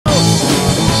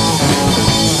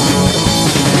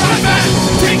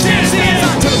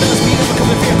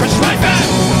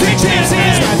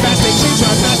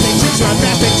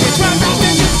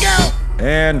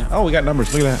And, oh, we got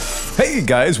numbers. Look at that. Hey,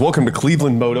 guys. Welcome to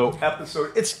Cleveland Moto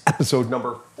episode. It's episode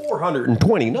number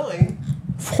 429.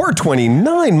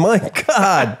 429, my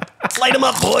God. Light them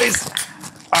up, boys.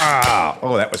 Ah,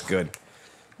 oh, that was good.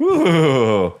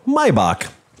 Ooh,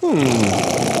 Maybach.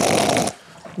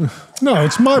 No,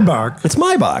 it's Maybach. It's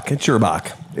Maybach. It's your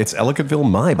Bach. It's Ellicottville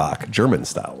Maybach,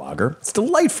 German-style lager. It's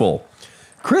delightful.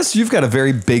 Chris, you've got a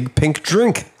very big pink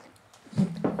drink.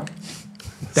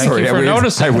 Thank you for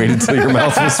noticing. I waited till your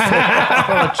mouth was full. Full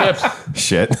of chips.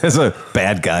 Shit, that's a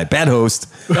bad guy, bad host.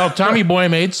 Well, Tommy Boy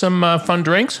made some fun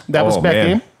drinks. That was Becky.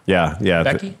 Man. Yeah.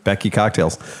 Becky? Becky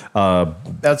cocktails.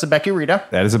 That's a Becky Rita.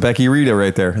 That is a Becky Rita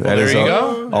right there. That there is you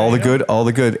go. All the good, all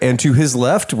the good. And to his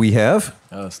left, we have...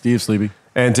 Steve Sleepy.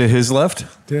 And to his left...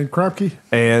 Dan Kropke.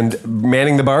 And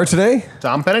manning the bar today...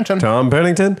 Tom Pennington. Tom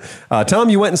Pennington. Tom,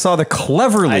 you went and saw the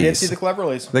Cleverleys. I did see the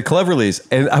Cleverleys. The Cleverleys.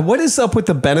 And what is up with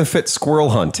the benefit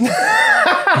squirrel hunt?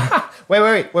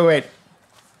 Wait.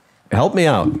 Help me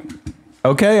out.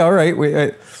 Okay, all right.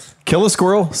 Wait. Kill a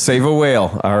squirrel, save a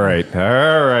whale. All right.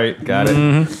 Got it.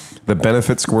 Mm-hmm. The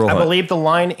benefit squirrel hunt. I believe the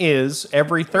line is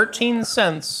every 13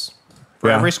 cents for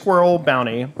every squirrel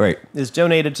bounty is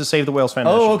donated to Save the Whales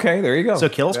Foundation. Oh, okay. There you go. So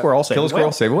kill a squirrel, save a whale. Kill a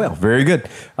squirrel, save a whale. Very good.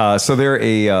 So they're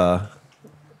a...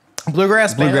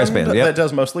 Bluegrass band yep. that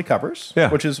does mostly covers,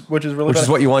 which is really which is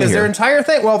what you want to hear. Their entire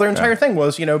thing, thing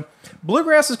was,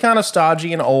 bluegrass is kind of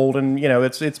stodgy and old, and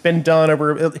it's been done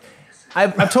over.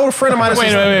 I've told a friend of mine. Wait.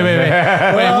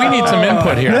 We need some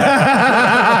input here.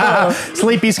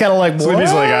 Sleepy's kind of like, what?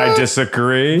 Sleepy's like, I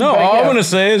disagree. No, all I'm going to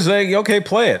say is, okay,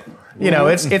 play it.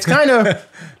 It's kind of.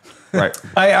 Right.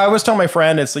 I was telling my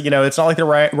friend, it's not like they're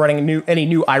running any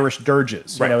new Irish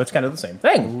dirges. Right. It's kind of the same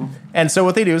thing. And so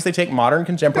what they do is they take modern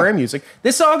contemporary music.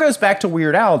 This all goes back to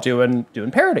Weird Al doing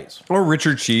parodies. Or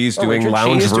Richard Cheese doing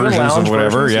lounge versions of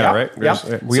whatever. Yeah, right.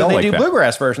 Yeah. We so all they like do that.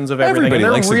 bluegrass versions of everything.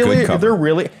 Everybody likes a good cover.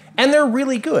 They're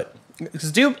really good.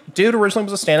 Because dude originally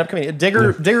was a stand-up comedian.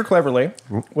 Digger Cleverly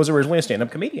was originally a stand-up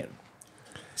comedian.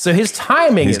 So his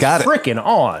timing is freaking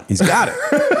on. He's got it.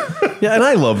 Yeah, and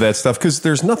I love that stuff because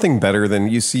there's nothing better than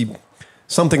you see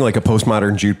something like a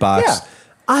postmodern jukebox. Yeah.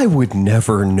 I would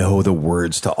never know the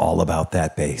words to All About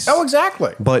That Bass. Oh,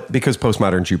 exactly. But because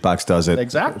postmodern jukebox does it,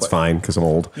 it's fine because I'm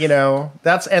old.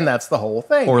 That's the whole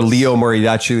thing. Or Leo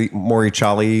Moricelli,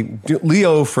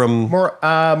 Leo from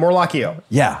Morlacchio.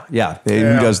 Yeah.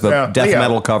 Who does the death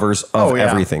metal covers of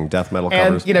everything? Death metal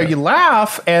covers. And you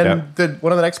laugh, and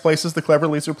one of the next places the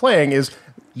Cleverleys are playing is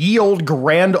Ye Old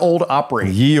Grand Old Opry.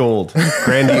 Ye Old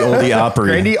Grandy Oldie Opry.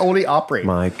 Grandy Oldie Opry.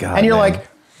 My God. And you're like,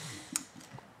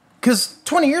 because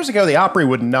 20 years ago, the Opry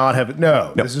would not have,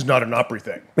 this is not an Opry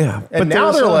thing. Yeah. And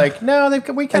now they're like, no,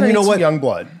 we kind of need some young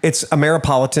blood. It's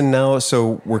Ameripolitan now,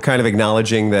 so we're kind of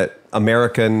acknowledging that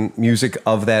American music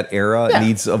of that era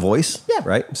needs a voice,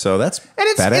 right? So that's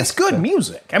it's good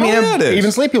music. I mean,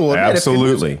 even Sleepy will admit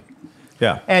absolutely. It's good music.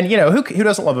 Yeah. And, who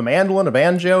doesn't love a mandolin, a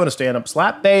banjo, and a stand-up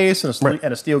slap bass, and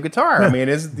a steel guitar? I mean,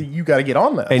 you got to get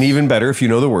on this. And even better if you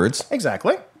know the words.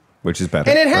 Exactly. Which is better.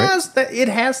 And it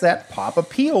has that pop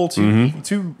appeal to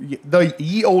the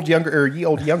ye old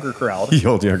younger crowd. Ye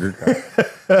old younger crowd.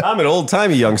 I'm an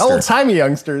old-timey youngster. Old-timey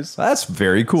youngsters. That's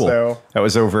very cool. So, that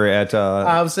was over at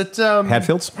I was at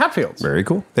Hatfields. Hatfields. Very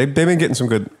cool. They've been getting some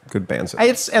good bands.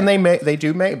 They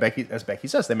do make as Becky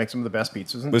says, they make some of the best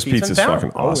pizzas. This pizza's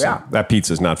fucking awesome. Oh, yeah. That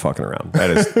pizza's not fucking around.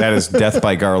 That is death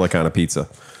by garlic on a pizza.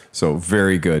 So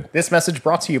very good. This message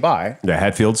brought to you by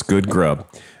Hatfield's Good Grub.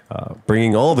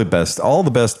 Bringing all the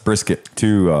best brisket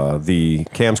to the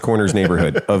Cam's Corners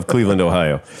neighborhood of Cleveland,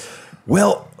 Ohio.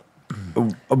 Well,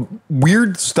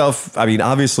 weird stuff. I mean,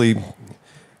 obviously,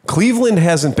 Cleveland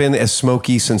hasn't been as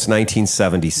smoky since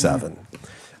 1977.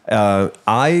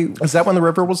 Is that when the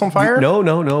river was on fire?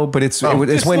 No. But it's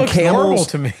when Camels.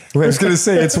 To me. I was going to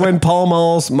say it's when Pall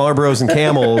Malls, Marlboros, and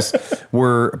Camels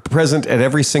were present at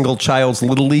every single child's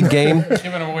Little League game.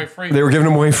 Giving them away free. They were giving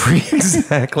them away free,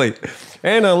 exactly.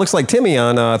 And looks like Timmy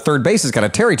on third base has got a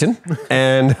Terryton.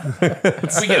 And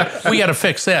we got to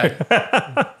fix that.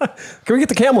 Can we get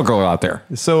the Camel Girl out there?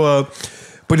 So,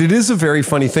 but it is a very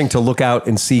funny thing to look out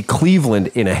and see Cleveland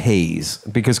in a haze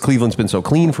because Cleveland's been so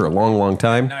clean for a long, long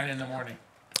time. 9 in the morning.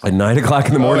 At 9 o'clock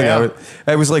in the morning,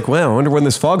 I was like, "Wow, I wonder when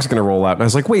this fog's going to roll out." And I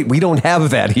was like, "Wait, we don't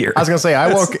have that here." I was going to say,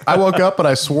 I woke up and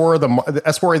I swore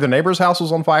the neighbor's house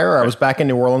was on fire. I was back in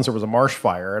New Orleans. There was a marsh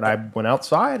fire, and I went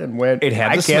outside and went.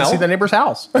 I can't see the neighbor's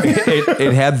house.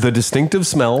 it had the distinctive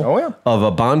smell of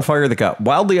a bonfire that got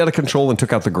wildly out of control and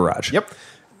took out the garage. Yep.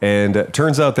 And it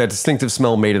turns out that distinctive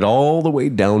smell made it all the way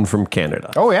down from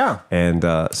Canada. Oh yeah. And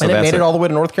so it made it all the way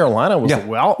to North Carolina.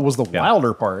 Was the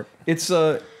wilder part. It's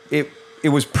it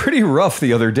was pretty rough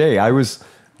the other day. I was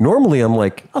normally I'm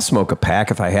like, I'll smoke a pack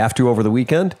if I have to over the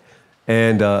weekend.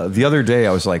 And the other day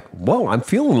I was like, whoa, I'm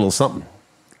feeling a little something.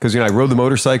 Because, I rode the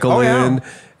motorcycle in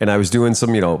and I was doing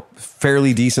some,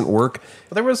 fairly decent work.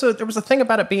 But there was a thing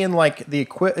about it being like the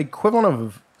equivalent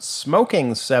of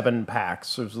smoking 7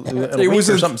 packs. It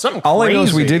was something all crazy. I know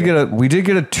is we did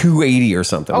get a 280 or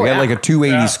something. We got like a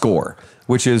 280 score,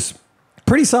 which is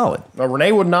pretty solid.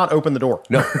 Renee would not open the door.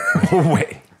 No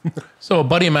way. So a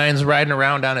buddy of mine's riding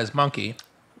around on his monkey.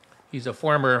 He's a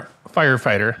former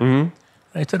firefighter. Mm-hmm.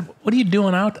 I said, "What are you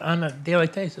doing out on a day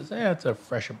like that?" He says, "Yeah, it's a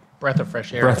breath of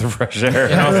fresh air." Breath of fresh air.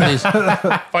 For these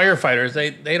firefighters,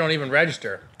 they don't even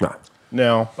register.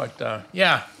 No. But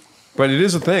yeah. But it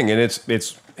is a thing, and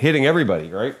it's hitting everybody,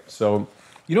 right? So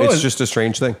it's just a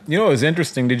strange thing. You know what was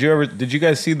interesting? Did you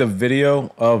guys see the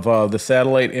video of the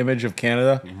satellite image of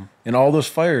Canada? Mm-hmm. And all those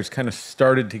fires kind of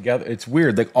started together. It's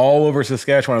weird, like all over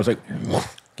Saskatchewan. I was like,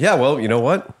 yeah, well, you know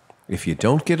what? If you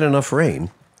don't get enough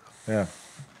rain, yeah,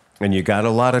 and you got a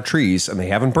lot of trees, and they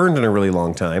haven't burned in a really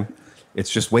long time, it's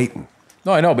just waiting.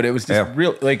 No, I know, but it was just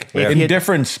real, like in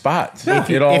different spots. If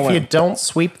you don't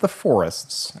sweep the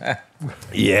forests.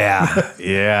 Yeah,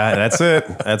 that's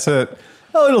it.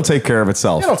 Oh, it'll take care of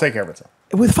itself. It'll take care of itself.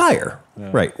 With fire.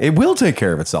 Yeah. Right. It will take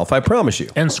care of itself, I promise you.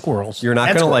 And squirrels. You're not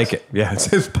going to like it. Yeah, it's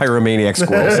pyromaniac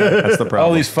squirrels. That's the problem.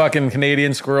 All these fucking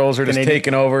Canadian squirrels are just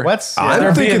taking over.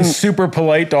 I'm being super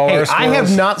polite to all our squirrels. I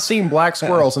have not seen black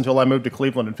squirrels until I moved to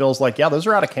Cleveland. It feels like, those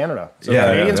are out of Canada. So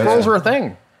Canadian squirrels are a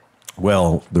thing.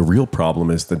 Well, the real problem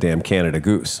is the damn Canada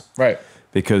goose. Right.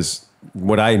 Because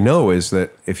what I know is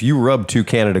that if you rub 2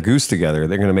 Canada goose together,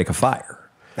 they're going to make a fire.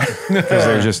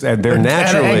 Because they're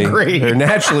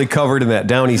naturally covered in that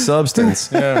downy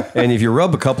substance. And if you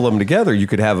rub a couple of them together, you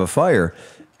could have a fire.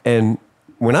 And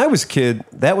when I was a kid,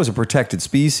 that was a protected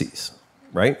species,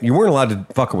 right? You weren't allowed to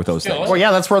fuck with those things. Well,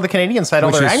 yeah, that's where the Canadians had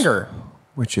all their anger.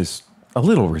 Which is a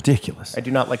little ridiculous. I do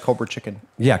not like Cobra chicken.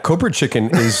 Yeah, Cobra chicken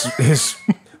is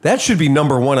that should be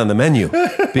number 1 on the menu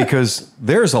because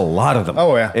there's a lot of them.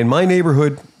 Oh, yeah. In my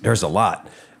neighborhood, there's a lot.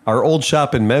 Our old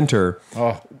shop in Mentor,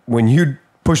 when you'd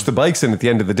push the bikes in at the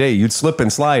end of the day, you'd slip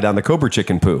and slide on the Cobra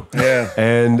chicken poo. Yeah.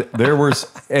 And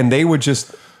they would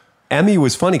just, Emmy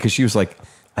was funny because she was like,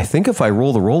 I think if I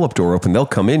roll the roll-up door open, they'll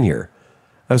come in here.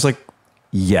 I was like,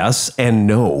 yes and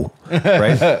no,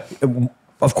 right?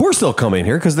 Of course they'll come in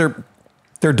here because they're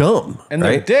dumb. And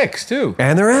they're dicks, too.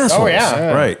 And they're assholes. Oh,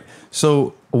 yeah. Right.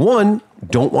 So, 1,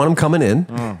 don't want them coming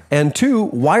in. And 2,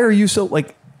 why are you so,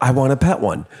 like, I want to pet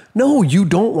one? No, you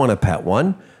don't want to pet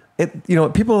one.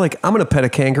 People are like, I'm going to pet a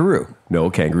kangaroo. No,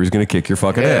 a kangaroo's going to kick your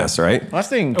fucking ass, right? Last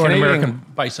thing, Or an American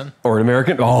bison. Or an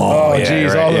American. Oh,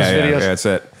 geez, all those videos. Yeah, that's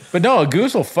it. But no, a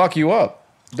goose will fuck you up.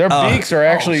 Their beaks are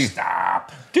actually...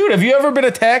 Stop. Dude, have you ever been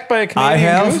attacked by a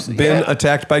Canadian goose? I have been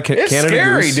attacked by Canada goose. It's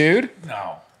scary, dude.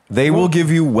 No. They will give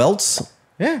you welts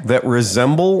that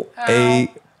resemble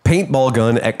a paintball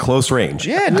gun at close range.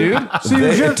 Yeah, dude. See,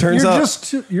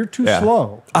 you're too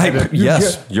slow.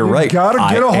 You're right. You got to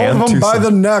get a hold of them by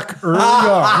the neck early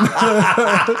on.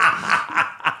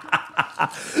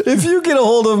 If you get a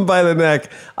hold of them by the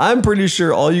neck, I'm pretty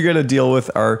sure all you got to deal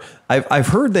with are. I've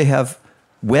heard they have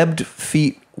webbed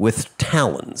feet with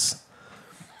talons.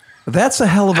 That's a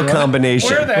hell of a combination.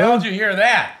 Where the hell did you hear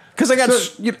that? Because I got.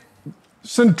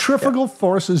 Centrifugal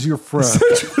force is your friend.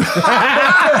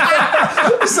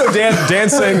 So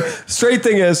Dan's saying, straight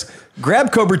thing is,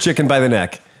 grab Cobra chicken by the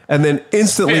neck and then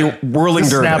instantly whirling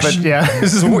dervish. Snap it, yeah.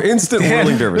 This is instant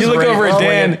whirling dervish. You look over at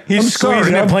Dan, he's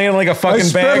squeezing it, playing like a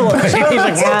fucking bag.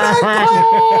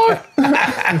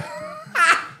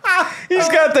 He's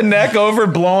got the neck over,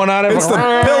 blowing on it. It's the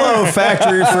pillow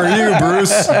factory for you,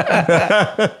 Bruce.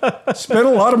 Spent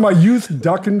a lot of my youth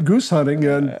duck and goose hunting,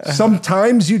 and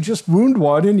sometimes you just wound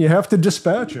one and you have to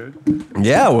dispatch it.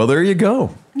 Yeah, well, there you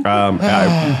go. My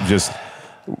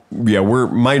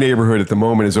neighborhood at the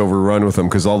moment is overrun with them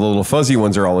because all the little fuzzy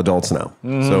ones are all adults now.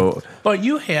 So, but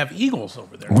you have eagles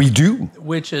over there. We do.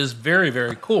 Which is very,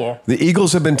 very cool. The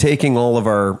eagles have been taking all of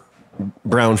our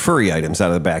brown furry items out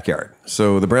of the backyard.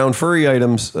 So the brown furry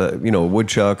items,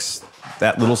 woodchucks,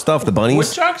 that little stuff, the bunnies.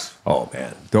 Woodchucks? Oh,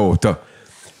 man. Those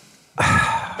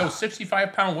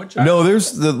 65-pound woodchucks? No,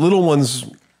 there's the little ones.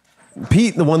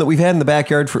 Pete, the one that we've had in the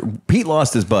backyard, Pete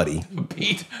lost his buddy.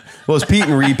 Pete? Well, it's Pete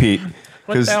and repeat.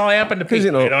 What the hell happened to Pete? We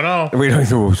don't know. We don't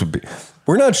know.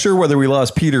 We're not sure whether we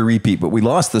lost Pete or repeat, but we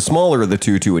lost the smaller of the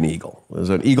two to an eagle. It was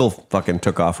an eagle fucking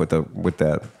took off with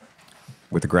the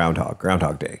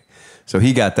Groundhog Day. So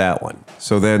he got that one.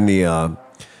 So then the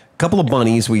couple of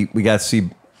bunnies we got to see.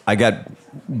 I got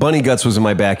bunny guts was in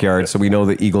my backyard, so we know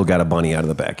the eagle got a bunny out of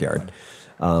the backyard.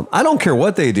 I don't care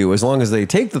what they do as long as they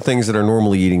take the things that are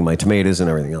normally eating my tomatoes and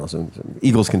everything else. And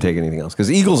eagles can take anything else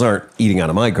because eagles aren't eating out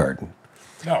of my garden.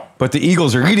 No. But the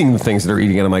eagles are eating the things that are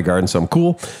eating out of my garden, so I'm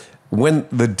cool. When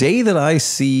the day that I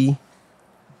see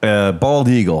a bald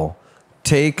eagle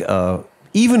take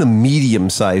even a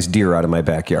medium-sized deer out of my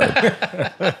backyard,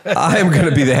 I am going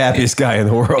to be the happiest guy in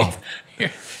the world.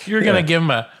 You're going to give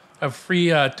him a free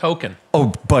token.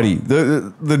 Oh, buddy,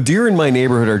 the deer in my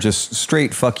neighborhood are just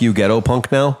straight fuck you ghetto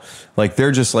punk now. Like,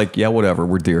 they're just like, yeah, whatever,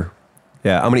 we're deer.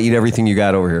 Yeah, I'm going to eat everything you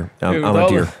got over here. I'm a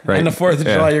deer, right? And the 4th of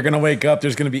July, you're going to wake up,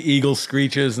 there's going to be eagle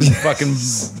screeches and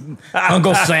fucking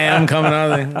Uncle Sam coming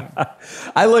out of there.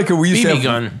 I like it. We used to BB have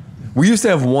gun. We used to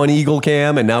have 1 eagle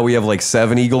cam, and now we have like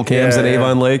 7 eagle cams at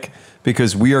Avon Lake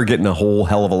because we are getting a whole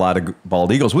hell of a lot of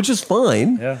bald eagles, which is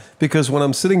fine. Yeah. Because when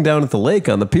I'm sitting down at the lake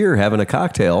on the pier having a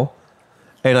cocktail,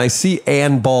 and I see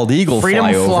an bald eagle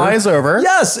Freedom flies over.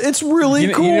 Yes, it's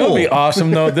really cool. You know what would be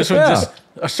awesome, though? This would just...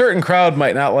 A certain crowd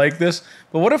might not like this,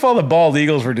 but what if all the bald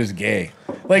eagles were just gay?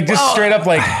 Like, just straight up,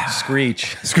 like,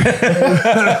 screech.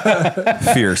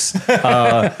 Fierce.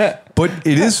 But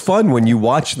it is fun when you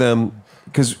watch them,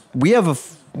 because we have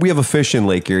a fish in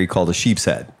Lake Erie called a sheep's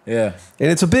head. Yeah.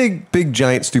 And it's a big,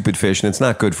 giant, stupid fish, and it's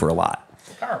not good for a lot.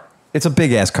 Carp. It's a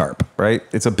big-ass carp, right?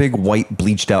 It's a big, white,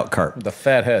 bleached-out carp. The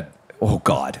fat head. Oh,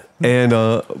 God. And,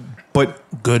 but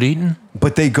Good eating.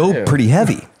 they go pretty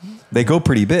heavy. They go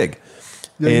pretty big.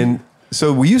 And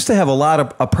so we used to have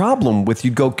a problem with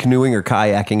you'd go canoeing or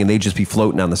kayaking and they'd just be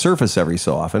floating on the surface every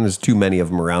so often. There's too many of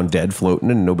them around dead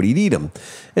floating and nobody'd eat them.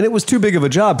 And it was too big of a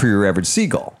job for your average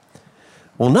seagull.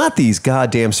 Well, not these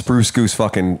goddamn spruce goose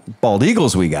fucking bald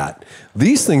eagles we got.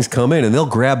 These things come in and they'll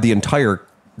grab the entire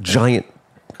giant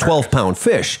 12-pound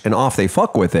fish and off they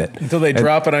fuck with it. Until they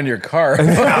drop it on your car.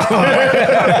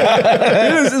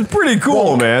 It's pretty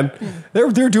cool, man. They're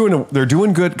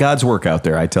doing good God's work out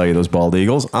there. I tell you, those bald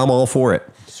eagles. I'm all for it.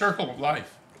 Circle of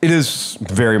life. It is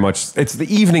very much. It's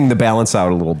the evening to balance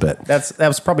out a little bit. That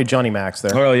was probably Johnny Max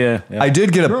there. Oh, yeah. I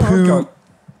did get a poo.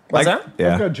 What's that?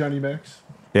 Yeah, I've got Johnny Max.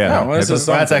 yeah. Oh, this is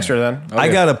So that's something. extra then. I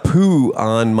got a poo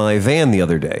on my van the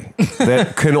other day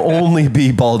that can only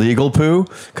be bald eagle poo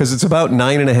because it's about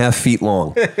 9.5 feet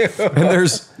long.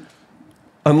 And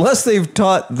unless they've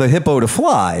taught the hippo to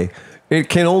fly, it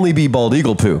can only be bald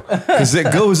eagle poo because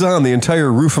it goes on the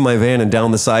entire roof of my van and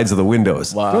down the sides of the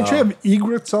windows. Wow. Don't you have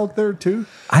egrets out there too?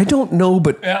 I don't know,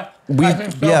 but Yeah. I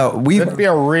think so. That'd be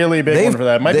a really big one for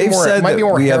that. Might be more. said Might be that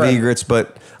more we have heron. egrets,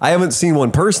 but I haven't seen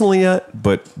one personally yet.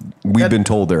 But we've been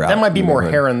told they're out. That might be in the more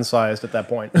neighborhood. heron sized at that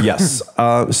point. Yes.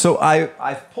 So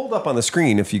I pulled up on the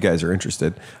screen if you guys are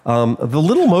interested. The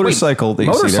little motorcycle that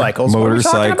you see there. motorcycles? What are we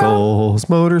talking about?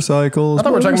 Motorcycles. I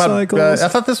thought we were talking about. motorcycles. I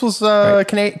thought this was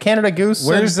Canada Goose.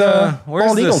 Where's and, where's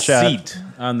bald the eagle chat. seat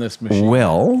on this machine?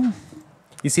 Well,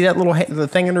 You see that little the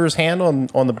thing under his hand on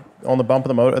the bump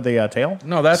of the tail?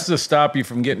 No, that's to stop you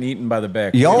from getting eaten by the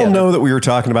back. y'all know that we were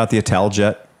talking about the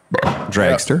Italjet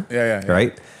dragster. Yeah.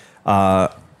 Right?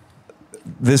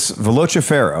 This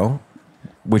Velocifero,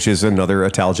 which is another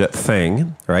Italjet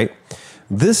thing, right?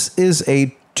 This is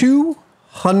a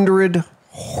 200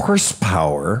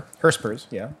 horsepower Herspers,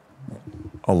 yeah.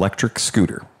 electric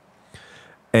scooter.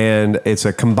 And it's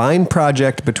a combined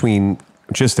project between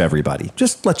just everybody.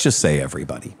 Let's just say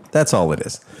everybody. That's all it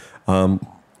is.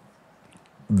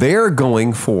 They're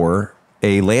going for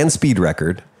a land speed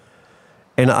record.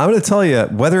 And I'm going to tell you,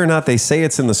 whether or not they say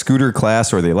it's in the scooter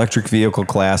class or the electric vehicle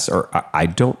class, or I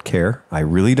don't care. I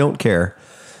really don't care.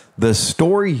 The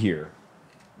story here,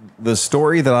 the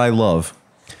story that I love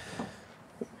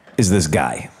is this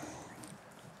guy.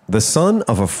 The son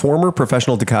of a former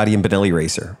professional Ducati and Benelli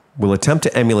racer will attempt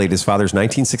to emulate his father's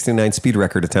 1969 speed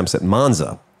record attempts at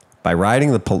Monza by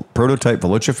riding the prototype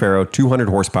Velocifero 200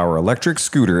 horsepower electric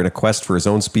scooter in a quest for his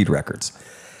own speed records.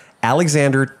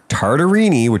 Alexander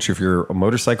Tartarini, which if you're a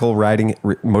motorcycle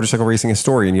racing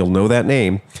historian, you'll know that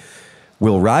name,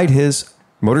 will ride his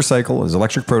motorcycle, his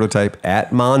electric prototype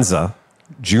at Monza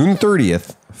June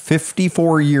 30th,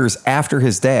 54 years after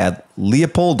his dad,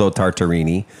 Leopoldo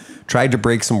Tartarini, tried to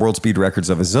break some world speed records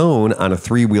of his own on a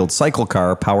three-wheeled cycle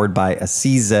car powered by a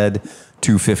CZ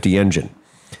 250 engine.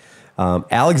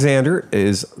 Alexander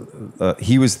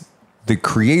he was the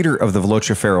creator of the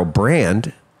Velocifero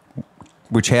brand,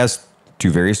 which has, to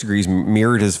various degrees,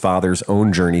 mirrored his father's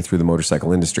own journey through the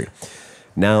motorcycle industry.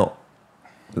 Now,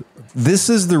 this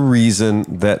is the reason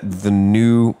that the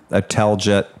new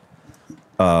Italjet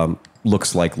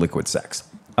looks like liquid sex.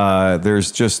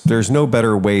 There's no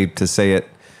better way to say it.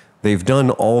 They've done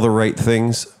all the right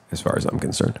things as far as I'm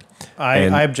concerned.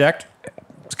 I object.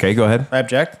 Okay, go ahead. I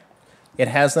object. It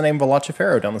has the name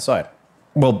Velocifero down the side.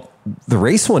 Well, the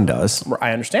race one does,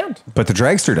 I understand. but the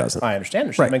dragster doesn't. I understand.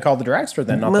 It should have Right. been called the Dragster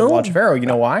then, not No. the Lachevero. You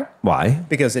know why? Why?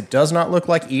 Because it does not look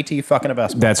like E.T. fucking a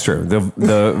Vespa. That's true.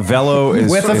 The Velo is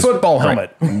With a is- football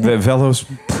right. helmet. The Velo's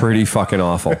pretty fucking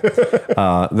awful.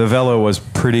 The Velo was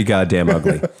pretty goddamn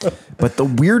ugly. But the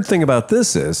weird thing about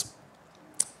this is,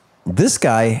 this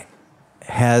guy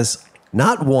has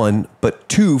not one but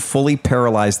 2 fully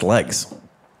paralyzed legs.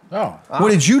 Oh, What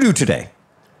did you do today?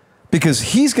 Because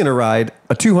he's going to ride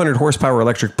a 200 horsepower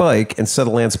electric bike and set a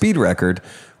land speed record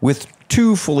with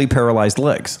 2 fully paralyzed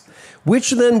legs.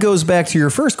 Which then goes back to your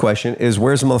first question: is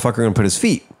where's the motherfucker going to put his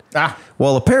feet?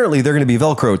 Well, apparently they're going to be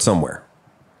Velcroed somewhere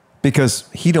because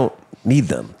he don't need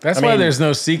them. that's why there's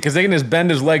no seat, because they can just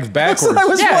bend his legs backwards. I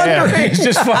was wondering. He's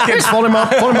just fucking. Fold him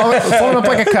up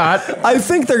like a cot. I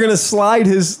think they're going to slide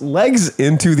his legs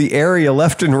into the area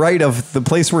left and right of the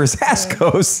place where his ass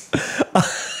goes.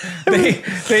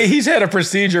 He's had a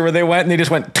procedure where they went and they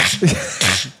just went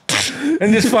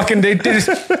and just fucking they just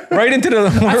right into the.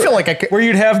 I feel like I could, where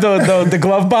you'd have the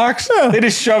glove box. They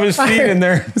just shove his feet in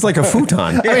there. It's like a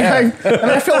futon.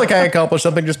 I feel like I accomplished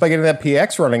something just by getting that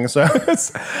PX running. So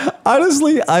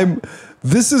Honestly,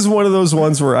 this is one of those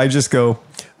ones where I just go,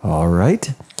 all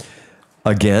right.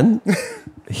 Again,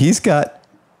 he's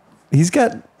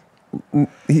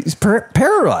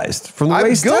paralyzed from the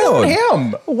waist good down.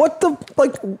 on him. What the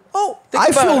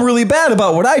I feel really bad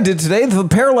about what I did today. The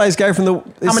paralyzed guy from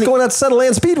is going out to set a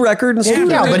land speed record and scooter.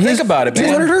 Yeah, but think about it, man.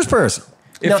 200 horsepower.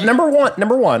 Now, number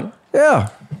one, Yeah.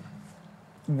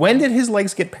 when did his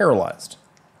legs get paralyzed?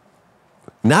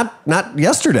 Not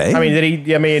yesterday. I mean, did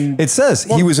he? I mean, it says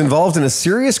he was involved in a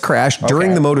serious crash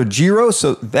during the Moto Giro,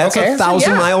 so that's a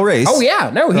 1,000-mile race. Oh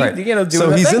yeah, no, Right. doing so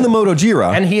that he's thing. in the Moto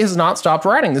Giro, and he has not stopped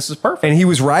riding. This is perfect. and he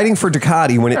was riding for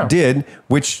Ducati when Yeah. it did,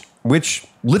 which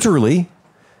literally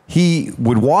he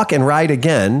would walk and ride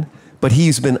again, but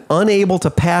he's been unable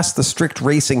to pass the strict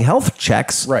racing health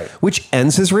checks, Right. which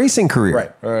ends his racing career.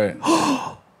 Right. All right.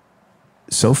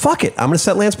 So fuck it, I'm going to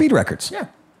set land speed records. Yeah.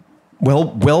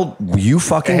 Well, you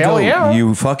fucking Hell go, yeah.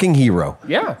 you fucking hero.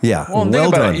 Yeah. Yeah. Well, and well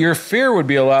think about done. it. Your fear would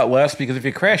be a lot less because if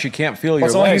you crash, you can't feel your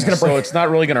it's not like legs, he's gonna so break- it's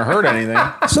not really going to hurt anything.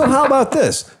 So how about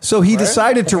this? So he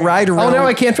decided to ride Oh around. no,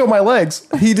 I can't feel my legs.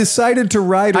 He decided to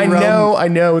ride I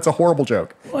around. know, it's a horrible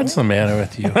joke. What's the matter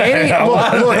with you? Hey, look.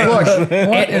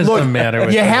 What is the matter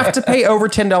with You you? have to pay over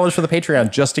 $10 for the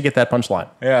Patreon just to get that punchline.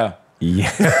 Yeah.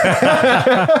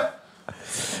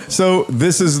 So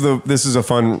this is a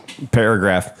fun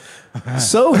paragraph.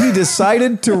 So he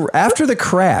decided to after the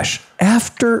crash,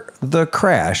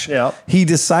 Yeah. he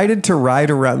decided to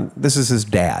ride around. This is his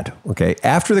dad. Okay.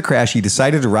 After the crash, he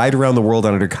decided to ride around the world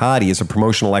on a Ducati as a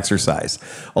promotional exercise,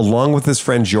 along with his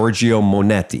friend Giorgio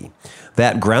Monetti.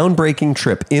 That groundbreaking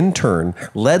trip, in turn,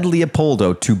 led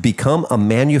Leopoldo to become a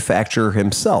manufacturer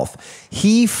himself.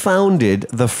 He founded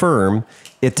the firm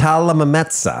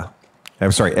Italamazzetta.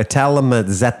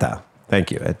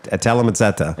 Thank you.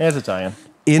 Italamazzetta. It's Italian.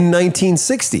 In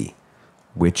 1960,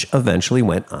 which eventually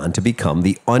went on to become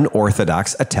the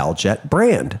unorthodox Italjet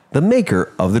brand, the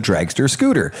maker of the dragster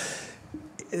scooter.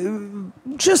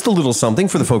 Just a little something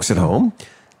for the folks at home.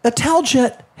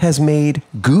 Italjet has made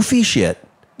goofy shit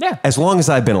as long as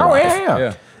I've been alive. Oh,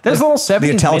 yeah. There's little 70s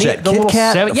The Italjet Kit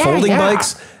Kat, the folding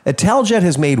bikes. Italjet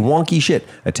has made wonky shit.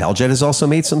 Italjet has also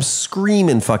made some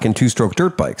screaming fucking two-stroke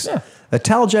dirt bikes. Yeah.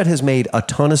 Italjet has made a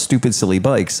ton of stupid, silly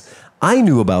bikes. I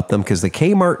knew about them because the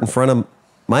Kmart in front of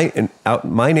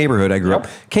my neighborhood I grew up,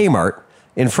 Kmart,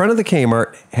 in front of the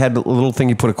Kmart had a little thing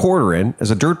you put a quarter in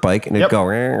as a dirt bike and it'd go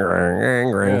ring, ring, ring,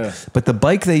 ring. Yeah. But the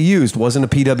bike they used wasn't a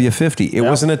PW50. It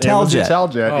was an Italjet. It was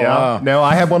Italjet, Oh, yeah. wow. No,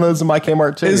 I had one of those in my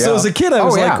Kmart too. And so yeah. as a kid, I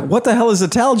was like, what the hell is a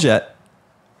Italjet?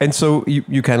 And so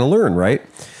you kind of learn, right?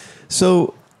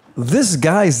 So this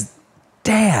guy's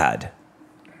dad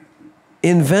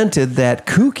invented that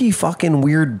kooky fucking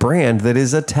weird brand that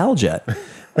is a Italjet.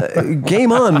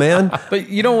 Game on, man. But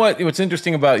you know what? What's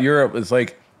interesting about Europe is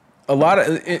like a lot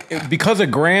of because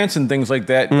of grants and things like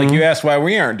that. Like you asked why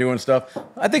we aren't doing stuff.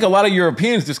 I think a lot of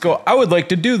Europeans just go, "I would like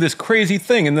to do this crazy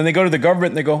thing," and then they go to the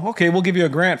government and they go, "Okay, we'll give you a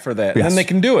grant for that," and Yes. then they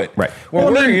can do it. Right.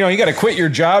 Well, you got to quit your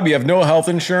job. You have no health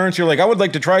insurance. You're like, "I would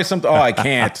like to try something." Oh, I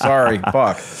can't. Sorry.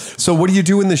 Fuck. So what are you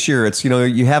doing this year? It's,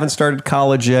 you haven't started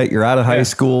college yet. You're out of high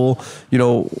school.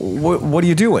 What are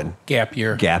you doing? Gap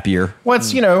year. Gap year.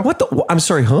 What's, What the? I'm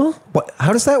sorry, huh? What?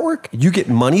 How does that work? You get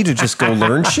money to just go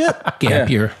learn shit? Gap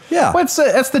year. Yeah. What's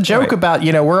that's the joke about,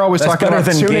 we're always That's talking better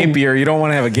about than tuning. gape year. You don't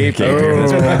want to have a gape year.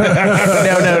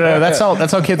 No. That's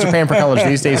how kids are paying for college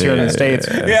these days here in the States.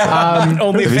 Yeah.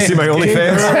 Only Have you seen my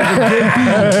OnlyFans?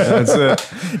 That's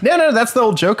it. No, that's the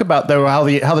old joke about though how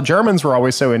the Germans were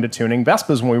always so into tuning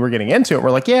Vespas when we were getting into it.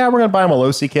 We're like, yeah, we're gonna buy them a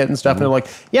Losi kit and stuff, and they're like,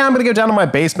 yeah, I'm gonna go down to my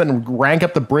basement and rank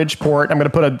up the Bridgeport. I'm gonna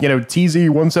put a TZ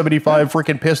 175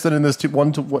 freaking piston in this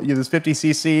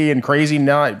 50cc and crazy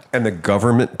nut. And the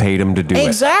government paid him to do it.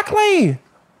 Exactly.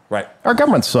 Right. Our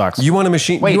government sucks. You want to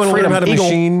machine? Wait, you want to learn Freedom how to Eagle.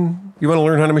 machine? You want to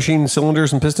learn how to machine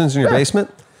cylinders and pistons in your basement?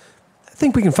 I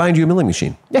think we can find you a milling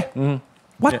machine. Yeah.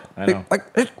 What? Yeah, I know.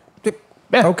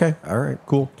 Yeah. Okay. All right.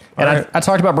 Cool. And All right. I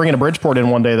talked about bringing a Bridgeport in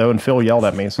one day though, and Phil yelled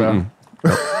at me. So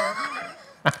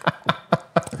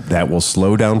That will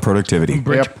slow down productivity.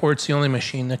 Bridgeport's the only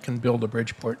machine that can build a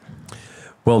Bridgeport.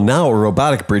 Well, now a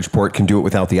robotic Bridgeport can do it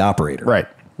without the operator. right.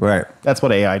 Right. That's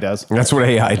what AI does. That's what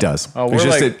AI does. Oh, it's we're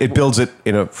just like- it builds it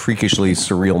in a freakishly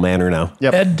surreal manner now.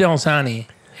 Yep. Ed Delzani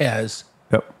has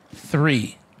Yep.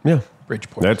 3 Yeah.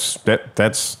 Bridgeports.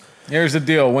 That's Here's the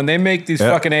deal. When they make these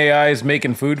Yeah. fucking AIs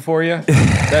making food for you,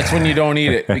 that's when you don't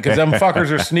eat it. Because them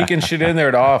fuckers are sneaking shit in there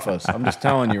to off us. I'm just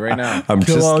telling you right now. I'm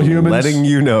Kill just all humans. letting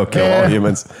you know. Kill all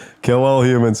humans. Kill all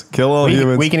humans. Kill all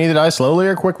humans. We can either die slowly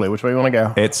or quickly. Which way you want to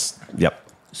go? It's yep.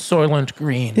 Soylent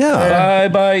Green. Yeah.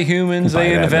 Bye humans. Buy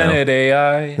They that invented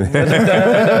AI.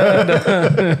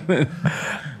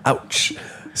 Ouch.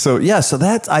 So yeah, so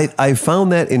that's I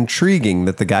found that intriguing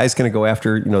that the guy's going to go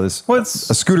after this What's-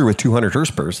 a scooter with 200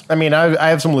 horsepower. I mean, I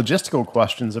have some logistical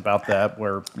questions about that.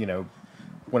 Where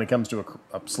when it comes to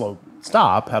a slow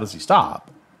stop, how does he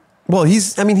stop? Well,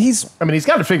 he's I mean, he's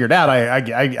got it figured out. I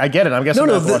get it. I'm guessing.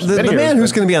 no. you have to watch The videos, man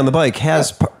who's but- going to be on the bike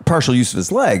has partial use of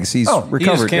his legs. He's Oh, he He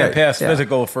recovered. just can't right. pass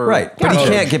physical for Right, but he college.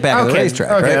 can't get back on the racetrack.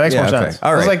 Okay, right? that makes Yeah, more okay. sense.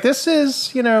 All I was right. like, this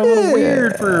is a little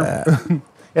weird for.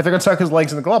 If they're going to tuck his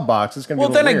legs in the glove box, it's going to Well,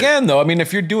 be. then weird. again, though, I mean,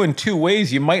 if you're doing 2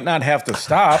 ways, you might not have to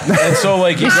stop. And so,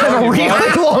 like, you It's go, a you really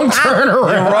run, long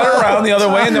turnaround. run around the other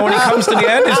way, and then when he comes to the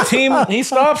end, his team, he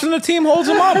stops and the team holds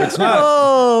him up. It's not.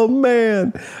 Oh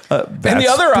man! And the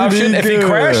other option, if he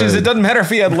crashes, it doesn't matter if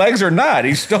he had legs or not.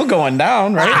 He's still going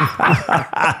down,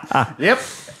 right? Yep.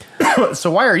 So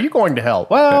why are you going to hell?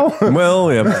 Well,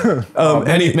 Well, yeah.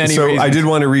 many so reasons. I did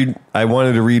want to read. I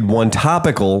wanted to read one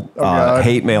topical God.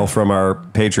 hate mail from our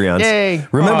Patreons. Yay.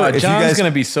 Remember, Oh, if you John's guys, going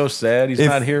to be so sad. He's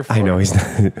not here for I know it. he's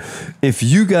not. If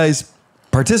you guys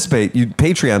participate, you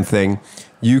Patreon thing,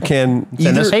 you can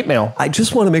Send us hate mail. I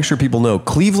just want to make sure people know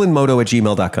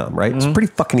ClevelandMoto@gmail.com. Right? It's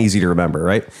pretty fucking easy to remember.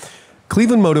 Right?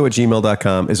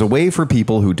 ClevelandMoto@gmail.com is a way for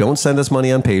people who don't send us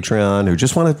money on Patreon, who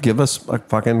just want to give us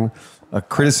a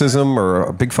criticism or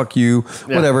a big fuck you,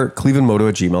 whatever.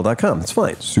 ClevelandMoto@gmail.com. It's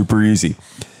fine. Super easy.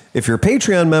 If you're a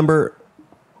Patreon member,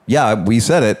 yeah, we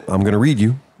said it. I'm going to read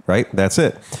you, right? That's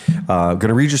it. I'm going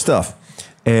to read your stuff.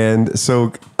 And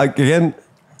so, again,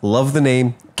 love the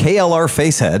name KLR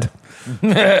Facehead.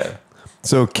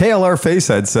 So KLR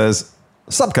Facehead says,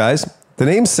 "Sup, guys? The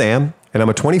name's Sam, and I'm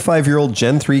a 25-year-old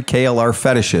Gen 3 KLR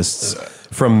fetishist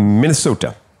from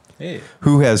Minnesota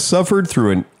who has suffered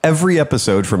through every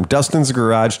episode from Dustin's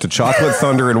Garage to Chocolate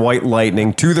Thunder and White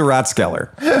Lightning to the Rathskeller.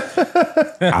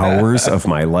 Hours of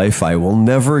my life I will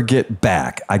never get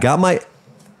back. I got my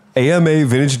AMA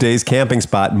Vintage Days camping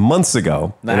spot months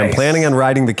ago, and I'm Nice. planning on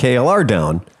riding the KLR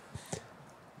down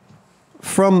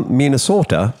from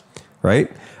Minnesota,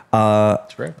 right,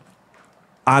 That's great.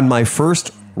 on my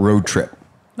first road trip.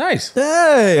 Nice.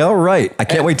 Hey, all right. I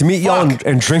can't wait to meet y'all Fuck.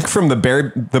 and drink from the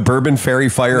Bourbon Ferry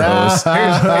fire hose.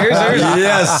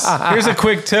 Here's a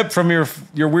quick tip from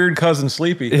your weird cousin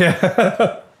Sleepy.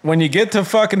 Yeah. When you get to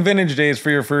fucking Vintage Days for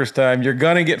your first time, you're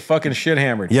gonna get fucking shit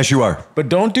hammered. Yes, you are. But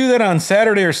don't do that on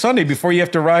Saturday or Sunday before you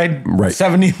have to ride Right.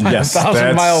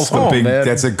 75,000 miles home, man.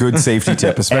 That's a good safety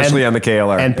tip, especially on the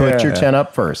KLR. and put your tent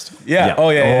up first. yeah. Oh,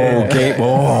 yeah. Okay.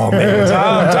 Oh, man.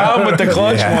 Tom with the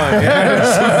clutch one. Yeah.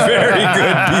 That's a very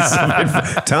good piece of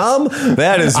advice. Tom,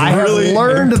 that is I really have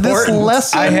learned this important.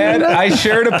 lesson. I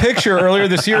shared a picture earlier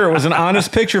this year. It was an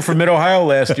honest picture from Mid-Ohio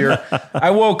last year. I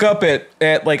woke up at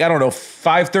like, I don't know,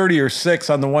 5:30 or 6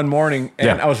 on the one morning,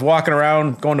 and Yeah. I was walking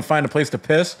around going to find a place to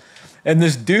piss. And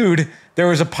this dude, there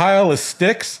was a pile of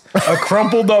sticks, a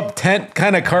crumpled up tent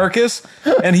kind of carcass,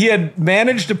 and he had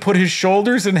managed to put his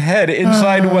shoulders and head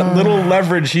inside what little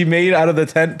leverage he made out of the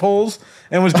tent poles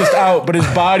and was just out, but his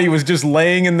body was just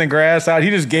laying in the grass out.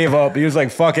 He just gave up. He was like,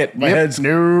 fuck it. My head's...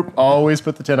 Nope. Always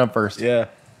put the tent up first. Yeah.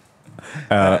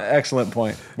 Excellent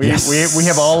point. We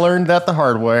have all learned that the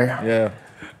hard way. Yeah.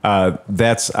 And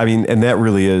that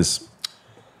really is.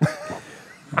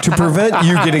 to prevent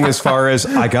you getting as far as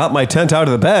I got my tent out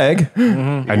of the bag,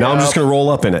 and now I'm just going to roll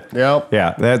up in it. Yep.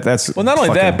 Yeah, that's Well, not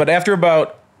only that, but after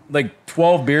about like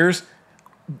 12 beers,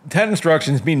 tent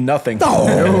instructions mean nothing.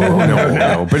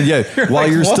 no. But yeah, while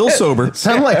like, you're still what? sober,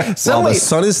 Suddenly, while the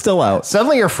sun is still out,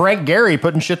 suddenly you're Frank Gehry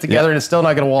putting shit together and it's still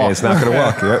not going to walk. it's not going to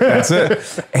walk. Yep, that's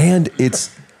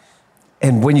it.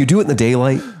 And when you do it in the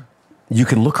daylight, you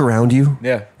can look around you.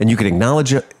 Yeah. And you can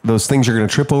acknowledge those things you're going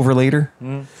to trip over later.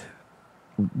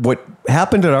 What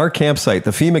happened at our campsite,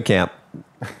 the FEMA camp,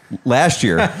 last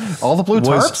year. All the blue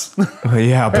tarps?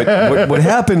 Yeah, but what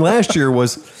happened last year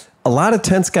was a lot of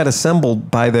tents got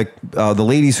assembled by the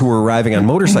ladies who were arriving on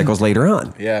motorcycles later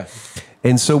on. Yeah.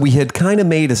 And so we had kind of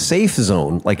made a safe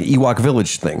zone, like an Ewok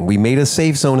Village thing. We made a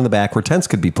safe zone in the back where tents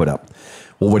could be put up.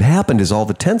 Well, what happened is all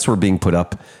the tents were being put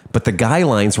up, but the guy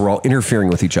lines were all interfering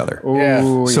with each other.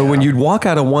 Yeah. So when you'd walk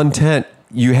out of one tent,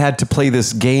 you had to play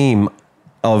this game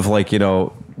of like,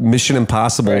 Mission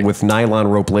Impossible with nylon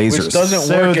rope lasers. Which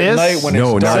doesn't work at night when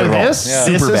No, it's not dark. at all. This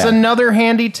Super is bad. another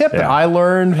handy tip that Yeah. I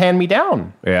learned hand me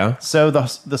down. Yeah. So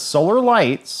the solar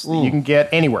lights that you can get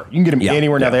anywhere. You can get them Yeah,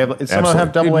 anywhere now. yeah. They have some of them have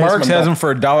Absolutely. double Dude, A's. Mark's some has them don't.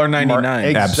 for $1.99.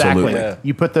 Exactly. Absolutely. Yeah.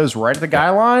 You put those right at the guy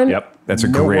line. Yep. That's a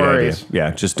no great worries. idea.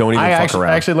 Yeah. Just don't even I fuck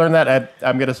around. actually learned that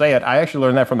I'm going to say it. I actually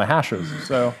learned that from the hashes.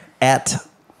 So At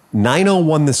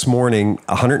 9:01 this morning,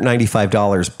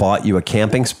 $195 bought you a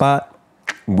camping spot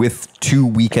with 2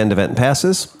 weekend event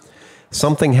passes.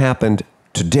 Something happened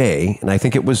today, and I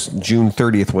think it was June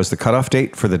 30th was the cutoff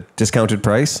date for the discounted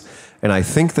price. And I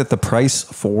think that the price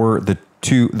for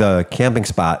the camping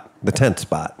spot, the tent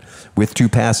spot with 2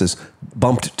 passes,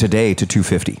 bumped today to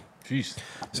 $250. Jeez.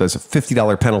 So it's a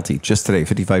 $50 penalty just today,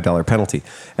 $55 penalty.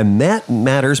 And that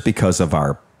matters because of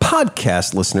our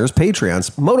podcast listeners,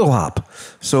 Patreons, MotoHop.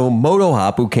 So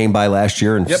MotoHop, who came by last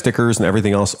year and stickers and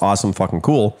everything else, awesome, fucking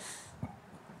cool.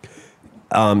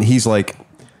 He's like,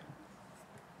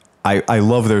 I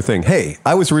love their thing. Hey,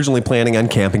 I was originally planning on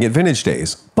camping at Vintage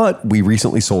Days, but we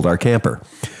recently sold our camper.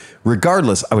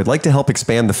 Regardless, I would like to help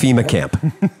expand the FEMA camp.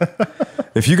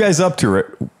 If you guys up to it,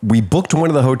 we booked one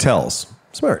of the hotels.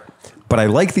 Smart. But I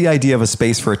like the idea of a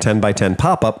space for a 10 by 10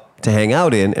 pop-up to hang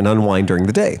out in and unwind during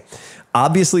the day.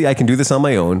 Obviously, I can do this on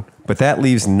my own, but that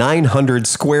leaves 900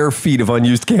 square feet of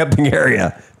unused camping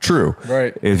area. True.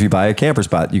 Right. If you buy a camper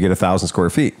spot, you get 1,000 square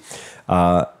feet.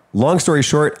 Long story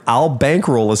short, I'll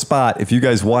bankroll a spot if you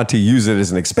guys want to use it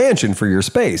as an expansion for your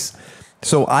space.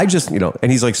 So I just,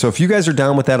 and he's like, so if you guys are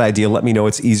down with that idea, let me know.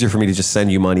 It's easier for me to just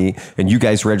send you money and you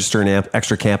guys register an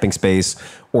extra camping space,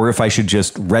 or if I should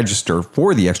just register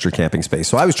for the extra camping space.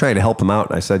 So I was trying to help him out.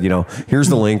 And I said, here's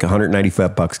the link,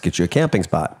 $195, get you a camping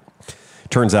spot.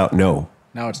 Turns out, no.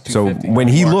 Now it's $250. So when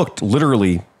he looked,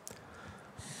 literally,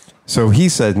 so he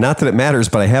said, not that it matters,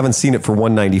 but I haven't seen it for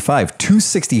 $195,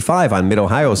 $265 on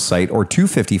Mid-Ohio's site or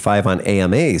 $255 on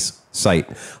AMA's site,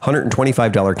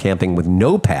 $125 camping with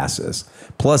no passes,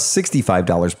 plus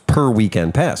 $65 per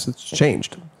weekend pass. It's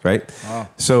changed, right? Wow.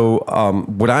 So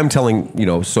what I'm telling,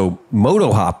 so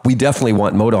MotoHop, we definitely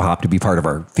want MotoHop to be part of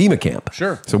our FEMA camp.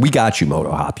 Sure. So we got you,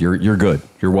 MotoHop. You're good.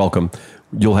 You're welcome.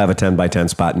 You'll have a 10 by 10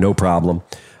 spot, no problem.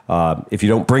 If you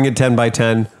don't bring a 10 by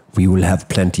 10, we will have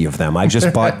plenty of them. I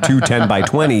just bought 2 10 by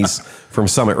 20s from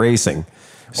Summit Racing.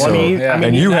 So,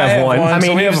 and you have one. I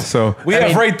mean, we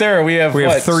have right there. We have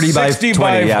 30 by 60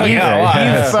 20.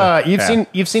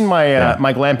 You've seen my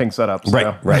my glamping setup.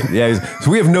 So. Right. Yeah. So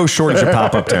we have no shortage of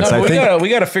pop-up tents. No, we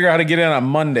got to figure out how to get in on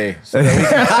Monday. So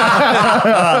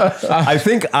I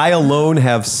think I alone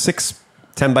have 6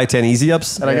 10 by 10 easy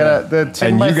ups. And I got the 10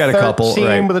 and by you got a couple, 13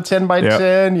 right. with a 10 by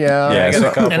 10. Yeah. I got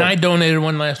a couple. And I donated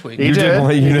one last week. You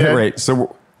did right.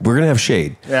 So we're going to have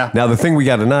shade. Yeah. Now the thing we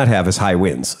got to not have is high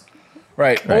winds.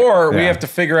 Right. Or we have to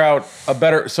figure out a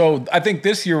better. So I think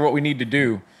this year what we need to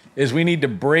do is we need to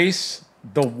brace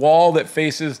the wall that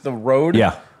faces the road.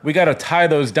 Yeah. We got to tie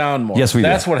those down more. Yes, we do.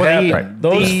 That's what Well, happened.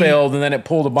 Those failed, and then it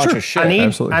pulled a bunch of shit.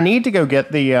 Absolutely. I need to go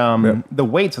get the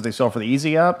weights that they sell for the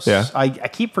easy ups. Yeah. I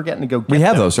keep forgetting to go get We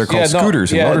have them. those. They're called Yeah, no,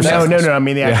 scooters yeah, and motorcycles. No. I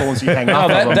mean the actual ones you hang No,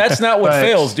 off of them. that's not what But-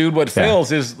 fails, dude. What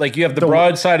fails is like you have the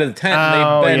broad side of the tent.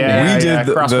 Oh, and they bend yeah. We Yeah,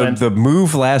 did crosswind. the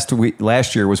move last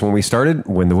year was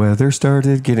when the weather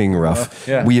started getting rough.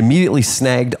 Yeah. We immediately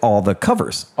snagged all the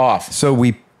covers Off. So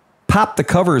we popped the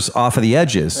covers off of the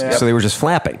edges, so they were just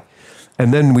flapping,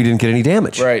 and then we didn't get any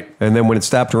damage. Right. And then when it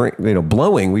stopped,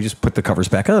 blowing, we just put the covers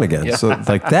back on again. Yeah. So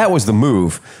like that was the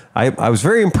move. I was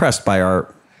very impressed by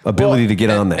our ability to get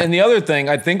on that. And the other thing,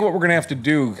 I think what we're going to have to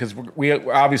do, because we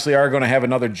obviously are going to have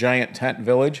another giant tent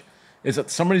village, is that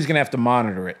somebody's going to have to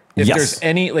monitor it. If Yes. there's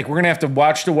any, we're going to have to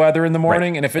watch the weather in the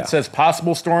morning, and if it says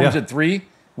possible storms Yeah. at 3,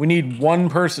 we need one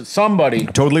person, somebody,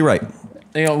 Totally right.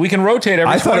 we can rotate every 20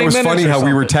 minutes. I thought it was funny or how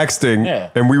we were something. texting, Yeah.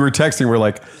 and we're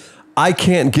like, I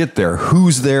can't get there.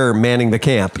 Who's there manning the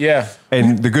camp? Yeah.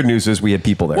 And the good news is we had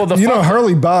people there. Well, the You know, fun-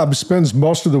 Harley Bob spends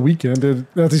most of the weekend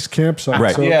at these campsites.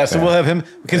 Right. So we'll have him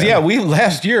because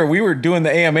last year we were doing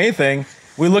the AMA thing.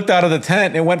 We looked out of the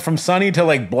tent and it went from sunny to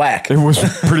like black. it was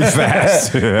pretty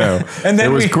fast. Yeah. And then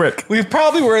it was we, quick. We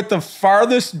probably were at the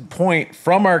farthest point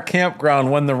from our campground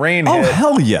when the rain Oh, hit.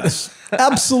 hell yes.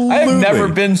 Absolutely. I have never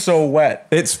been so wet.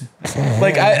 It's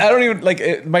Like I don't even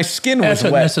like my skin was That's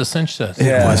what wet. Mrs. Cinch says.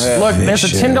 Look, there's a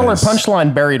 $10 vicious.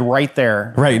 punchline buried right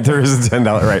there. right. There is a $10.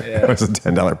 Right. There's a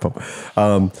 $10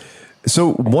 pump.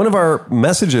 So one of our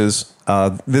messages,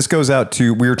 this goes out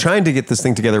to, we were trying to get this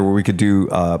thing together where we could do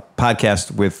a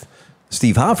podcast with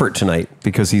Steve Hoffert tonight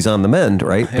because he's on the mend,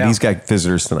 right? But he's got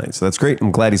visitors tonight. So that's great.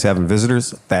 I'm glad he's having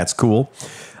visitors. That's cool.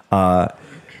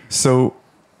 So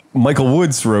Michael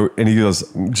Woods wrote, and he goes,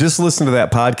 just listen to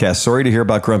that podcast. Sorry to hear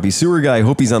about Grumpy Sewer Guy.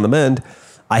 Hope he's on the mend.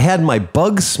 I had my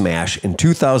bug smash in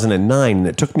 2009, and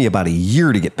it took me about a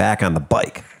year to get back on the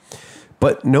bike.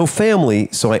 But no family,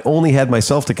 so I only had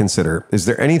myself to consider. Is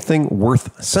there anything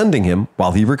worth sending him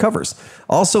while he recovers?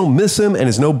 Also, miss him and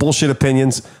his no bullshit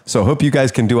opinions, so hope you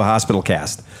guys can do a hospital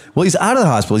cast. Well, he's out of the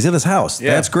hospital. He's at his house.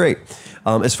 Yeah. That's great.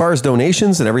 As far as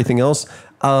donations and everything else,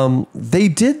 they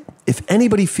did, if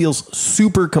anybody feels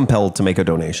super compelled to make a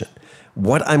donation,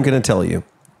 what I'm going to tell you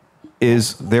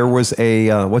is there was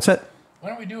a, what's that? Why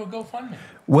don't we do a GoFundMe?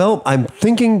 Well, I'm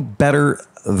thinking better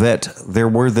that there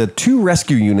were the 2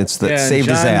 rescue units that Yeah, saved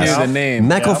his John ass. knew the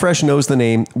name. Fresh knows the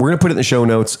name. We're going to put it in the show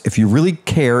notes. If you really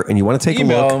care and you want to take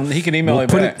Email a look, him. He can email we'll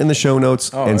me put back. it in the show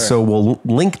notes. Oh, and right. so we'll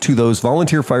link to those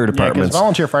volunteer fire Yeah, because departments.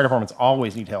 volunteer fire departments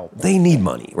always need help. They need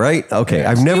money, right? Okay.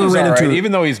 I've never Steve's ran all into right,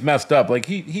 even though he's messed up. Like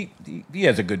he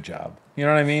has a good job. You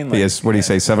know what I mean? Like, he has, what do you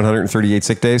say, 738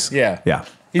 sick days? Yeah. Yeah.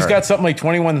 He's All got right. something like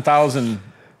 21,000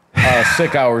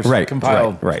 sick hours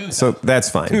compiled. Right. So that's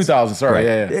fine. 2,000. Sorry. Right.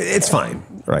 Yeah. It's fine.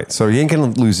 Right. So he ain't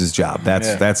going to lose his job. Yeah.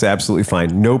 That's absolutely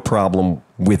fine. No problem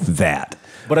with that.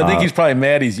 But I think he's probably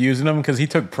mad he's using them because he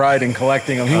took pride in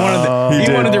collecting them. He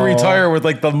wanted to retire with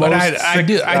like the most. But I sick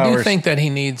do hours. think that he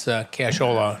needs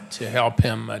cashola to help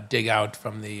him dig out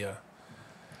from the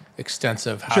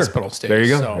extensive hospital stays. There you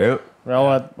go. So Yep.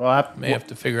 Well, we'll may have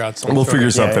to figure out something. We'll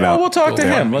figure something Oh, out. we'll talk to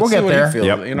him. Let's We'll see get what there. he feels.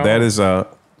 Yep. You know? That is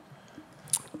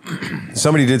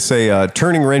somebody did say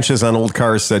turning wrenches on old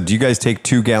cars said, do you guys take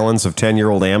 2 gallons of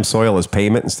 10-year-old AmSoil as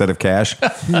payment instead of cash?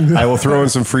 I will throw in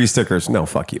some free stickers. No,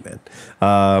 fuck you, man.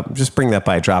 Just bring that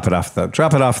by. Drop it off the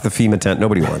FEMA tent.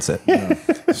 Nobody wants it.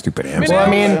 Stupid AmSoil. Well, I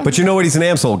mean, But you know what? He's an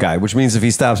AmSoil guy, which means if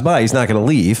he stops by, he's not going to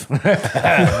leave.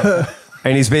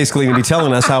 And he's basically going to be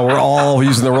telling us how we're all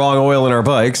using the wrong oil in our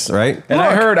bikes, right? And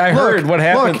I heard what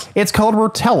happened. Look, it's called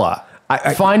Rotella.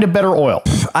 Find a better oil.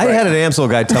 I had an AmSoil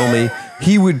guy tell me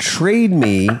he would trade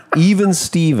me, even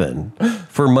Steven,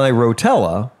 for my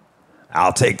Rotella.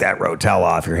 I'll take that Rotella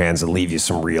off your hands and leave you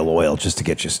some real oil just to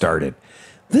get you started.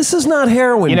 This is not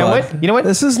heroin, You know bud. what? You know what?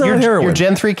 This is not your, heroin. Your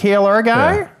Gen 3 KLR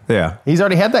guy? Yeah. He's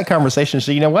already had that conversation.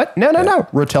 So you know what? No.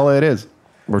 Rotella it is.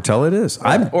 Rotella it is.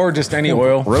 Or just any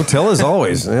oil. Rotella's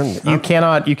always. Man, You can't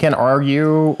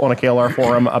argue on a KLR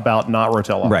forum about not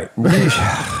Rotella. right.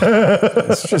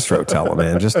 It's just Rotella,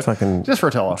 man. Just fucking. Just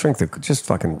Rotella. Just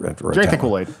fucking Rotella. Drink the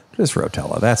Kool-Aid. Just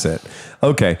Rotella. That's it.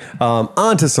 Okay.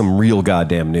 On to some real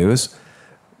goddamn news.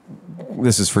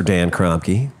 This is for Dan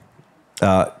Kromke.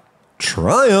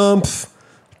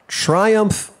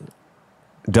 Triumph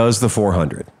does the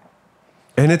 400.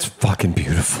 And it's fucking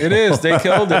beautiful. It is. They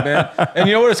killed it, man. And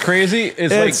you know what's crazy?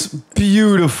 It's Like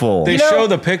beautiful. they show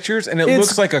the pictures and it it's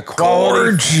looks like a quality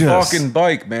gorgeous. fucking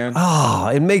bike, man.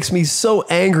 It makes me so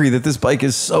angry that this bike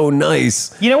is so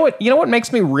nice. You know what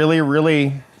makes me really,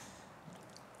 really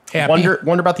Happy.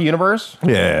 wonder about the universe?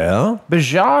 Yeah.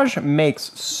 Bajaj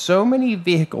makes so many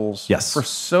vehicles Yes. for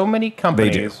so many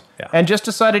companies. do, yeah. And just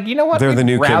decided, you know what? They're the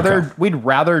new Kimco. We'd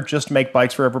rather just make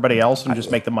bikes for everybody else and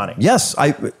just make the money. Yes,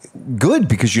 good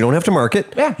because you don't have to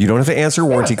market. Yeah. You don't have to answer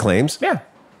warranty claims. Yeah.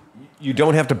 You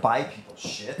don't have to buy people's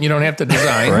shit. You don't have to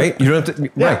design. Right? You don't have to.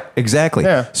 Yeah. Right. Exactly.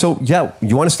 Yeah. So yeah,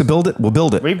 you want us to build it? We'll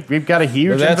build it. We've got a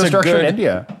huge That's a infrastructure in good-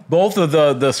 India. Both of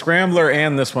the Scrambler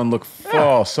and this one look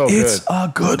so It's good.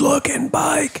 a good looking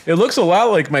bike. It looks a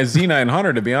lot like my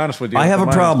Z900, to be honest with you. I have a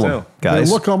Mine problem, too. They guys.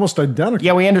 look almost identical.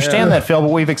 Yeah, we understand that, Phil, but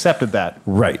we've accepted that.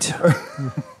 Right.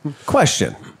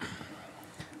 Question.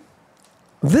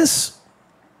 This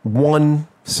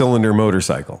 1-cylinder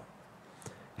motorcycle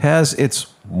has its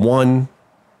one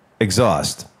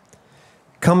exhaust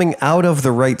coming out of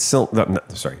the right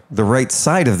the right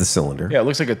side of the cylinder. Yeah, it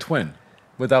looks like a twin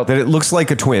without That it looks like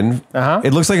a twin. Uh-huh.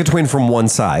 It looks like a twin from one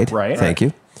side. Right. Thank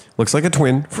you. Looks like a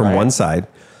twin from one side.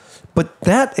 But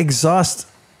that exhaust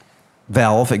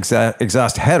valve,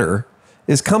 exhaust header,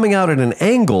 is coming out at an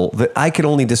angle that I can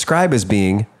only describe as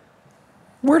being,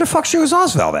 where the fuck's your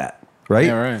exhaust valve at? Right?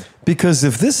 Yeah, right. Because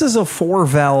if this is a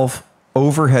 4-valve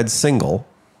overhead single,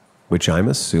 which I'm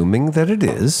assuming that it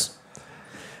is,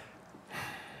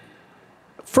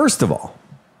 first of all,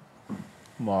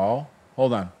 Well,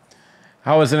 hold on.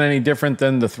 How is it any different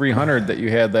than the 300 that you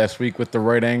had last week with the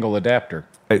right angle adapter?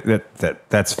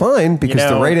 that's fine because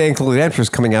the right angle adapter is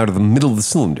coming out of the middle of the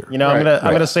cylinder. You know, I'm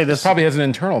gonna say this. Probably has an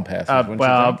internal passage. wouldn't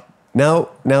you think?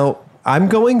 Now I'm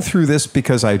going through this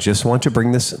because I just want to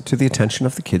bring this to the attention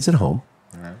of the kids at home.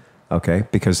 Okay,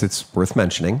 because it's worth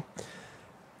mentioning.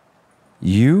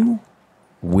 You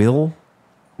will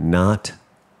not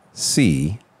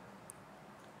see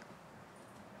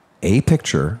a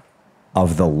picture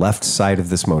of the left side of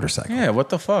this motorcycle. Yeah, what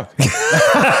the fuck?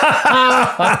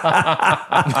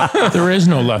 There is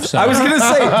no left side. I was going to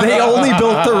say, they only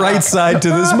built the right side to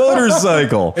this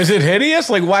motorcycle. Is it hideous?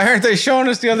 Like, why aren't they showing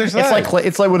us the other side?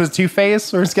 It's like what is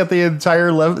Two-Face, where it's got the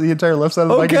entire left side of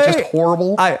the bike. It's just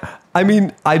horrible. I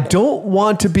mean, I don't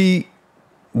want to be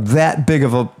that big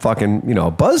of a fucking,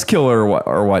 buzzkiller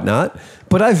or whatnot,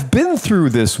 but I've been through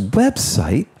this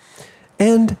website,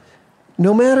 and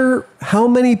no matter how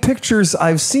many pictures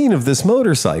I've seen of this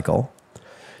motorcycle,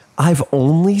 I've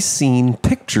only seen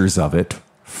pictures of it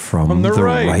from the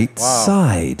right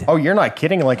side. Oh, you're not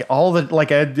kidding! Like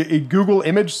a Google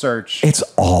image search. It's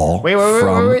all wait!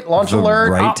 Launch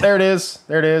alert! Right. Oh, there it is.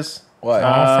 There it is. What?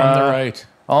 All from the right.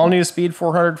 All new Speed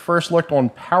 400 first looked on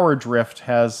Power Drift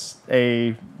has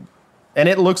and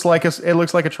it looks like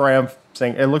a Triumph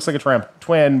thing. It looks like a Triumph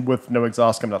twin with no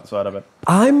exhaust coming out the side of it.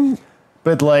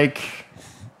 But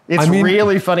it's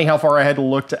really funny how far I had to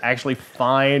look to actually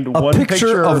find one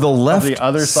picture of the left of the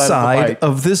other side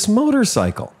of this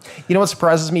motorcycle. You know what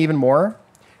surprises me even more?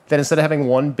 That instead of having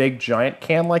one big giant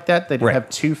can like that, they have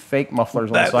two fake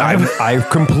mufflers on the side. I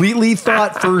completely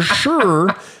thought for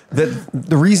sure that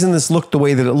the reason this looked the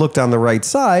way that it looked on the right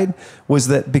side was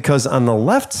that because on the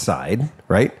left side,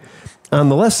 right? On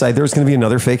the left side, there was going to be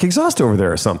another fake exhaust over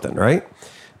there or something, right?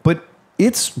 But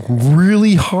it's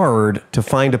really hard to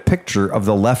find a picture of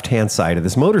the left-hand side of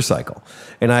this motorcycle.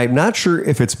 And I'm not sure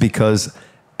if it's because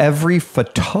every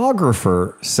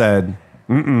photographer said,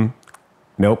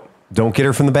 nope, don't get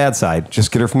her from the bad side,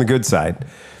 just get her from the good side.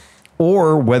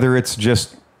 Or whether it's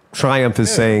just Triumph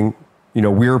is saying,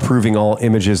 we're approving all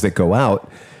images that go out.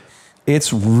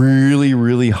 It's really,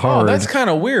 really hard. That's kind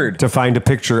of weird to find a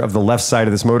picture of the left side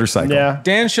of this motorcycle. Yeah.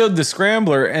 Dan showed the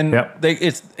Scrambler, and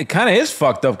it kind of is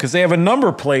fucked up because they have a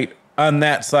number plate on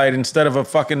that side instead of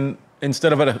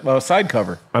a side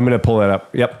cover. I'm gonna pull that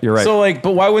up. Yep, you're right. So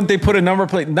but why wouldn't they put a number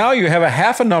plate? Now you have a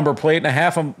half a number plate and a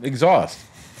half a exhaust.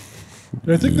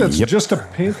 I think that's just a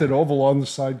painted oval on the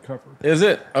side cover. Is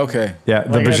it? Okay. Yeah,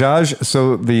 the Bajaj.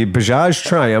 So the Bajaj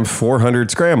Triumph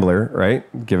 400 Scrambler,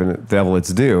 right? Giving the devil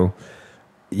its due.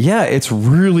 Yeah, it's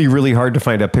really, really hard to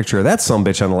find a picture of that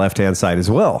sumbitch on the left-hand side as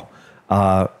well.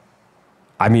 I'm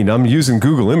using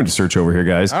Google image search over here,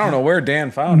 guys. I don't know where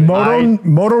Dan found it.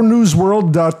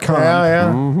 Motonewsworld.com.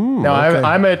 Yeah. Mm-hmm. No, okay.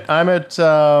 I'm at.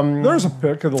 There's a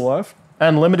pic of the left.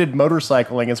 Unlimited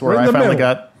Motorcycling is where Right I in the finally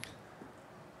middle. got.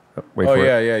 Wait for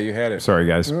it. Yeah, you had it. Sorry,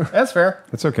 guys. That's fair.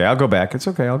 It's okay. I'll go back. It's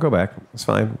okay. I'll go back. It's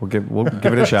fine. We'll give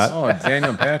it a shot. Oh,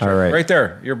 Daniel and Patrick. All right. Right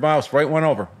there. Your mouse right one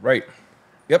over. Right.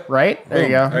 Yep. Right? There you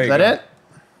go. There Is you that go. it?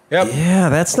 Yep. Yeah,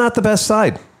 that's not the best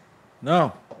side.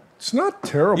 No. It's not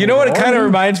terrible. You know what it kind of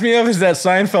reminds me of is that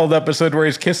Seinfeld episode where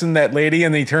he's kissing that lady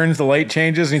and he turns, the light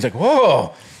changes, and he's like,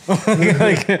 whoa.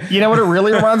 You know what it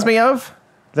really reminds me of?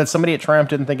 That somebody at Triumph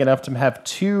didn't think enough to have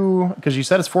two, because you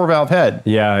said it's 4-valve head.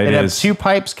 Yeah, it They'd have is. two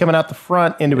pipes coming out the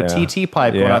front into a TT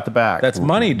pipe going out the back. That's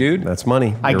money, dude. That's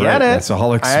money. I You're get right. it. That's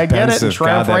all expensive. I get it. And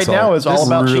Triumph God, that's right now is all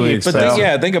about really cheap. But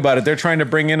expensive. think about it. They're trying to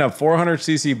bring in a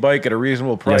 400cc bike at a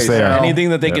reasonable price. they are. Anything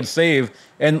that they could save,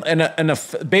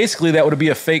 basically that would be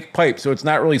a fake pipe, so it's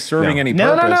not really serving any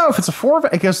purpose. No. If it's a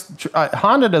 4-valve, because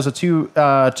Honda does a two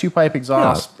pipe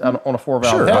exhaust on a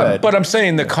 4-valve head. But I'm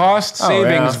saying the cost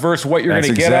savings versus what you're going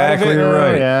to get out of exactly it,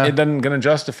 right. it doesn't going to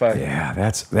justify. Yeah,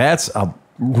 that's a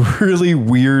really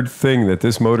weird thing that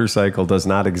this motorcycle does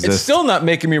not exist. It's still not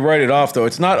making me write it off, though.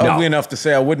 It's not ugly enough to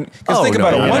say I wouldn't. Because think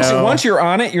about it. Once you're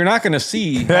on it, you're not going to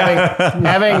see.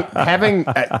 having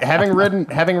ridden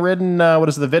what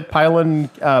is it, the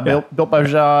Vitpilot built by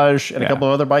Bajaj and a couple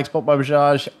of other bikes built by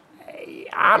Bajaj,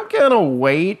 I'm gonna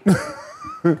wait.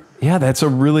 Yeah, it's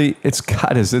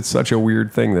such a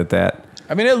weird thing that.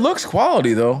 I mean, it looks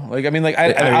quality though.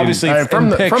 I obviously from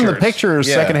the pictures,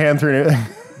 pictures, secondhand through.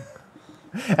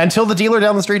 Until the dealer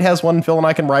down the street has one, Phil and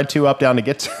I can ride 2 up down to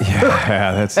get to.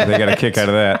 Yeah, they got a kick out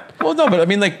of that. Well, no, but I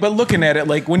mean, like, but looking at it,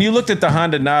 like, when you looked at the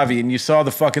Honda Navi and you saw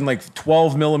the fucking, like,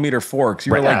 12 millimeter forks,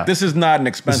 you were Right. like, this is not an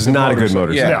expensive This is not a good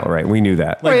motorcycle, Yeah. right? We knew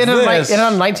that. Like It this.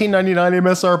 had a 1999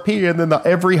 MSRP, and then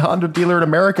every Honda dealer in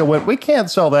America went, we can't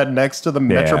sell that next to the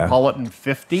Metropolitan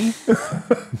 50.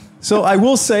 So I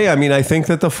will say, I mean, I think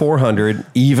that the 400,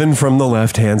 even from the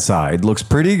left-hand side, looks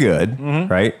pretty good,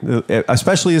 right?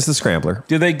 Especially as the scrambler.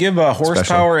 Do they give a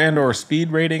horsepower and or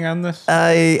speed rating on this?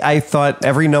 I thought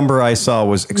every number I saw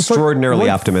was extraordinarily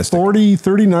Like optimistic. 40,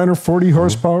 39 or 40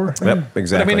 horsepower. Yep,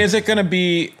 exactly. But I mean, is it going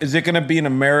to be an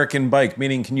American bike?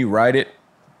 Meaning, can you ride it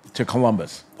to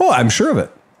Columbus? Oh, I'm sure of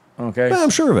it. Okay. Yeah, I'm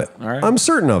sure of it. All right. I'm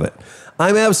certain of it.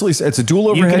 I'm absolutely. It's a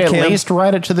dual You overhead can at cam. least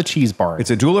ride it to the cheese barn.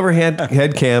 It's a dual overhead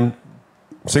head cam,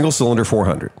 single cylinder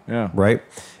 400. Yeah. Right.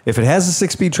 If it has a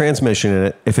 6-speed transmission in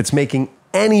it, if it's making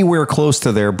anywhere close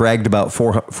to their bragged about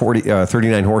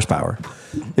 39 horsepower,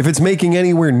 if it's making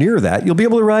anywhere near that, you'll be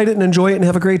able to ride it and enjoy it and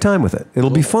have a great time with it. It'll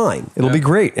be fine. It'll be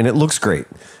great, and it looks great.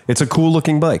 It's a cool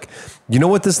looking bike. You know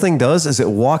what this thing does is it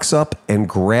walks up and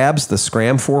grabs the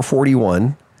Scram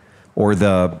 441 or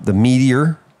the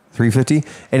Meteor 350,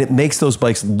 and it makes those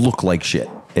bikes look like shit.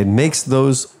 It makes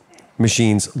those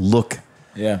machines look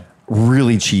Yeah.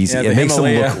 really cheesy. Yeah, the it makes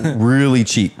Himalaya. them look really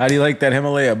cheap. How do you like that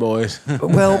Himalaya, boys?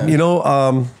 Well, you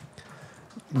know,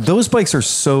 those bikes are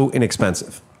so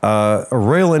inexpensive. A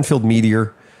Royal Enfield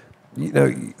Meteor, you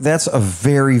know, that's a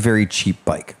very, very cheap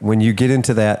bike. When you get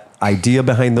into that idea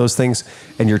behind those things,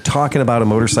 and you're talking about a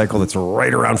motorcycle that's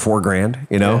right around $4,000,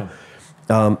 you know,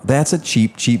 that's a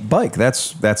cheap bike.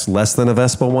 That's less than a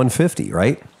Vespa 150,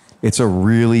 right? It's a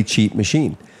really cheap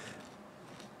machine.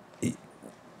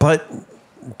 But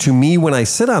to me, when I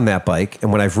sit on that bike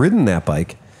and when I've ridden that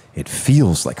bike, it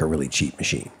feels like a really cheap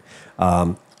machine.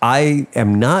 I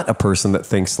am not a person that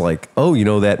thinks like, oh, you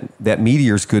know, that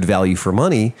Meteor's good value for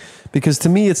money, because to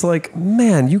me, it's like,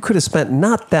 man, you could have spent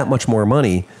not that much more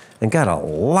money and got a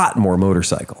lot more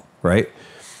motorcycle, right?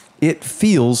 It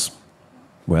feels,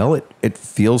 well, it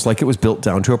feels like it was built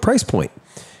down to a price point.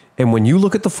 And when you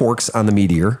look at the forks on the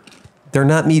Meteor, they're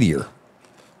not Meteor,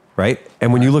 right?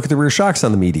 And when you look at the rear shocks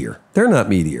on the Meteor, they're not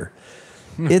Meteor.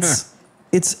 It's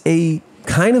a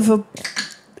kind of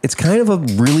a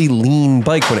really lean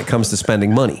bike when it comes to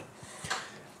spending money.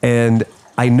 And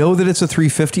I know that it's a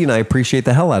 350, and I appreciate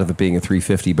the hell out of it being a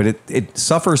 350, but it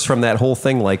suffers from that whole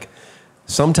thing. Like,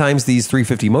 sometimes these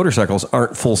 350 motorcycles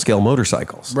aren't full-scale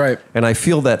motorcycles. Right. And I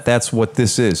feel that that's what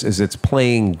this is it's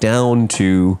playing down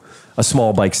to a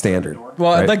small bike standard.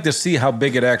 Well, right? I'd like to see how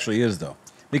big it actually is, though.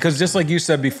 Because just like you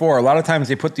said before, a lot of times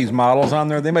they put these models on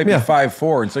there, they might be Yeah.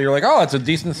 5'4", and so you're like, oh, it's a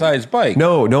decent-sized bike.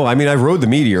 No. I mean, I rode the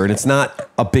Meteor, and it's not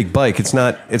a big bike. It's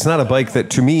not a bike that,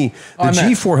 to me, the I meant-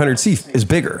 G400C is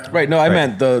bigger. Right, no, I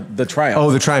meant the Triumph.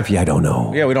 Oh, the Triumph. Yeah, I don't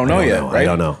know. Yeah, we don't know yet, right? I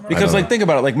don't know. Because, like, think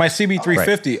about it. Like, my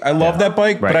CB350, I love that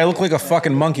bike, but Right. I look like a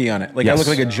fucking monkey on it. Like, I look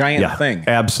like a giant thing.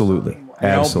 Absolutely. You know?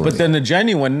 Absolutely. But then the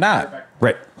genuine, not.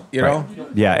 right. You right. know?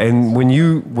 Yeah, and when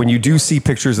you do see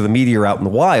pictures of the Meteor out in the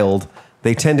wild,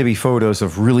 they tend to be photos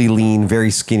of really lean, very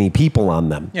skinny people on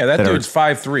them. Yeah, that dude's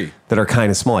 5'3". that are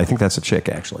kind of small. I think that's a chick,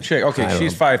 actually. Chick, okay, I don't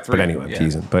she's know. 5'3". But anyway, I'm Yeah.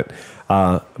 teasing. But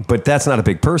that's not a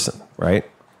big person, right?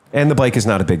 And the bike is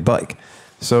not a big bike.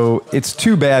 So it's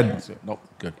too bad, Nope,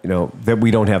 good. you know, that we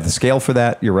don't have the scale for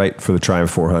that. You're right, for the Triumph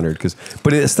 400.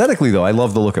 But aesthetically, though, I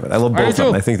love the look of it. I love I do both of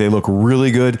them. too. I think they look really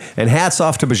good. And hats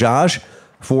off to Bajaj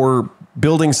for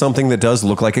building something that does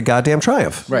look like a goddamn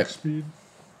Triumph. Right. Speed.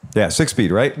 Yeah,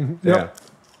 6-speed, right? Yep.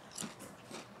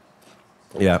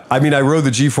 Yeah. I mean, I rode the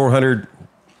G400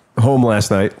 home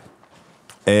last night,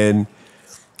 and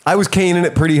I was caning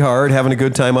it pretty hard, having a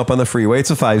good time up on the freeway.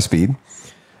 It's a 5-speed.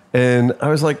 And I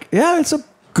was like, yeah, it's a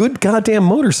good goddamn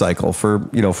motorcycle for,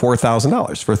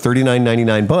 $4,000. For a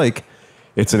 $39.99 bike,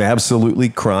 it's an absolutely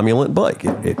cromulent bike.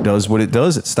 It does what it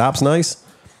does. It stops nice.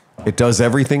 It does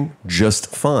everything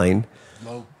just fine.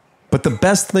 But the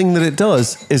best thing that it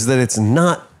does is that it's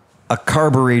not a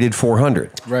carbureted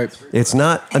 400. Right. It's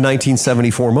not a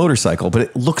 1974 motorcycle, but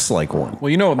it looks like one. Well,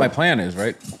 you know what my plan is,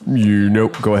 right?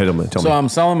 Go ahead, Emily. Tell So me. I'm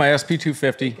selling my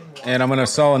SP250, and I'm going to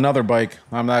sell another bike.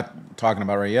 I'm not talking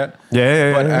about right yet.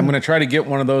 Yeah. But I'm going to try to get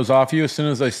one of those off you. As soon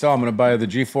as I sell, I'm going to buy the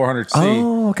G400C.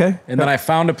 Oh, okay. And then I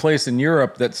found a place in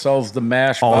Europe that sells the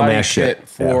MASH All body MASH kit shit.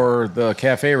 for the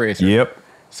Cafe Racer. Yep.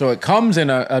 So it comes in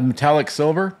a metallic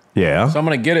silver. Yeah. So I'm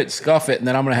going to get it, scuff it, and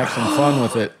then I'm going to have some fun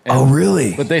with it. And, Oh,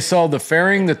 really? But they sell the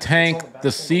fairing, the tank,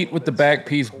 the seat with the back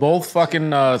piece, both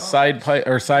fucking side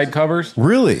covers,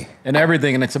 Really? and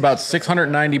everything. And it's about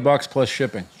 $690 plus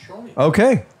shipping.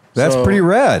 Okay. That's So, pretty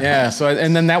rad. Yeah. So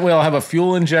and then that way I'll have a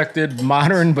fuel injected,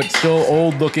 modern but still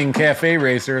old looking cafe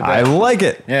racer. I like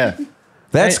it. Yeah.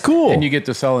 That's cool. And you get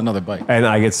to sell another bike. And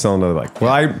I get to sell another bike.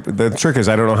 Well, the trick is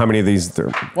I don't know how many of these.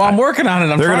 Well, I'm working on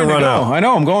it. I'm They're trying gonna to run go. out. I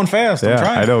know. I'm going fast. I'm Yeah,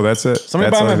 trying. I know. That's it. Somebody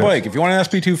That's buy all my it is. bike. If you want an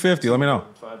SP250, let me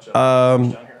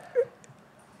know.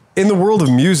 In the world of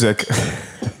music,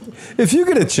 if you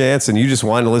get a chance and you just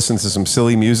want to listen to some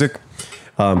silly music,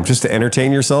 just to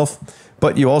entertain yourself,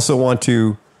 but you also want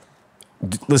to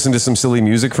listen to some silly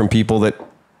music from people that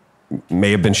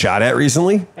may have been shot at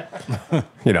recently,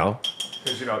 you know,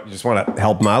 because you just want to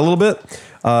help them out a little bit.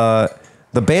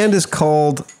 The band is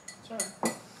called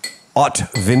Ot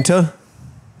Vinta.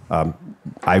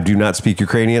 I do not speak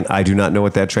Ukrainian. I do not know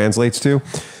what that translates to.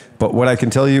 But what I can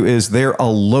tell you is they're a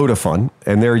load of fun,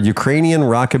 and they're Ukrainian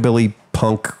rockabilly,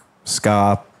 punk,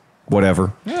 ska,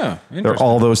 whatever. Yeah, They're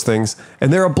all those things,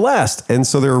 and they're a blast. And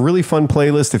so they're a really fun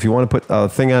playlist. If you want to put a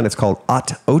thing on, it's called Ot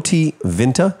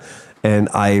Vinta, and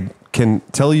I can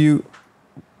tell you,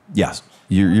 yes,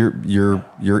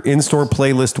 your in-store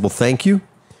playlist will thank you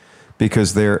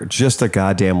because they're just a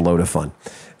goddamn load of fun.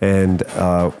 And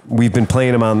we've been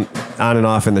playing them on and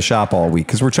off in the shop all week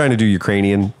because we're trying to do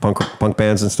Ukrainian punk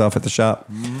bands and stuff at the shop.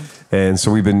 Mm-hmm. And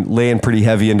so we've been laying pretty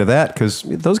heavy into that because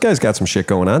those guys got some shit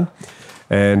going on.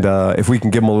 And if we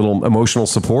can give them a little emotional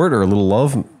support or a little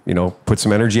love, put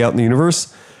some energy out in the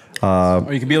universe. Or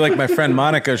you can be like my friend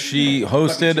Monica. She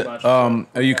hosted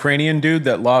a Ukrainian dude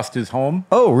that lost his home.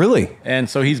 Oh, really? And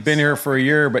so he's been here for a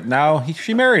year, but now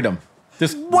she married him.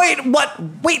 Wait, what?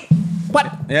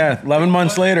 Yeah, 11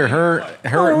 months later, her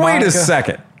Oh, wait Monica, a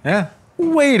second. Yeah,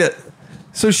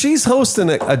 So she's hosting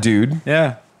a dude.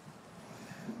 yeah.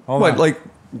 Hold What, on. like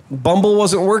Bumble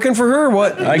wasn't working for her?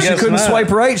 What? I She guess couldn't not. swipe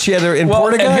right? She had to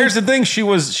import a and guy? here's the thing: she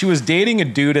was dating a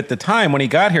dude at the time when he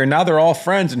got here. Now they're all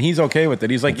friends, and he's okay with it.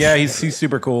 He's like, yeah, he's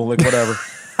super cool, like whatever.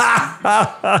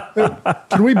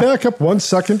 Can we back up 1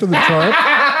 second to the Triumph?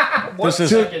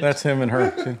 That's him and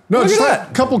her. No, Look just at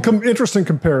a couple interesting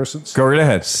comparisons. Go right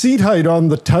ahead. Seat height on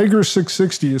the Tiger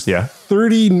 660 is Yeah.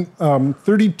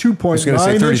 32.9 gonna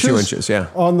say 32 inches. inches, yeah.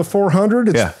 On the 400,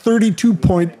 it's Yeah.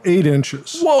 32.8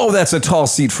 inches. Whoa, that's a tall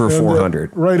seat for a 400.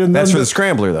 right, and that's then for the the-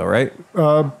 Scrambler, though, right?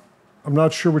 I'm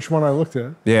not sure which one I looked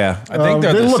at. Yeah. I think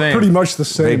they're they the look same. pretty much the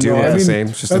same. They do though. look the same.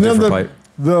 It's just a and then different pipe.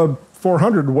 The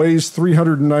 400 weighs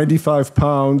 395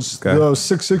 pounds. Okay. The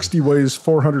 660 weighs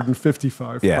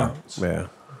 455 Yeah. pounds. Yeah.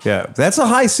 Yeah. That's a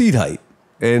high seat height.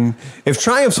 And if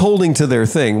Triumph's holding to their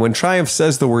thing, when Triumph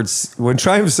says the word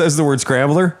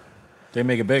Scrambler, They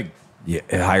make it big. yeah,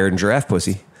 higher than giraffe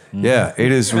pussy. Yeah,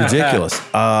 it is ridiculous.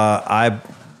 My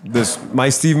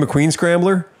Steve McQueen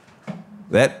Scrambler,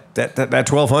 that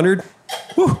 1200.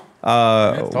 Whew.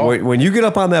 When you get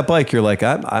up on that bike, you're like,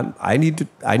 I need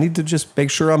to just make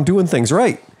sure I'm doing things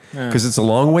right because it's a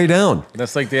long way down.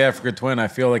 That's like the Africa Twin. I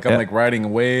feel like I'm like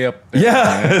riding way up there.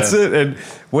 Yeah, that's it. And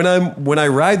when I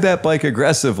ride that bike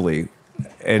aggressively,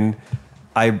 and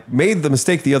I made the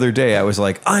mistake the other day, I was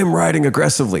like, I'm riding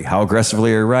aggressively. How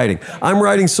aggressively are you riding? I'm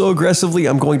riding so aggressively,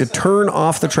 I'm going to turn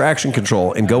off the traction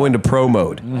control and go into pro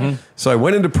mode. Mm-hmm. So I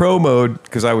went into pro mode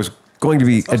because I was going to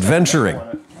be adventuring.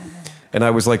 And I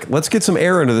was like, let's get some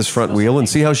air into this front wheel and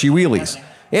see how she wheelies.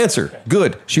 Answer,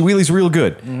 good. She wheelies real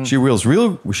good. Mm-hmm. She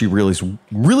wheelies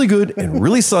really good and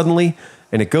really suddenly.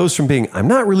 And it goes from being, I'm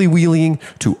not really wheeling,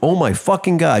 to, oh my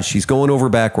fucking God, she's going over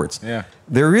backwards. Yeah.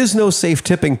 There is no safe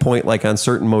tipping point like on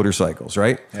certain motorcycles,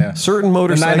 right? Yeah. Certain The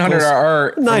motorcycles.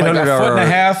 900RR, 900 like a foot and a RR,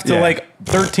 half to yeah. like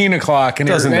 13 o'clock, and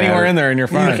Doesn't you're anywhere matter. in there and you're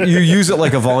fine. You use it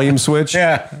like a volume switch.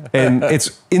 Yeah. And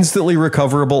it's instantly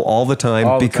recoverable all the time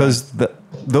All the because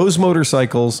those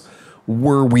motorcycles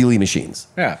were wheelie machines.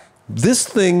 Yeah. This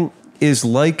thing is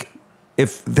like,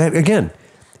 if that, again,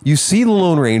 you see the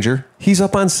Lone Ranger, he's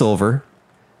up on Silver.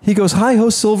 He goes, hi ho,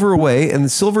 Silver away. And the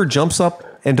Silver jumps up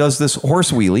and does this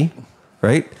horse wheelie,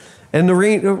 right? And the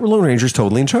Lone Ranger's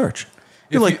totally in charge.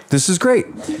 You're like, this is great.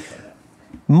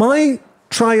 My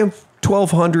Triumph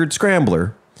 1200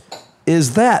 Scrambler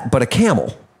is that, but a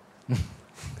camel.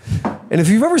 And if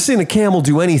you've ever seen a camel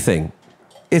do anything,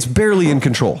 it's barely in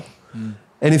control.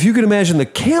 And if you can imagine the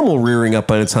camel rearing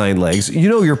up on its hind legs,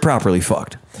 you're properly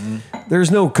fucked. There's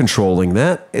no controlling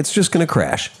that. It's just going to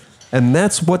crash. And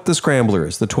that's what the Scrambler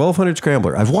is, the 1200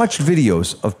 Scrambler. I've watched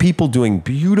videos of people doing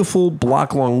beautiful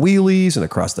block-long wheelies and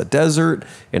across the desert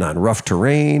and on rough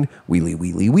terrain,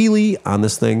 wheelie on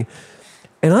this thing.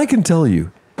 And I can tell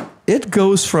you, it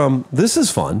goes from, this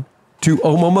is fun, to,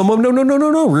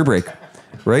 no, rear brake,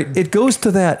 right? It goes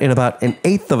to that in about an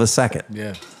eighth of a second.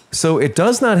 Yeah. So it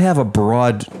does not have a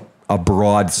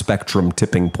broad spectrum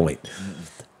tipping point.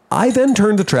 I then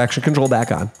turn the traction control back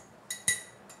on.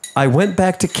 I went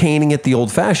back to caning it the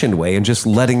old-fashioned way and just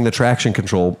letting the traction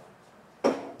control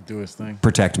Do his thing.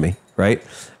 protect me, right?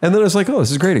 And then I was like, oh,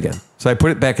 this is great again. So I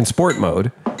put it back in sport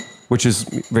mode, which is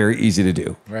very easy to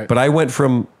do. Right. But I went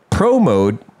from pro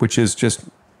mode, which is just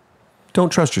don't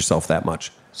trust yourself that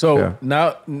much. So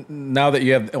now that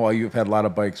you've had a lot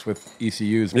of bikes with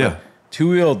ECUs, but Yeah.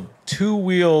 two-wheel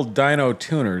dyno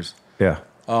tuners. Yeah.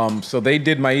 So they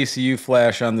did my ECU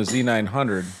flash on the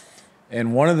Z900,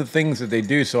 and one of the things that they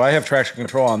do, so I have traction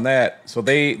control on that. So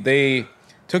they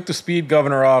took the speed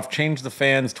governor off, changed the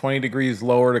fans 20 degrees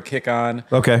lower to kick on.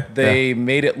 Okay. They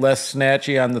made it less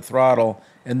snatchy on the throttle,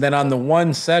 and then on the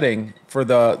one setting for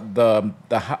the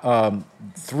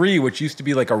 3, which used to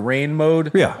be like a rain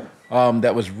mode. Yeah.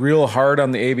 That was real hard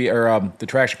on the AB or the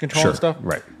traction control and stuff.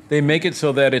 Right. They make it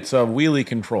so that it's a wheelie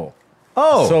control.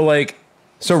 Oh. So like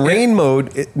So rain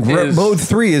mode, mode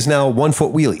 3 is now 1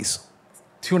 foot wheelies.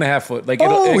 2.5 foot. Like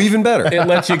Even better. It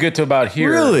lets you get to about here.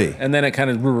 Really? And then it kind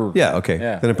of Yeah, okay.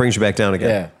 Yeah. Then it brings you back down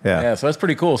again. Yeah. So that's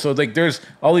pretty cool. So like there's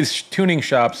all these tuning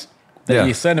shops that Yeah.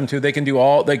 you send them to. They can do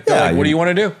all like, they're like, what do you want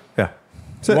to do? Yeah.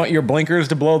 You want your blinkers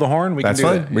to blow the horn? We That's can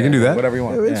do fine. that. We can do that. Whatever you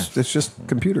want. It's just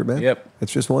computer, man. Yep.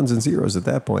 It's just ones and zeros at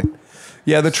that point.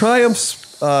 Yeah, the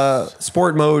Triumph's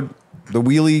sport mode, the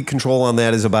wheelie control on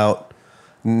that is about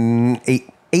 8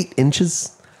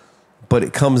 inches, but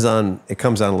it comes on a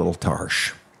little too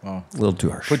harsh. Oh. A little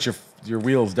too harsh. Put your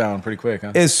wheels down pretty quick,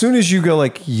 huh? As soon as you go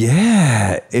like,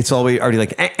 yeah, it's already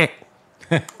like, and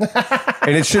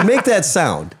it should make that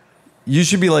sound. You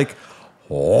should be like,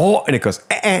 oh, and it goes,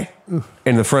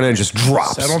 and the front end just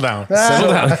drops. Settle down. Settle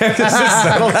down.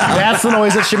 That's the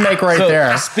noise it should make right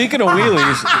there. Speaking of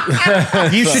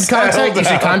wheelies, You should contact the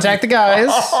guys. Contact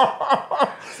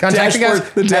the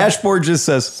guys. The dashboard just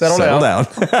says, settle down.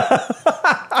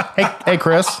 Hey,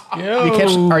 Chris.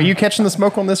 Are you catching the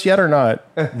smoke on this yet or not?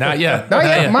 Not yet. Not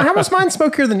yet. How much mine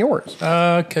smokier than yours?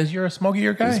 Because you're a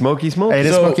smokier guy. Smoky smoke. Hey, it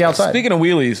is smoky outside. Speaking of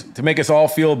wheelies, to make us all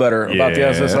feel better about the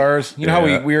Yeah. SSRs, you know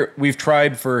Yeah. how we've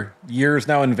tried for years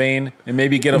now in vain and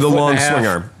maybe get a The foot long and a half. swing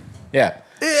arm. Yeah.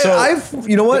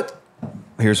 You know what?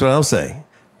 Here's what I'll say.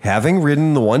 Having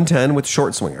ridden the 110 with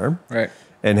short swing arm Right.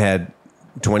 and had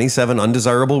 27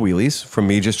 undesirable wheelies from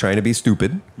me just trying to be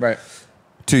stupid Right.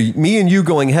 to me and you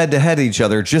going head to head each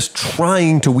other just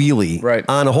trying to wheelie Right.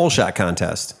 on a hole shot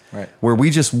contest Right. where we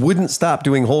just wouldn't stop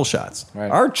doing hole shots.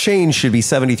 Right. Our chain should be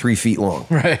 73 feet long.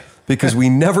 Right. Because we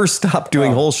never stop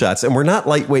doing hole shots and we're not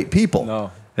lightweight people.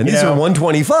 No. And You these know- are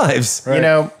 125s.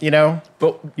 You know,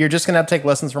 But you're just going to have to take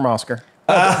lessons from Oscar.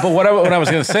 but what I was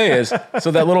going to say is,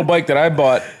 so that little bike that I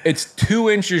bought, it's 2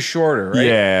 inches shorter, right?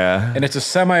 Yeah. And it's a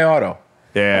semi-auto,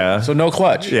 Yeah. so no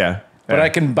clutch. yeah. But I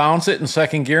can bounce it in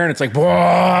second gear, and it's like, "Whoa,"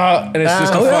 and it's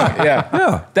just a fun.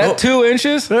 Yeah. That 2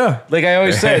 inches. Yeah. Like I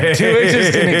always said, 2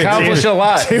 inches can accomplish a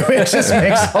lot. 2 inches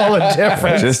makes all the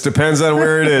difference. Just depends on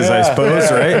where it is, I suppose,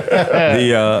 right?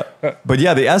 But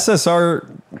yeah, the SSR,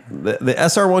 the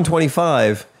SR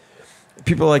 125.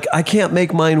 People are like, I can't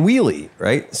make mine wheelie,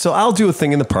 right? So I'll do a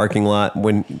thing in the parking lot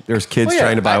when there's kids Well, yeah,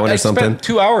 trying to buy one I or something. spent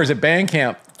 2 hours at band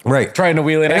camp, Right. trying to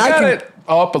wheel it. And I I got can- it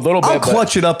up a little bit. I'll but-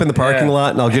 clutch it up in the parking Yeah.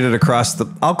 lot and I'll get it across the.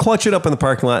 I'll clutch it up in the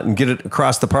parking lot and get it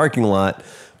across the parking lot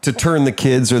to turn the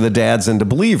kids or the dads into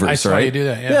believers. I saw right? you do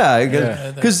that, yeah.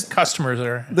 Yeah, because Customers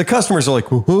are. the customers are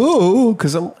like, whoa,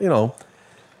 because I'm,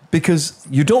 because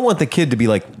you don't want the kid to be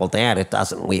like, well, Dad, it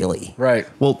doesn't wheelie. Right.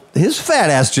 Well, his fat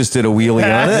ass just did a wheelie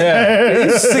on it.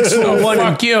 He's 6'1"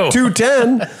 fuck you. and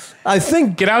 210. I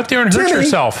think. Get out there and hurt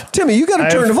yourself. Timmy, you got to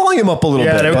turn the volume up a little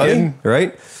Yeah, bit, no buddy. kidding.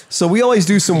 Right? So we always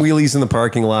do some wheelies in the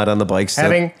parking lot on the bikes to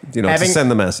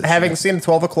send the message. Having seen a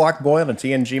 12 o'clock boy on a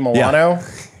TNG Milano,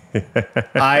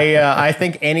 I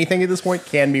think anything at this point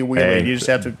can be wheelie. Hey. You just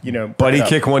have to, Buddy bring it up.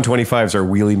 Kick 125s are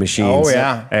wheelie machines. Oh,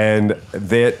 yeah. And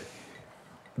that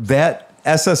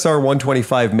SSR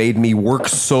 125 made me work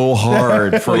so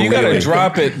hard for Well, you got to wheelie.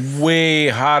 drop it way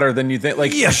hotter than you think.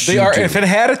 Like Yes, they you are. do. If it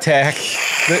had a tack,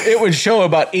 it would show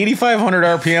about 8,500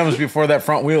 RPMs before that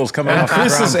front wheel is coming off the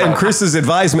ground. Chris's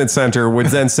advisement center would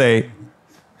then say,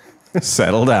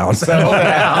 settle down.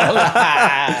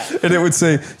 And it would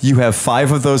say, you have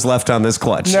 5 of those left on this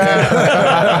clutch.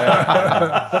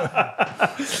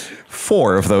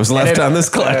 4 of those left on this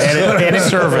clutch. And it's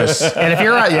service. And if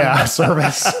you're out,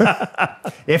 service.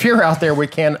 If you're out there, we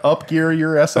can up gear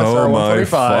your SSR Oh my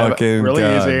 125. fucking Really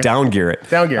God. easy. Down gear it.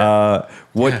 Down gear.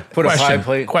 What? Put a side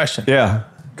plate. Question. Yeah.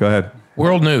 Go ahead.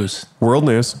 World news. World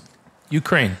news.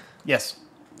 Ukraine. Yes.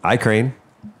 I crane.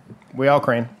 We all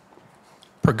crane.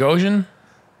 Prigozhin.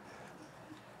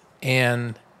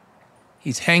 And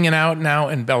he's hanging out now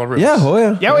in Belarus. Yeah. Oh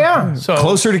yeah. Yeah, we are. So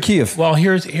Closer to Kiev. Well,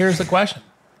 here's the question.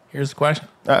 Here's the question.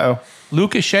 Uh-oh.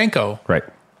 Lukashenko, Right.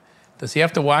 does he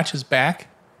have to watch his back?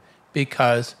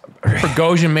 Because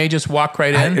Prigozhin may just walk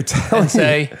right in and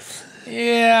say,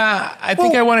 yeah, I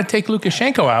think I want to take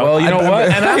Lukashenko out. Well, you know what?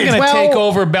 And I'm going to take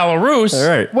over Belarus. All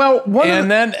right. Well,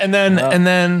 And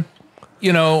then,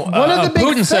 you know, of the big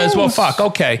Putin says, "Well, things- fuck,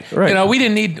 okay, Right. you know, we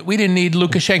didn't need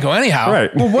Lukashenko anyhow."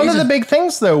 Right. Well, one of the big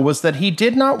things, though, was that he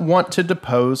did not want to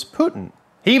depose Putin.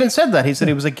 He even said that. He said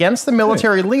he was against the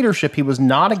military leadership. He was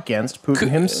not against Putin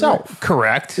himself.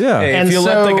 Correct. Yeah. Hey, And if you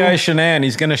let the so- guy shenan,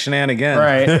 he's going to shenan again.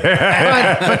 Right.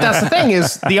 but that's the thing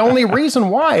is the only reason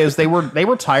why is they were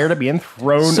tired of being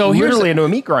thrown So here's literally the- into a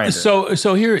meat grinder. So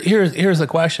here's the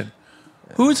question: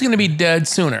 who's going to be dead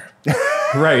sooner,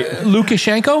 Right.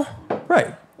 Lukashenko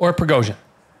Right. or Prigozhin?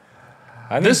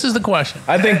 This is the question.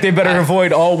 I think they better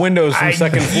avoid all windows from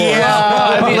second floor.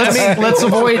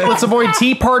 let's avoid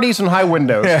tea parties and high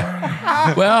windows.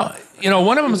 Well, you know,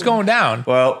 one of them is going down.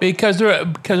 Well- because they're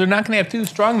not going to have two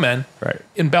strong men Right.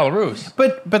 in Belarus.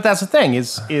 But that's the thing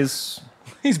is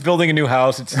He's building a new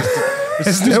house. It's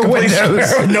just no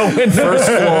windows. no windows. First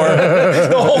floor.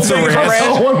 The whole thing is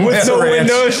red with no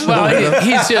windows. Well,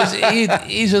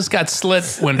 he's just got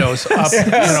slit windows up,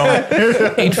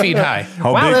 8 feet high.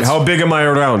 How big am I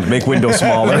around? Make windows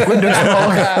smaller.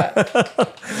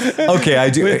 Okay, I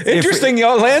do. Interesting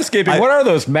landscaping. What are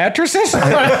those, mattresses?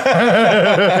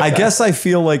 I guess I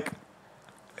feel like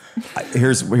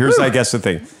here's I guess the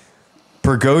thing.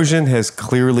 Prigozhin has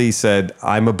clearly said,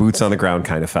 "I'm a boots on the ground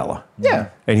kind of fella." Yeah.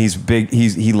 And he's big.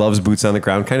 He loves boots on the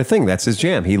ground kind of thing. That's his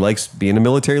jam. He likes being a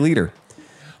military leader.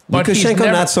 But he's Lukashenko,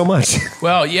 never- not so much.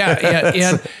 Well, yeah,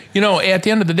 and at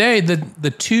the end of the day,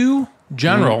 the two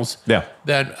generals Yeah.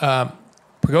 that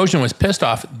Prigozhin was pissed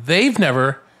off, they've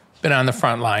never been on the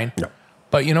front line. No.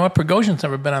 But you know what? Prigozhin's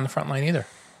never been on the front line either.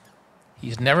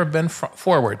 He's never been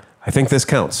forward. I think this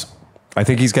counts. I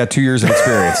think he's got 2 years of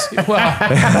experience. Well,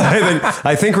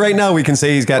 I think right now we can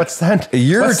say he's got What's that? a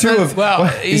year What's or two that? of. Well,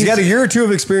 he's got a year or two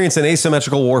of experience in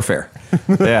asymmetrical warfare.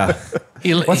 Yeah.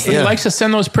 he likes to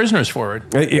send those prisoners forward.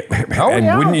 And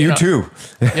yeah. wouldn't you Yeah. too?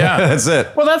 Yeah. That's it.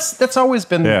 Well, that's always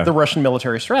been Yeah. the Russian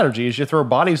military strategy is you throw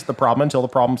bodies at the problem until the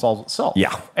problem solves itself.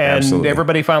 Yeah, And absolutely.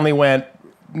 everybody finally went,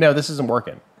 no, this isn't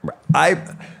working. I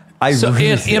So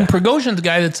really, and Prigozhin's the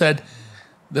guy that said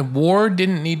the war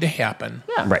didn't need to happen.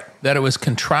 Yeah. right. That it was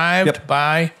contrived Yep.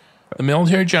 by the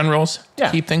military generals to Yeah.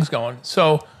 keep things going.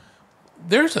 So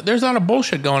there's a lot of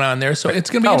bullshit going on there. So it's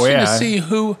going to be Oh, interesting yeah. to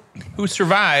see who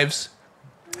survives,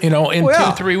 in Well,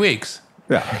 2-3 weeks.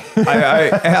 Yeah,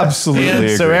 I absolutely And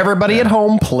agree. So everybody at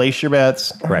home, place your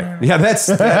bets. right. Yeah, we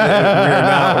are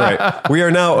now right. We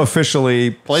are now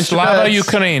officially Place your Slava bets.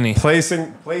 Ukraini.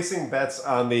 placing bets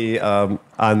on the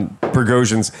on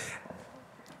Prigozhin's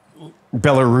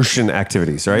Belarusian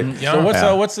activities, right? Yeah.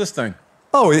 So what's this thing?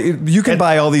 Oh, you can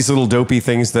buy all these little dopey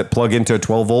things that plug into a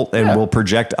 12 volt and will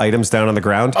project items down on the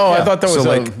ground. Oh, I thought that was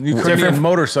So, a like, Ukrainian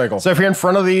motorcycle. So if you're in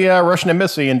front of the Russian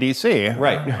embassy in D.C.,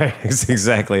 Right. That's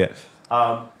exactly it.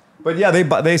 But yeah,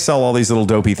 they sell all these little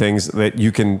dopey things that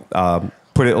you can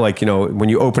put it like, when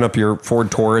you open up your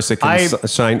Ford Taurus, it can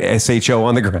shine SHO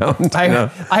on the ground.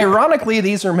 Ironically,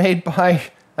 these are made by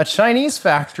a Chinese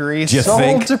factory. Do you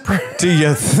think? Do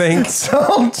you think?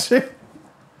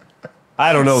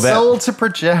 I don't know that. Sold to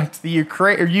project the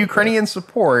Ukrainian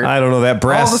support. I don't know that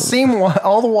brass.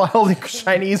 All the while the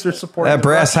Chinese are supporting That the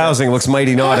brass Russians. housing looks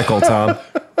mighty nautical, Tom.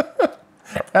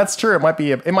 That's true. It might be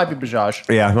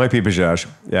Bajaj. Yeah, it might be Bajaj.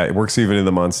 Yeah, it works even in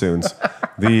the monsoons.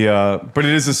 But it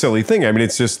is a silly thing. I mean,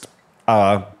 it's just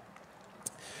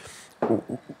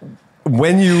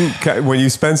when you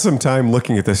spend some time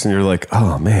looking at this and you're like,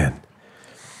 oh man,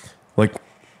 like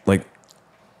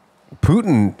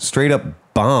Putin straight up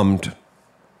bombed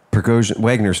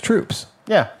Wagner's troops.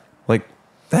 Yeah. Like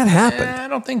that happened. I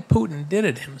don't think Putin did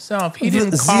it himself. He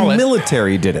didn't call The it.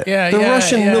 military did it. Yeah, the yeah,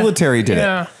 Russian yeah. military did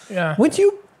Yeah, it. yeah.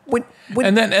 When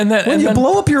And then you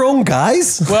blow up your own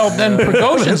guys? Well, then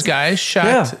Prigozhin's guys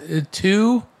shot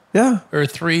 2 Yeah. or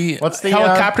 3 What's the,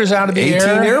 helicopters out of the 18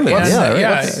 air. airmen, And,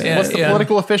 yeah, right. What's the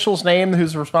political official's name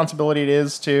whose responsibility it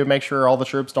is to make sure all the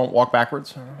troops don't walk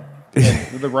backwards?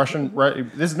 And the Russian,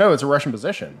 it's a Russian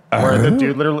position where the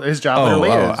dude literally, his job literally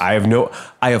is.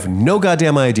 I have no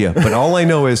goddamn idea. But all I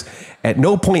know is, at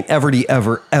no point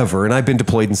ever, and I've been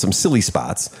deployed in some silly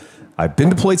spots. I've been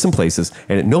deployed some places,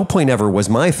 and at no point ever was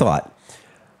my thought,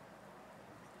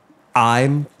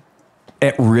 I'm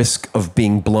at risk of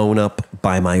being blown up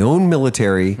by my own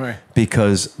military Right.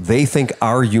 because they think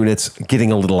our unit's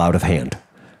getting a little out of hand.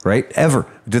 right? Ever.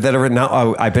 Did that ever?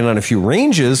 Now, I've been on a few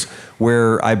ranges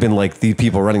where I've been like, the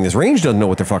people running this range doesn't know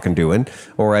what they're fucking doing.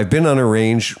 Or I've been on a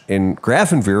range in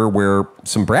Grafenwehr where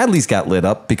some Bradleys got lit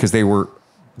up because they were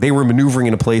maneuvering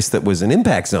in a place that was an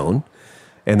impact zone,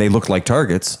 and they looked like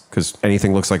targets, because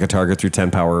anything looks like a target through 10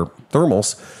 power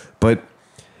thermals. But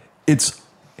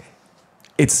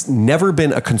it's never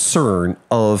been a concern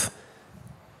of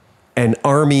an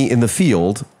army in the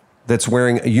field that's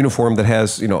wearing a uniform that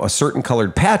has, a certain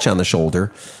colored patch on the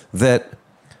shoulder, that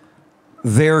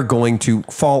they're going to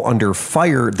fall under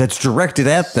fire that's directed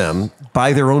at them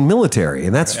by their own military.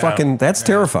 And that's that's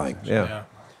terrifying. Yeah.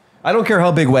 I don't care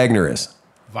how big Wagner is.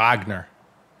 Wagner.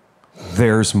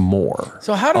 There's more.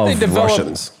 So how do they develop?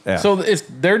 Russians. Yeah. So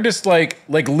they're just like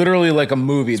literally like a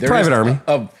movie. They're private just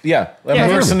army. A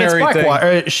mercenary it's thing.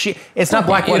 Blackwater. It's not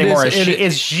Blackwater anymore.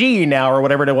 It's G now, or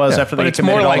whatever it was after But they it's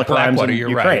committed more all the like crimes Blackwater. in You're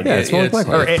Ukraine. right. Yeah, it's more like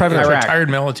Blackwater. It's Private Iraq. retired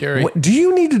military. Do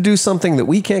you need to do something that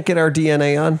we can't get our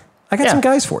DNA on? I got some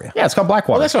guys for you. Yeah, it's called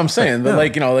Blackwater. Well, that's what I'm saying. Yeah.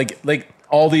 Like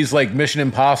all these like Mission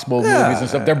Impossible movies and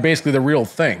stuff. They're basically the real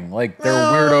thing. Like they're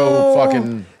weirdo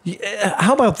fucking.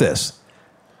 How about this?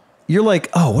 You're like,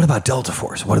 oh, what about Delta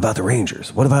Force? What about the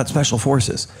Rangers? What about Special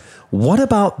Forces? What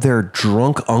about their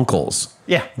drunk uncles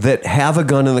that have a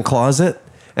gun in the closet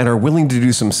and are willing to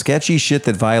do some sketchy shit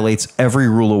that violates every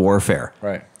rule of warfare?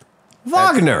 Right.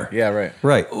 Wagner. Yeah. Right.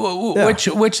 Right.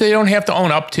 Which they don't have to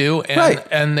own up to,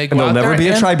 and they go And there'll out never there be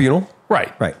a and- tribunal.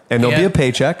 Right. Right. And there'll be a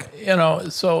paycheck.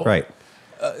 So Right.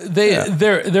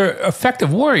 they're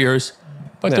effective warriors,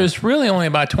 but there's really only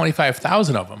about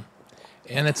 25,000 of them,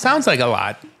 and it sounds like a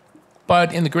lot,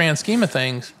 but in the grand scheme of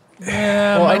things,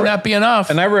 might not be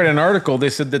enough. And I read an article. They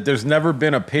said that there's never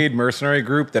been a paid mercenary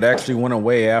group that actually went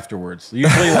away afterwards.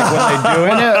 Usually, like when they do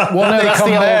it, they come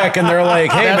back and they're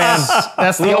like, "Hey, man,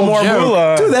 that's the little old more joke.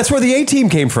 moolah." Dude, that's where the A-team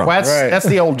came from. Well, that's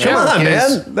the old joke. Come on,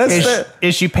 is, man.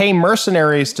 Is you pay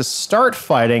mercenaries to start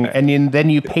fighting, and then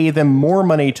you pay them more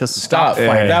money to stop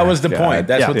fighting. That was the point.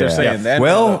 That's what they're saying. That-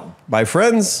 Well, my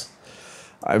friends,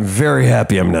 I'm very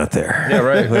happy I'm not there. Yeah,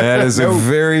 right. That is a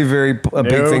very, very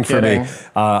big thing for kidding. me.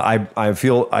 I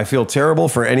feel terrible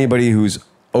for anybody who's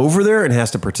over there and has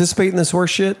to participate in this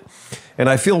horse shit. And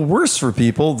I feel worse for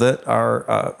people that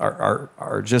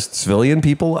are just civilian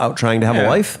people out trying to have a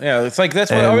life. Yeah, it's like that's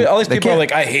why And all these they people are can't-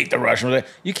 like, I hate the Russians.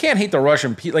 You can't hate the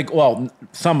Russian people. Like, well,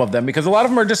 some of them, because a lot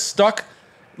of them are just stuck.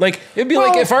 Like, it'd be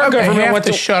like if our government went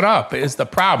to to shut up is the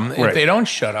problem. If they don't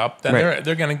shut up, then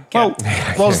they're going to get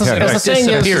Well, it's the saying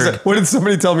is, disappeared. What did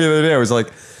somebody tell me the other day? I was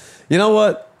like, you know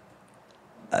what?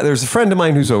 There's a friend of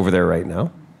mine who's over there right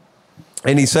now.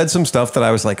 And he said some stuff that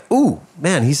I was like, ooh,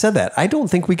 man, he said that. I don't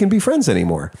think we can be friends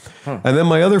anymore. And then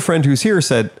my other friend who's here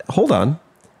said, hold on.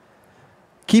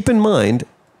 Keep in mind,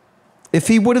 if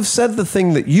he would have said the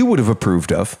thing that you would have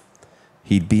approved of,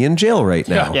 he'd be in jail right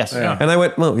now. Yeah. Yes. Yeah. And I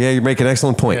went, well, yeah, you make an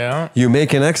excellent point. Yeah. You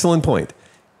make an excellent point.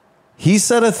 He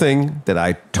said a thing that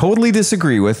I totally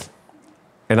disagree with.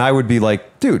 And I would be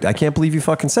like, dude, I can't believe you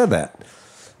fucking said that.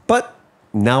 But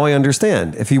now I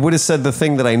understand. If he would have said the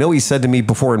thing that I know he said to me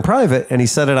before in private, and he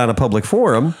said it on a public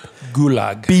forum,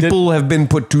 gulag. people have been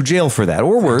put to jail for that,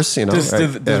 or worse.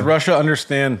 Does Russia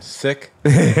understand sick?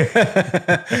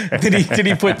 did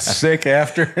he put sick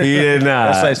after? He did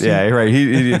not. SIC? Yeah, right.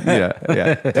 He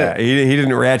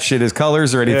didn't rat shit his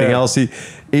colors or anything else. It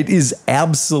is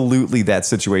absolutely that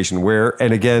situation where,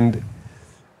 and again,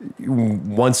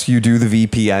 once you do the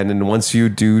VPN and once you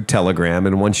do Telegram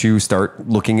and once you start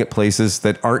looking at places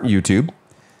that aren't YouTube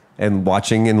and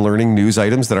watching and learning news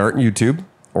items that aren't YouTube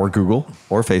or Google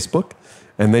or Facebook,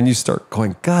 and then you start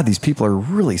going, God, these people are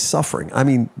really suffering. I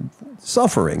mean,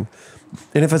 suffering.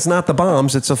 And if it's not the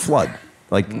bombs, it's a flood.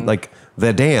 Like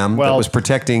the dam that was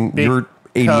protecting your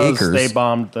 80 acres. They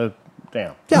bombed the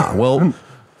dam. Yeah, well,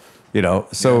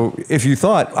 so if you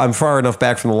thought I'm far enough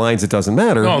back from the lines, it doesn't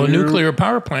matter. No, the nuclear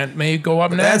power plant may go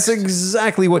up next. That's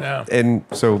exactly what. Yeah. And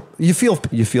so you feel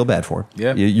bad for him.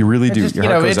 Yeah. You really do. Just, Your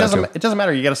heart goes out to him. it doesn't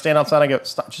matter. You got to stand outside and go,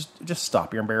 stop. Just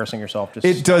stop. You're embarrassing yourself. Just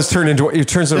It does turn into one of those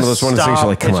Just things stop. you're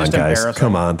like, come It's on, just guys, embarrassing.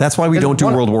 come on. That's why we don't do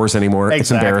One- world wars anymore. It's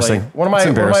embarrassing. One It's of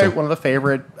embarrassing. the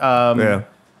favorite. Yeah.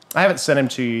 I haven't sent him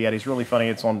to you yet. He's really funny.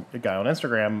 It's on a guy on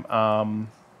Instagram.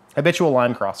 Habitual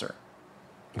line crosser.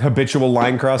 Habitual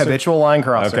line crosser. Habitual line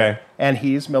crosser. Okay. And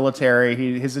he's military.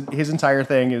 His entire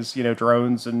thing is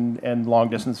drones and long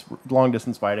distance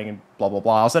fighting and blah blah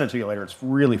blah. I'll send it to you later. It's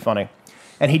really funny.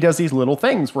 And he does these little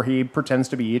things where he pretends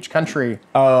to be each country.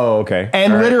 Oh, okay.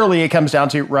 And literally, it comes down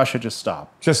to Russia. Just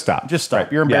stop. Just stop. Just stop.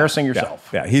 You're embarrassing yourself.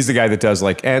 Yeah. He's the guy that does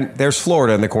and there's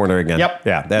Florida in the corner again. Yep.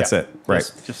 Yeah, that's Yep. it.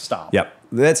 Right. Just stop. Yep.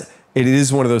 it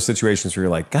is one of those situations where you're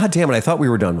like, God damn it, I thought we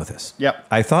were done with this. Yep.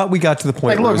 I thought we got to the point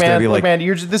Like, where it look, was going to man, be look, like, man,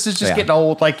 this is just Yeah. getting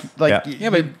old. Like, Yeah.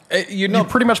 but you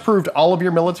pretty much proved all of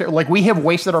your military. Like, we have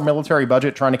wasted our military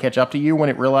budget trying to catch up to you when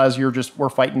it realized we're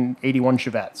fighting 81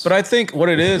 Chevettes. But I think what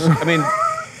it is, I mean,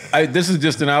 this is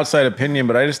just an outside opinion,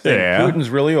 but I just think Yeah. Putin's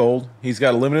really old. He's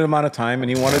got a limited amount of time, and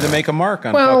he wanted to make a mark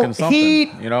on well, fucking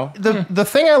something. You know, the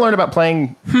thing I learned about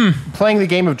playing the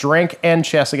game of drink and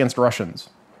chess against Russians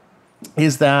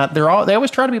is that they always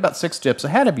try to be about 6 steps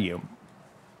ahead of you.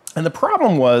 And the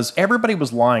problem was everybody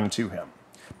was lying to him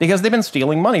because they've been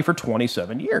stealing money for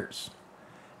 27 years.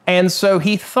 And so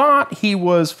he thought he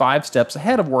was 5 steps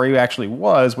ahead of where he actually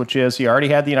was, which is he already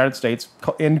had the United States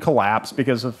in collapse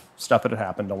because of stuff that had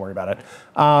happened. Don't worry about it.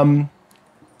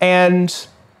 And,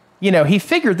 he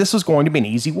figured this was going to be an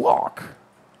easy walk.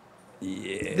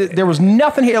 Yeah. There was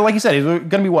nothing here. Like you said, it was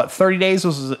going to be, 30 days?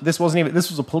 This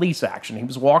was a police action. He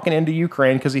was walking into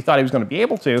Ukraine because he thought he was going to be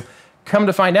able to. Come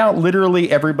to find out,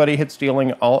 literally everybody has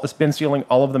been stealing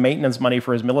all of the maintenance money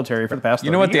for his military for the past 30 years.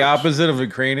 You know what the opposite of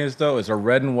Ukraine is, though? Is a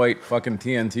red and white fucking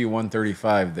TNT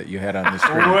 135 that you had on the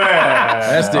screen.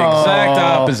 That's the exact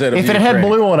opposite of If it Ukraine. had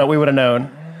blue on it, we would have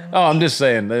known. Oh, I'm just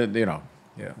saying, that,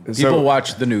 yeah. People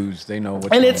watch the news. They know what's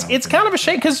And going on. it's kind of a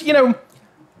shame because,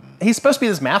 he's supposed to be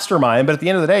this mastermind, but at the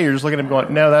end of the day, you're just looking at him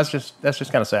going, no, that's just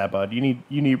kind of sad, bud. You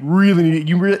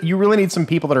really need some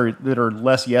people that are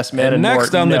less yes men. And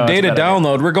next more, on the no, data it's a bad idea.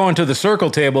 download, we're going to the circle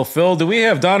table. Phil, do we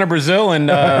have Donna Brazil and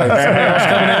somebody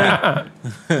else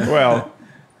coming in? well,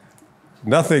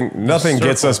 nothing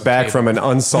gets us back from an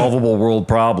unsolvable world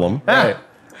problem. Right.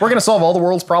 We're going to solve all the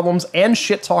world's problems and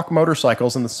shit talk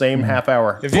motorcycles in the same half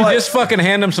hour. If you just fucking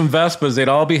hand them some Vespas, they'd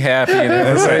all be happy.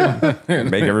 That's right.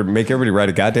 make everybody ride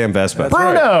a goddamn Vespa.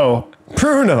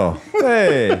 Bruno.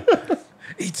 Hey.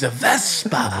 It's a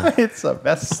Vespa. It's a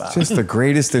Vespa. Just the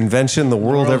greatest invention the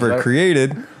world ever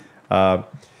created.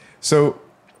 So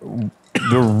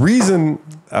the reason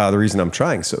I'm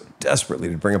trying so desperately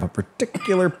to bring up a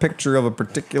particular picture of a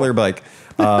particular bike.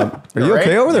 Are you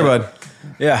okay over there, bud?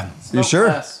 Yeah. You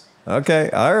sure? Okay.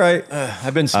 All right.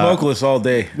 I've been smokeless all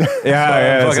day.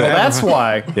 Yeah. fucking So That's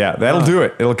why. yeah, that'll do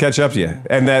it. It'll catch up to you.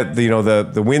 And that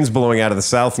the wind's blowing out of the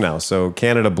south now, so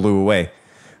Canada blew away.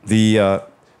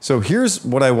 So here's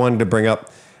what I wanted to bring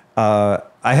up. I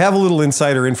have a little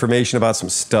insider information about some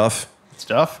stuff.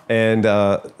 And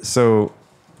so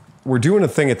we're doing a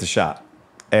thing at the shop.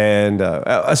 And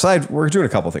we're doing a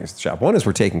couple things at the shop. One is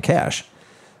we're taking cash.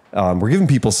 We're giving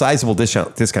people sizable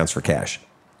discounts for cash.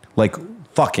 Like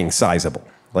fucking sizable.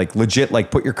 Like legit, like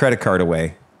put your credit card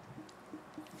away.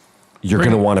 You're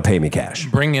going to want to pay me cash.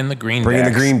 Bring in the greenbacks. Bring in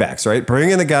the greenbacks, right?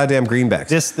 Bring in the goddamn greenbacks.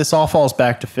 This all falls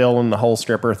back to Phil and the whole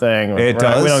stripper thing. It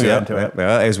does. We don't yeah, get into it.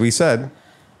 yeah, as we said,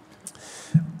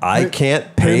 I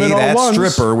can't pay payment all that once.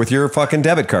 stripper with your fucking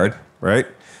debit card, right?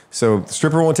 So the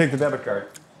stripper won't take the debit card.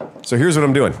 So here's what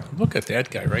I'm doing. Look at that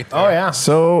guy right there. Oh, yeah.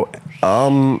 So,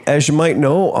 as you might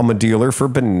know, I'm a dealer for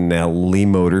Benelli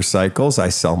motorcycles. I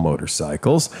sell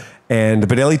motorcycles. And the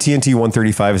Benelli TNT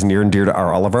 135 is near and dear to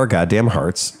all of our goddamn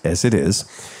hearts, as it is.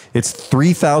 It's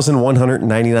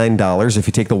 $3,199 if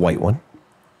you take the white one,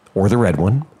 or the red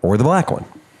one, or the black one.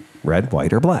 Red,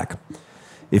 white, or black.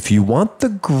 If you want the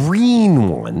green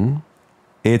one,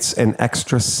 it's an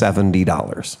extra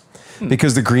 $70.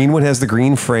 Because the green one has the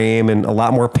green frame and a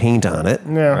lot more paint on it,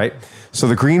 right? So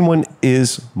the green one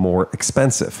is more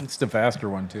expensive. It's the faster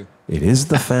one, too. It is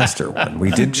the faster one. We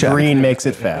did check. Green makes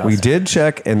it fast. We did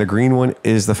check, and the green one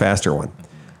is the faster one.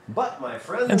 But my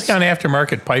friends, It's got an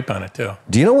aftermarket pipe on it, too.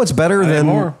 do you know what's better than?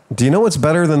 more. Do you know what's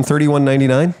better than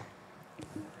 $31.99?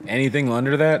 Anything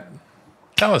under that?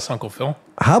 Tell us, Uncle Phil.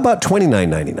 How about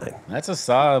 $29.99? That's a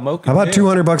solid mocha. How about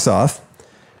 $200 off?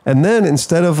 And then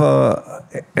instead of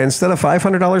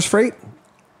 $500 freight,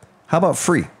 how about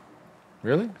free?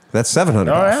 Really? That's $700.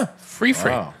 Oh, yeah. Free.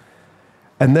 Wow.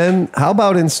 And then how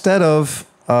about instead of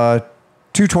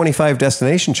 $225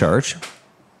 destination charge,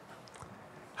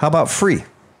 how about free?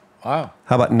 Wow.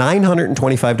 How about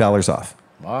 $925 off?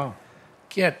 Wow.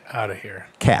 Get out of here.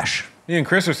 Cash. Me and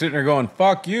Chris are sitting there going,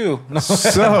 fuck you. No.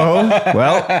 So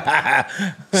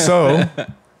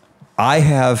I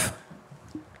have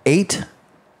 8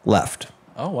 left.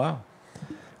 Oh, wow.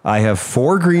 I have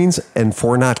 4 greens and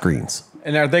 4 not greens.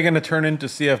 And are they going to turn into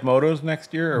CF Motos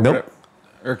next year? Or Nope. whatever?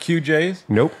 Or QJs?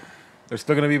 Nope. They're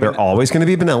still going to be... They're always going to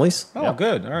be Benellis. Oh,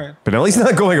 good. All right. Benelli's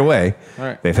not going away. All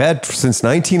right. They've had since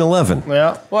 1911.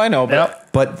 Yeah. Well, I know, but... Yep.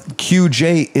 But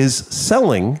QJ is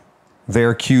selling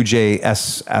their QJ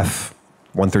SF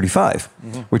 135,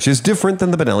 which is different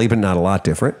than the Benelli, but not a lot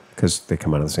different because they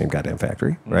come out of the same goddamn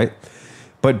factory, right?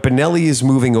 But Benelli is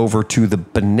moving over to the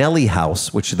Benelli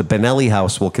house, which the Benelli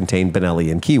house will contain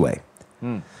Benelli and Keyway.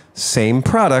 Same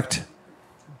product,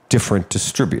 different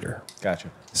distributor.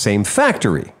 Gotcha. Same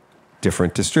factory,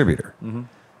 different distributor.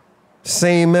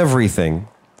 Same everything,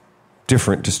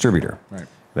 different distributor. Right.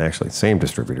 And actually, same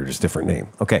distributor, just different name.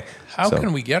 Okay. How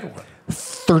can we get one?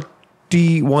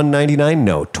 $31.99?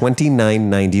 No,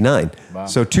 $29.99. Wow.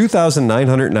 So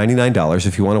 $2,999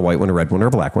 if you want a white one, a red one, or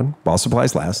a black one, while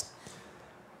supplies last.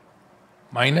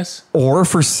 Minus? Or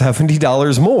for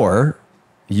 $70 more,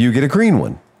 you get a green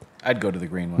one. I'd go to the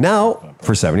green one. Now,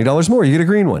 for $70 more, you get a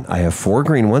green one. I have 4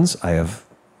 green ones. I have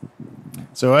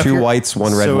So if 2 you're- whites,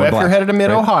 1 red, So 1 if black. you're headed to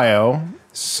Mid right? Ohio,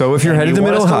 So if you're and headed you to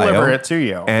want us to Mid-Ohio deliver it to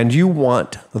you. and you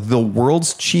want the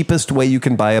world's cheapest way you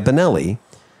can buy a Benelli,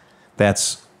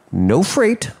 that's no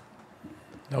freight,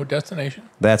 No destination?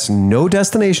 that's no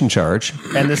destination charge.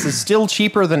 and this is still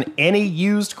cheaper than any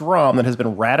used Grom that has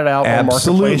been ratted out on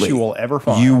Marketplace you will ever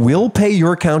find. You will pay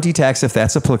your county tax if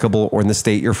that's applicable or in the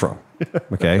state you're from.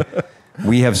 Okay?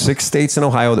 We have 6 states in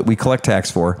Ohio that we collect tax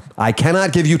for. I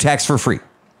cannot give you tax for free.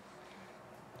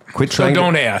 Quit So trying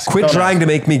don't to, ask. Quit Don't trying to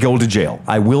make me go to jail.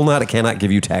 I will not, cannot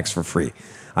give you tax for free.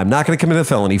 I'm not going to commit a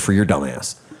felony for your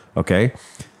dumbass. Okay?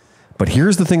 But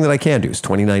here's the thing that I can do is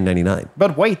 $29.99.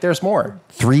 But wait, there's more.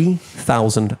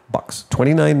 $3,000.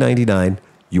 $29.99.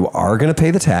 You are going to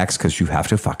pay the tax because you have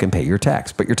to fucking pay your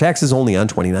tax. But your tax is only on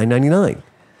 $29.99.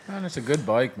 Man, it's a good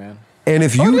bike, man. And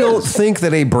if you don't think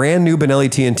that a brand new Benelli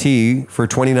TNT for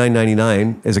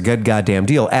 $29.99 is a good goddamn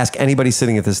deal, ask anybody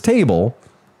sitting at this table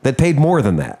that paid more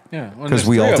than that. Yeah, well, because there's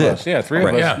we 3 all of did. us. Yeah, 3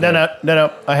 Right. of us. Yeah.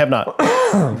 No, I have not.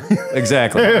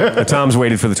 Exactly. Tom's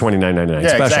waited for the $29.99 Yeah,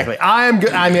 special. exactly. I'm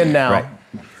good. I'm in now. Right.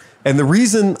 And the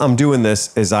reason I'm doing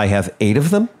this is I have 8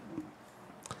 of them,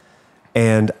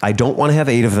 and I don't want to have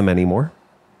 8 of them anymore.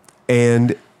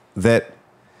 And that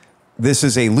this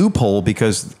is a loophole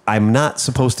because I'm not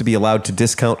supposed to be allowed to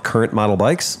discount current model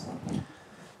bikes.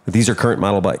 These are current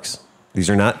model bikes. These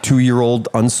are not 2-year-old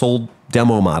unsold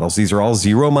demo models. These are all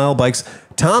 0-mile bikes.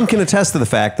 Tom can attest to the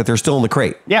fact that they're still in the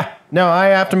crate. Yeah. No, I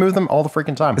have to move them all the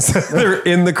freaking time. They're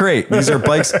in the crate. These are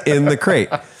bikes in the crate.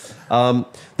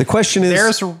 The question is...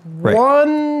 There's Right.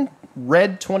 one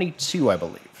red 22, I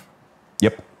believe.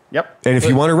 Yep. Yep. And if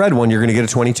you want a red one, you're going to get a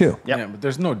 22. Yep. Yeah, but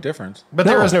there's no difference. But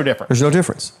there is no difference. There's no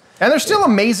difference. And they're still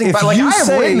amazing. If But like you I have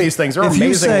say- ridden these things. They're if you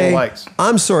amazing say, little bikes.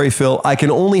 I'm sorry, Phil, I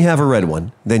can only have a red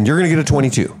one, then you're going to get a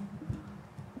 22.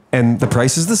 And the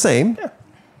price is the same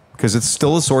because it's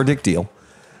still a sore dick deal.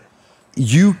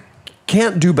 You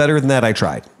can't do better than that. I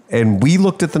tried. And we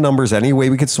looked at the numbers any way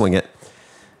we could swing it.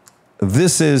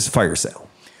 This is fire sale.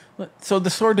 So the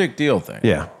sore dick deal thing.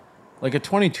 Yeah. Like a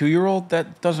 22-year-old,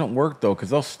 that doesn't work though, because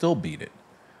they'll still beat it.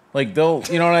 Like they'll,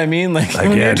 you know what I mean? Like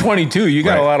when you're Again. 22, you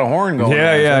got Right. a lot of horn going.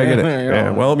 Yeah, on. yeah, I get it. You know, Yeah.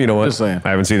 Well, you know what? Just saying. I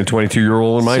haven't seen a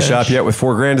 22-year-old in my Cinch. shop yet with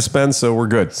 $4,000 to spend, so we're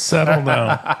good. Settle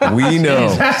down. We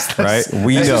know, That's the- right?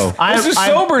 We know. This is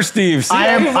sober, Steve. See, I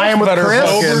am with better Chris.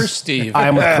 focus. Over Steve. I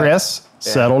am with Chris.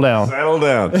 Settle down. Settle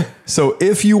down. So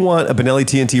if you want a Benelli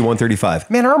TNT 135,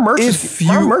 Man, our merch is- if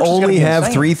our you merch is gonna only be have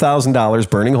insane. $3,000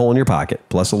 burning a hole in your pocket,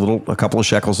 plus a couple of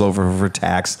shekels over for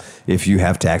tax, if you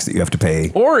have tax that you have to pay.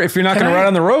 Or if you're not Can going to I- ride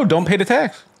on the road, don't pay the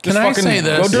tax. Just Can I fucking say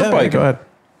this? Go dirt Yeah, bike. Go ahead.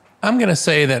 I'm going to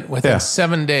say that within Yeah.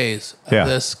 7 days of Yeah.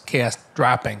 this cast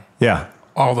dropping, Yeah,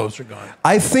 all those are gone.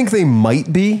 I think they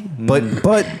might be,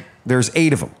 but there's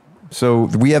 8 of them. So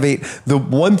we have 8. The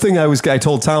one thing I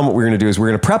told Tom what we were going to do is we're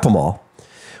going to prep them all.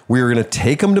 We were going to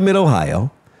take them to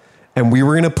Mid-Ohio, and we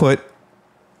were going to put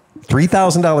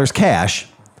 $3,000 cash.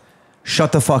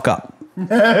 Shut the fuck up.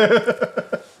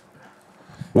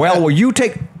 Will you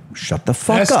take... Shut the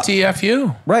fuck up.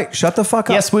 STFU. Right, shut the fuck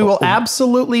up. Yes, we will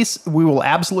absolutely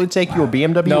take your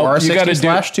BMW No, you got to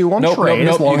R60/2 on nope, trade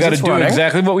as long You as got to it's do running.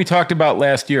 exactly what we talked about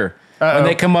last year. When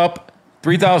they come up,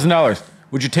 $3,000.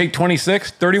 Would you take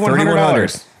 26?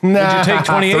 $3,100. Would you take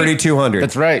 28? $3,200.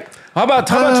 That's right. How about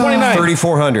 29?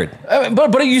 $3,400.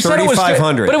 But you said it was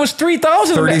 $3,500. But it was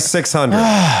 3,000.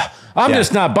 $3,600. I'm Yeah.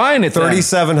 just not buying it. Then.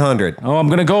 $3,700. Oh, I'm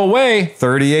gonna go away.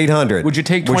 $3,800. Would you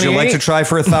take Would you like 28? to try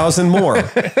for 1,000 more?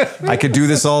 I could do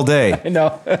this all day.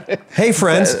 No. Hey,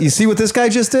 friends, you see what this guy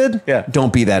just did? Yeah.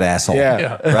 Don't be that asshole.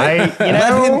 Yeah. Right? You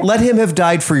know, Let him have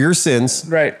died for your sins.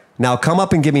 Right. Now come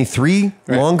up and give me 3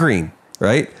 long green.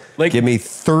 Right? Like- give me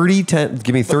 30, 10,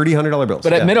 give me $30, $100 bills.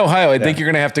 But at Yeah. Mid-Ohio, I think you're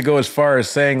going to have to go as far as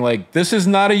saying, like, this is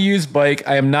not a used bike.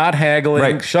 I am not haggling.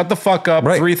 Right. Shut the fuck up.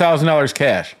 Right. $3,000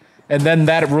 cash. And then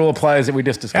that rule applies that we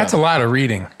just discussed. That's a lot of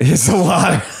reading. It's a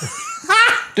lot.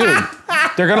 Dude,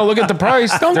 they're going to look at the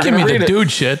price. Don't They're give gonna me the read it. dude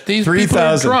shit. These people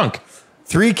are 3,000. drunk.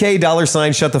 $3K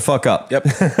 $, shut the fuck up.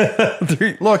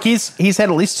 Yep. Look, he's had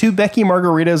at least 2 Becky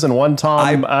margaritas and 1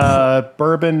 Tom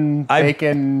bourbon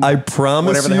bacon. I promise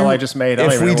whatever the hell I just made.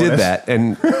 If we did that,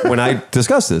 and when I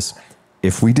discussed this,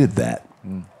 if we did that,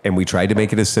 and we tried to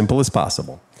make it as simple as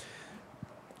possible,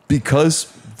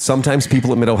 because sometimes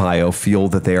people at Mid-Ohio feel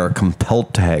that they are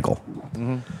compelled to haggle,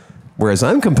 whereas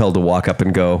I'm compelled to walk up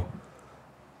and go,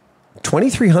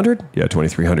 2,300? Yeah,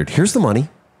 2,300. Here's the money.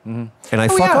 And I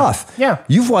fuck off. Yeah.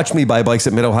 You've watched me buy bikes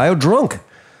at Mid-Ohio drunk.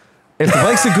 If the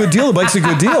bike's a good deal, the bike's a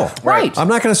good deal. Right. I'm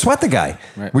not going to sweat the guy.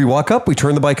 Right. We walk up, we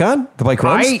turn the bike on, the bike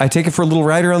runs. I take it for a little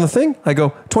ride around the thing. I go,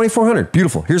 2,400.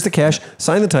 Beautiful. Here's the cash.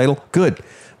 Sign the title. Good.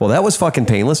 Well, that was fucking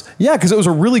painless. Yeah, because it was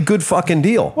a really good fucking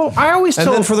deal. Well, I always And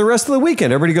then for the rest of the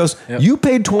weekend, everybody goes, you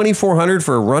paid 2,400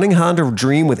 for a running Honda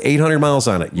Dream with 800 miles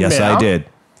on it. Yes, I did.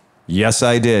 Yes,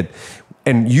 I did.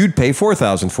 And you'd pay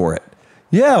 4,000 for it.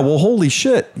 Yeah, well, holy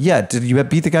shit. Yeah, did you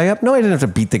beat the guy up? No, I didn't have to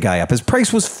beat the guy up. His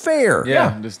price was fair.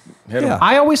 Yeah. Just hit him.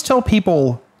 I always tell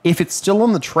people, if it's still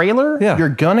in the trailer, you're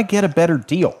going to get a better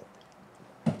deal.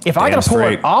 If I got to pull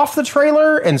it off the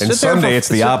trailer and sit there Sunday, it's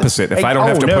the opposite. If I don't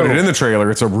have to put it in the trailer,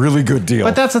 it's a really good deal.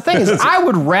 But that's the thing is, I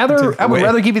would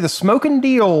rather give you the smoking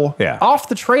deal off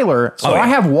the trailer, so I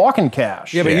have walking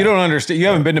cash. Yeah, but you don't understand. You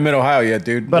haven't been to Mid-Ohio yet,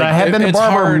 dude. But I have been to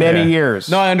Barber many years.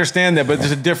 No, I understand that, but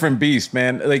it's a different beast,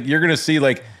 man. Like you're gonna see,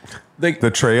 like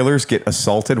the trailers get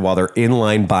assaulted while they're in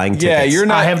line buying tickets. Yeah, you're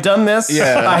not. I have done this.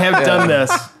 Yeah, I have done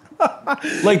this.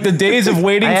 Like the days of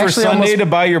waiting for Sunday to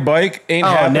buy your bike ain't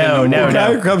happening. No. The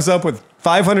guy comes up with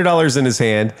 $500 in his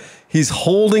hand. He's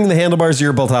holding the handlebars of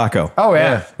your Baltaco. Oh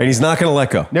yeah, and he's not going to let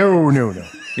go. No.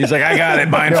 He's like, I got it,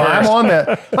 mine first. I'm on that.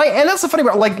 And that's the funny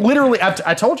part. Like literally,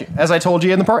 I told you, as I told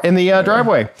you in the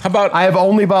driveway. How about I have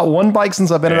only bought 1 bike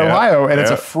since I've been in Ohio, and it's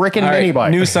a freaking mini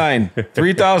bike. New sign,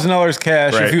 $3,000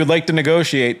 cash. If you would like to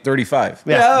negotiate, $35.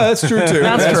 Yeah, that's true too.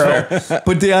 That's true.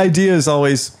 But the idea is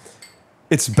always,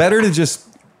 it's better to just,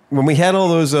 when we had all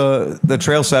those the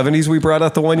Trail 70s we brought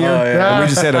out the one year, and we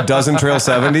just had a dozen Trail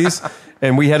 70s,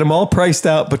 and we had them all priced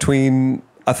out between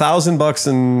 $1,000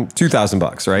 and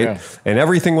 $2,000, right? Yeah. And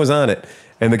everything was on it.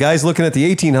 And the guy's looking at the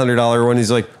 $1,800 one.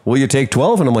 He's like, "Will you take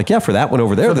 12?" And I'm like, "Yeah, for that one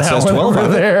over there that says 12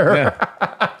 on there.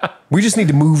 Yeah. We just need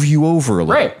to move you over a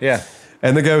little." Right. Yeah.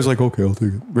 And the guy was like, "Okay, I'll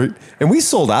take it." Right. And we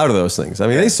sold out of those things. I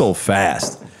mean, they sold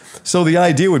fast. So the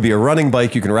idea would be a running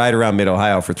bike you can ride around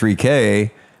Mid-Ohio for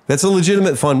 $3K. That's a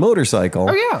legitimate fun motorcycle.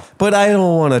 Oh, yeah. But I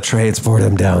don't want to transport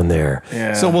them down there.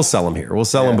 Yeah. So we'll sell them here. We'll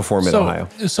sell them before Mid-Ohio.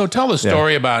 So tell the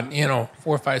story about,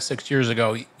 4, 5, 6 years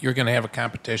ago, you're going to have a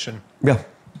competition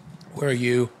where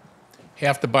you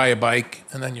have to buy a bike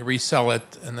and then you resell it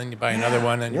and then you buy another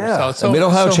one and you resell it. So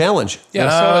Mid-Ohio Challenge.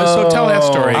 Yeah. So tell that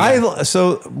story.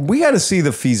 So we got to see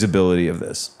the feasibility of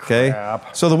this. Okay.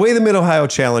 Crap. So the way the Mid-Ohio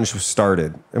Challenge was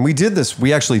started, and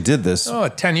we actually did this.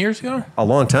 10 years ago? A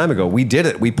long time ago. We did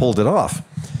it. We pulled it off.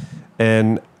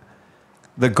 And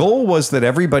the goal was that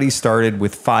everybody started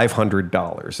with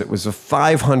 $500. It was a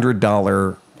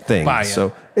 $500 thing. Buy-in.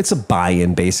 So it's a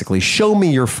buy-in, basically. Show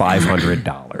me your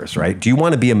 $500, right? Do you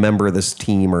want to be a member of this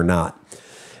team or not?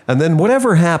 And then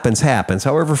whatever happens.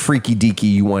 However freaky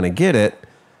deaky you want to get it,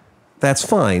 that's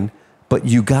fine. But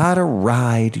you got to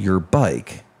ride your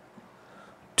bike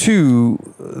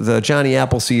to the Johnny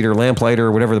Appleseed or Lamplighter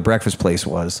or whatever the breakfast place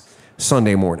was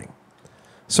Sunday morning.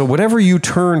 So whatever you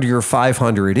turned your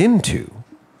 500 into,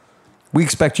 we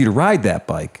expect you to ride that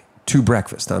bike to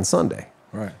breakfast on Sunday.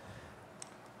 Right.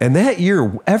 And that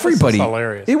year, everybody,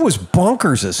 it was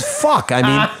bonkers as fuck. I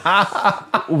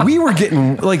mean, we were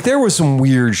getting, there was some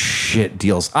weird shit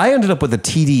deals. I ended up with a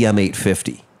TDM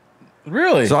 850.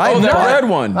 Really? So I that red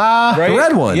one. Right? The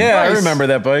red one. Yeah, nice. I remember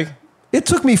that bike. It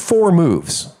took me 4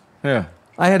 moves. Yeah.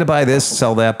 I had to buy this,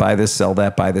 sell that, buy this, sell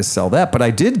that, buy this, sell that. But I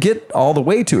did get all the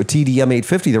way to a TDM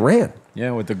 850 that ran.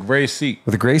 Yeah, with the gray seat.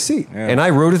 With a gray seat. Yeah. And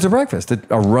I rode it to breakfast.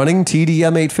 A running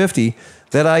TDM 850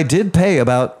 that I did pay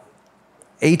about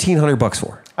 $1,800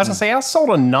 for. I was gonna say I sold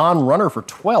a non-runner for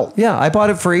 $12. Yeah, I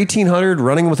bought it for $1,800,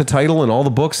 running with a title and all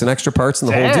the books and extra parts and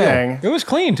the whole deal. It was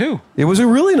clean too. It was a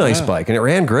really nice bike and it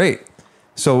ran great.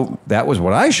 So that was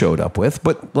what I showed up with.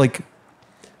 But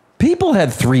people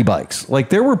had 3 bikes.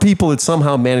 There were people that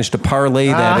somehow managed to parlay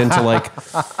that into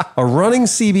a running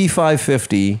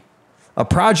CB550, a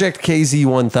Project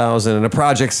KZ1000, and a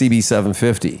Project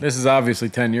CB750. This is obviously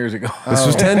 10 years ago. This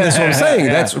was 10. That's what I'm saying.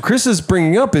 That's what Chris is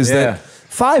bringing up is that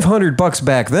 $500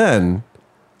 back then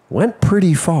went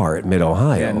pretty far at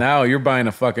Mid-Ohio. Yeah, now you're buying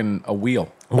a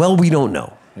wheel. Well, we don't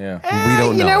know. Yeah. We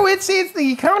don't know. You know, it's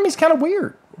the economy's kind of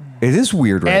weird. It is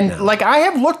weird right now. And I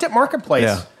have looked at Marketplace.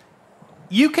 Yeah.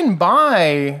 You can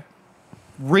buy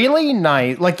really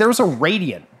nice, there was a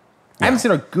Radiant I haven't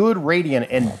seen a good Radian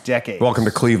in decades. Welcome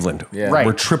to Cleveland. Yeah. Right.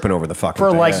 We're tripping over the fucking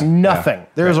For thing. like nothing.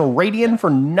 There's a Radian for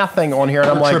nothing on here.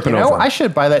 And I'm like, tripping you know, over 'em. I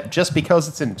should buy that just because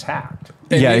it's intact.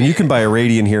 Yeah, and you can buy a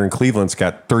Radian here in Cleveland. It's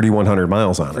got 3,100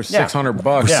 miles on For it. $600.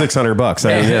 For $600.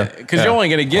 I mean, yeah. Because you're only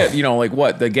going to get, like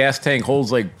what? The gas tank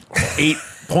holds like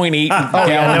 8.8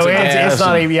 gallons No, of gas. it's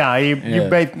not even, you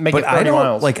make But it 30 I don't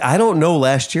miles. I don't know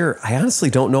last year. I honestly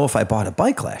don't know if I bought a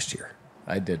bike last year.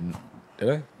 I didn't. Did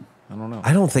I? I don't know.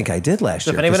 I don't think I did last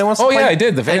year. if anybody wants to Oh, play, yeah, I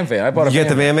did. The Van Van. I bought a You got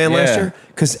the Van Van last Yeah. year?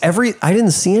 Because I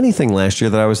didn't see anything last year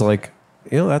that I was like,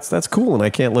 that's cool, and I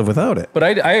can't live without it. But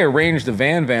I arranged the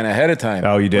Van Van ahead of time.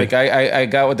 Oh, you did? Like I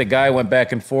got with the guy, went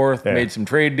back and forth, Yeah. made some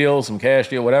trade deals, some cash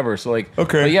deal, whatever. So like,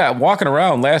 Okay. But yeah, walking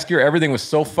around last year, everything was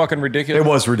so fucking ridiculous. It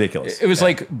was ridiculous. It was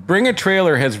like Bring a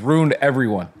Trailer has ruined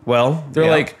everyone. Well, They're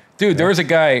yeah. like, dude, there was a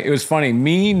guy. It was funny.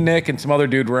 Me, Nick, and some other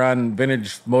dude were on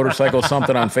Vintage Motorcycle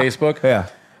something on Facebook. Yeah.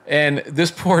 And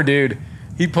this poor dude,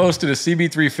 he posted a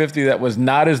CB350 that was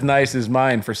not as nice as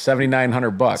mine for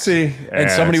 $7,900. See? And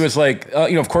somebody was like,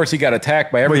 of course he got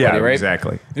attacked by everybody, right?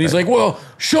 exactly. And he's like, well,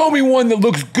 show me one that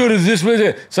looks good as this.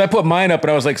 So I put mine up,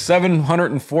 and I was like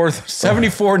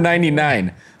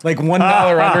 $74.99, like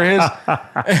 $1 under his.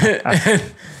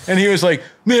 And he was like,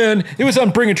 man, it was on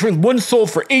Bring a Trailer. One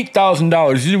sold for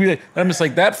 $8,000. And I'm just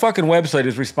like, that fucking website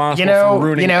is responsible for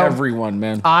ruining everyone,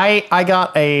 man. I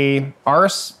got a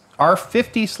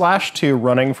R50/2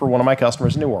 running for one of my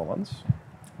customers in New Orleans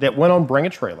that went on Bring a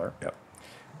Trailer. Yep.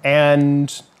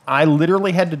 And I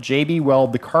literally had to JB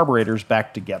weld the carburetors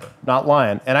back together. Not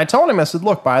lying. And I told him, I said,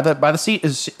 look, by the seat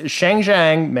is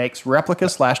Shangjiang makes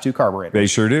replica/2 carburetors. They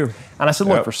sure do. And I said,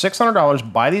 look, for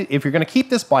 $600, if you're going to keep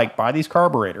this bike, buy these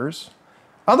carburetors.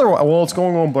 Otherwise, well, it's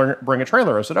going on Bring a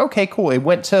Trailer. I said, okay, cool.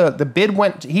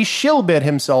 He shill bid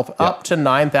himself up to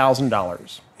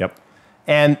 $9,000. Yep.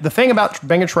 And the thing about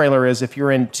Bring a Trailer is if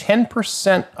you're in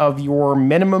 10% of your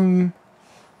minimum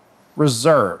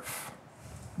reserve,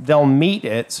 they'll meet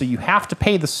it. So you have to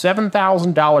pay the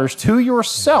 $7,000 to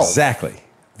yourself. Exactly.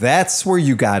 That's where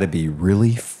you got to be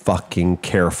really fucking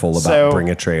careful about Bring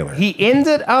a Trailer. He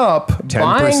ended up 10%.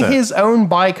 buying his own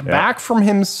bike back from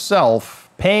himself,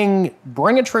 paying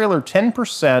Bring a Trailer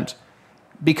 10%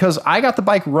 because I got the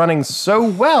bike running so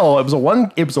well. It was a one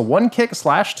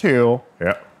kick/2.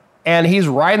 Yeah. And he's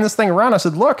riding this thing around. I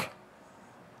said, look,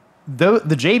 the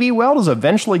JB Weld is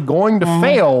eventually going to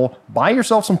fail. Buy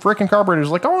yourself some freaking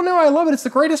carburetors. Like, oh no, I love it. It's the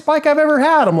greatest bike I've ever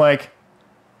had. I'm like,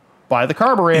 buy the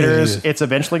carburetors. It's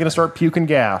eventually going to start puking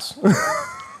gas.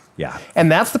 Yeah.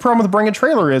 And that's the problem with Bring a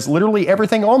Trailer is literally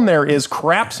everything on there is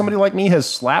crap somebody like me has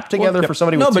slapped together for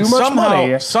somebody with too much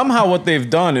money. Somehow what they've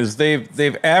done is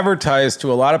they've advertised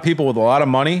to a lot of people with a lot of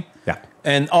money. Yeah.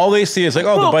 And all they see is like,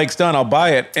 oh, the bike's done, I'll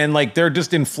buy it. And like they're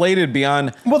just inflated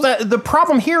beyond. Well, the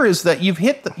problem here is that you've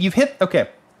hit okay.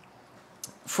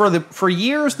 For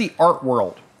years, the art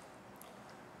world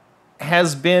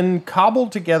has been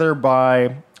cobbled together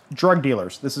by drug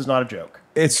dealers. This is not a joke.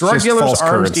 It's drug just dealers, false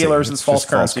arms currency. dealers, It's it's false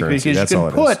just false currency currency. because That's you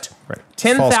all can it is. put Right.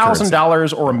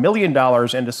 $10,000 or $1 million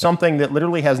into something that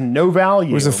literally has no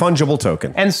value. It was a fungible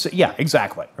token. And so, yeah,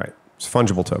 exactly. Right. It's a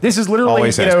fungible token. This is literally,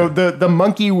 Always has been. the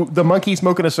monkey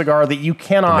smoking a cigar that you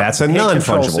cannot. That's a take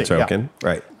control non-fungible of. Yeah. token.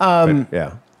 Right. But,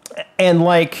 yeah. And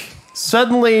like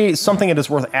suddenly something that is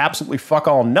worth absolutely fuck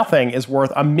all nothing is worth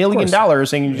 $1 million,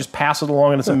 and you just pass it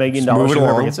along and it's $1 million. move it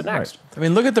Whoever along. gets it next. I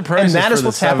mean, look at the prices. And that for is the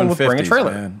what's happened with Bring a 750s,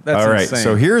 Trailer. man. That's All right. insane.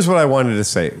 So here's what I wanted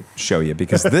to show you,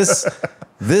 because this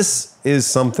is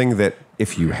something that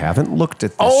if you haven't looked at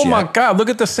this Oh yet, my God! Look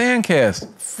at the Sandcast,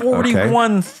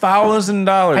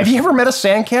 $41,000. Have you ever met a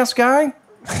Sandcast guy?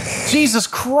 Jesus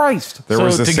Christ! there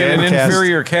was a to get an Sandcast-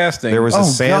 inferior casting, There was a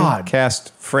God. Sandcast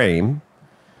frame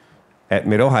at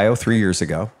Mid-Ohio 3 years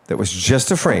ago that was just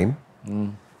a frame,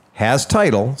 has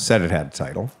title, said it had a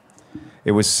title.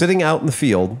 It was sitting out in the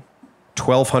field,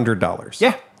 $1,200.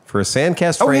 Yeah. For a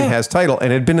Sandcast frame, yeah. has title,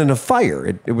 and it had been in a fire.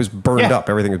 It was burned Yeah. up.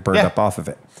 Everything was burned Yeah. up off of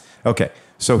it. Okay,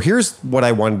 so here's what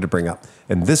I wanted to bring up.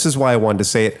 And this is why I wanted to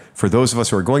say it for those of us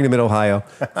who are going to Mid-Ohio,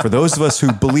 for those of us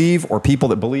who believe, or people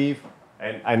that believe,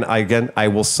 and I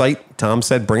will cite, Tom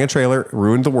said, Bring a Trailer,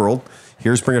 ruined the world.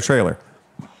 Here's Bring a Trailer.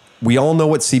 We all know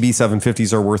what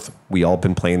CB750s are worth. We all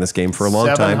been playing this game for a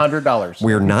long time. $700.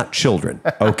 We're not children.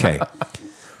 Okay.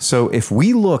 So if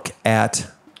we look at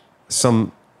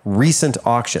some recent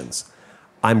auctions,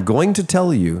 I'm going to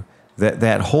tell you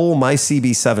that whole my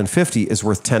CB750 is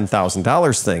worth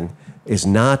 $10,000 thing is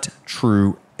not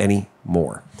true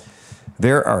anymore.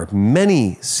 There are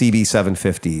many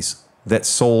CB750s that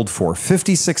sold for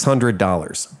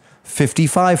 $5,600,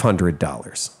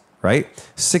 $5,500, right?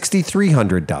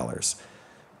 $6,300,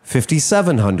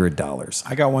 $5,700.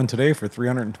 I got one today for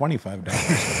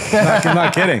 $325. I'm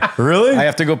not kidding. Really? I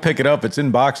have to go pick it up. It's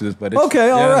in boxes, but it's, Okay,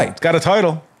 all right. It's got a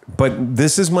title. But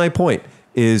this is my point: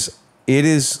 it's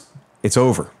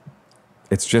over.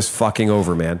 It's just fucking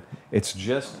over, man. It's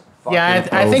just fucking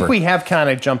I think over. we have kind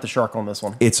of jumped the shark on this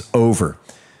one. It's over.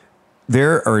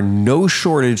 There are no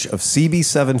shortage of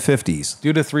CB750s.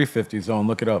 Do the 350 zone.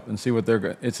 Look it up and see what they're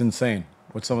good. It's insane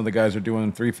what some of the guys are doing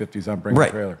in 350s on Bring a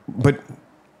Right. Trailer.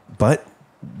 But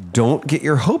don't get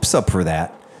your hopes up for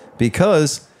that,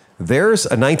 because there's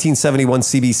a 1971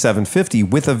 CB750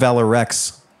 with a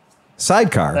Valorex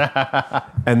sidecar,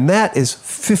 and that is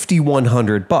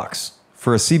 $5,100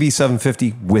 for a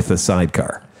CB750 with a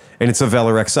sidecar. And it's a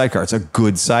Valorex sidecar. It's a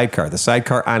good sidecar. The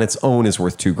sidecar on its own is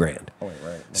worth $2,000.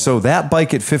 So that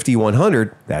bike at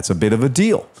 $5,100, that's a bit of a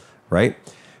deal, right?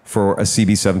 For a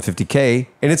CB750K,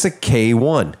 and it's a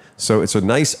K1. So it's a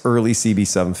nice early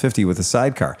CB750 with a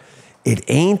sidecar.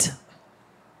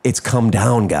 It's come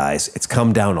down, guys. It's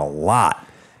come down a lot.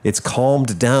 It's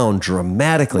calmed down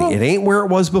dramatically. It ain't where it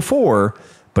was before,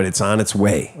 but it's on its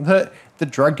way. The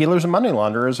drug dealers and money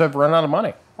launderers have run out of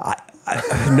money.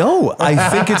 No, I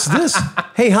think it's this.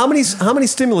 Hey, how many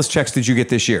stimulus checks did you get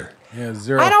this year? Yeah,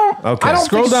 0. I don't. Okay. I don't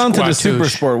Scroll think down to the Squatoosh. Super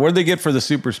Sport. What did they get for the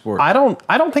Super Sport? I don't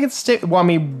think it's. Well, I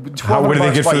mean, What did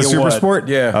they get for the Super Sport?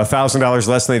 Yeah. $1,000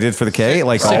 less than they did for the K,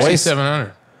 like always.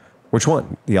 6,700. Which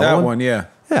one? The yellow that one? one, yeah.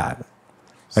 Yeah.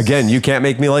 Again, you can't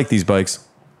make me like these bikes.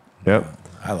 Yep.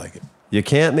 I like it. You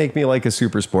can't make me like a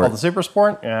Super Sport. Oh, the Super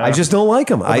Sport. Yeah. I just don't like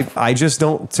them. I just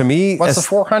don't. To me, What's the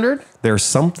 400? there's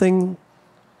something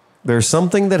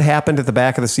that happened at the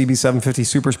back of the CB750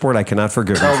 Super Sport I cannot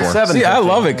forgive them Oh, the for. 750. See, I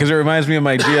love it because it reminds me of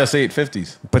my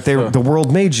GS850s. But the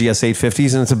world made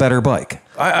GS850s, and it's a better bike.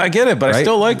 I get it, but I Right?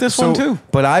 still like this one too.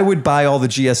 But I would buy all the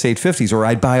GS850s, or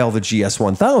I'd buy all the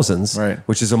GS1000s, Right.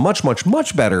 which is a much, much,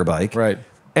 much better bike. Right.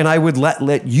 And I would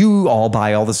let you all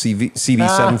buy all the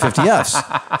CB750Fs.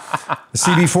 The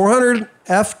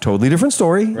CB400F, totally different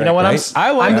story. You know what? right?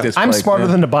 I like this I'm bike, smarter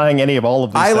man. than buying any of all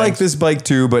of these. I like things. this bike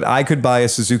too, but I could buy a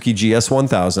Suzuki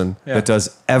GS1000 that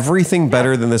does everything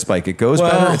better than this bike. It goes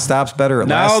better, it stops better, it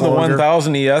Now lasts the longer.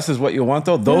 1000 ES is what you want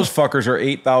though. Those fuckers are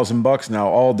 $8,000 now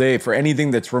all day for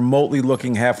anything that's remotely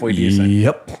looking halfway decent.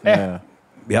 Yep. Yeah.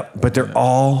 Yep. But they're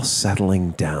all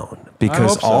settling down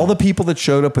because hope so. all the people that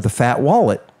showed up with a fat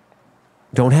wallet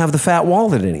don't have the fat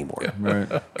wallet anymore. Right.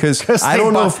 Because I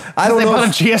don't know if they bought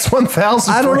a GS1000.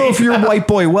 I don't for know if you're white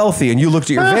boy wealthy and you looked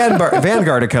at your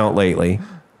Vanguard account lately,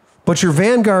 but your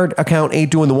Vanguard account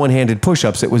ain't doing the one-handed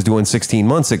push-ups it was doing 16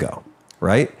 months ago,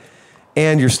 right?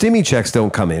 And your stimmy checks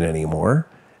don't come in anymore.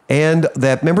 And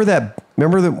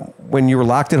remember when you were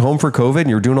locked at home for COVID and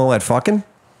you were doing all that fucking?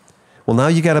 Well, now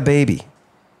you got a baby.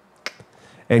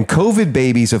 And COVID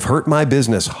babies have hurt my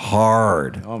business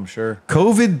hard. Oh, I'm sure.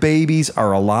 COVID babies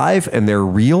are alive and they're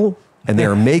real and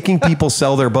they're making people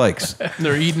sell their bikes.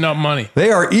 They're eating up money. They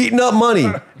are eating up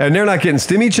money and they're not getting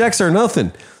stimmy checks or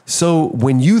nothing. So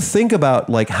when you think about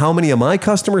like how many of my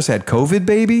customers had COVID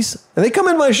babies, and they come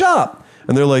in my shop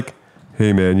and they're like,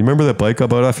 hey man, you remember that bike I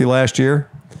bought off you last year?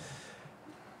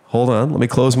 Hold on, let me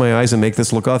close my eyes and make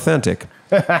this look authentic.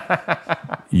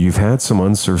 You've had some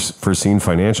unforeseen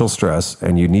financial stress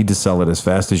and you need to sell it as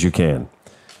fast as you can.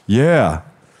 Yeah.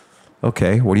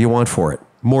 Okay, what do you want for it?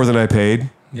 More than I paid?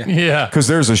 Yeah. Because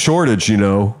there's a shortage, you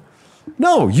know.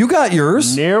 No, you got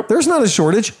yours. Nope. There's not a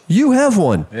shortage. You have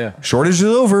one. Yeah. Shortage is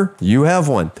over. You have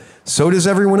one. So does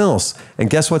everyone else. And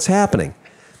guess what's happening?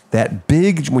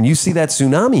 When you see that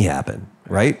tsunami happen,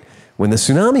 right? When the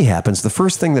tsunami happens, the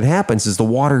first thing that happens is the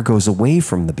water goes away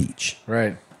from the beach.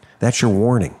 Right. That's your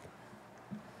warning.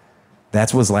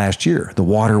 That was last year. The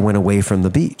water went away from the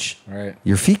beach. Right.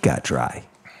 Your feet got dry.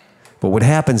 But what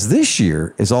happens this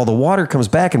year is all the water comes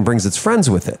back and brings its friends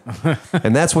with it.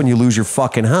 And that's when you lose your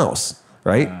fucking house,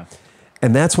 right? Yeah.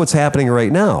 And that's what's happening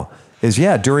right now is,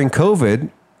 during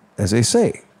COVID, as they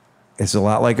say, it's a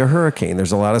lot like a hurricane.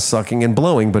 There's a lot of sucking and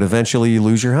blowing, but eventually you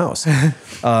lose your house.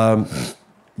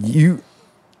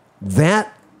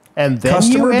 And then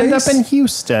Customer you end base? up in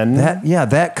Houston.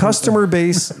 That customer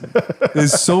base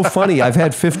is so funny. I've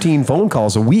had 15 phone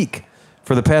calls a week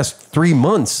for the past 3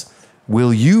 months.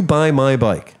 Will you buy my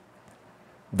bike?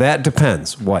 That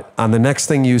depends. What? On the next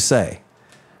thing you say.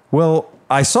 Well,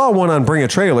 I saw one on Bring a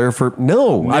Trailer for,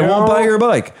 no, I won't buy your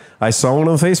bike. I saw one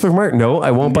on Facebook Market. No,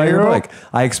 I won't buy your bike.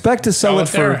 I expect to sell it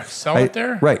for. there. Sell it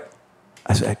there? Right.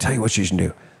 I tell you what you should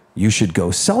do. You should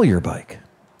go sell your bike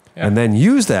and then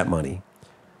use that money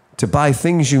to buy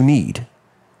things you need.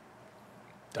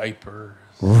 Diapers.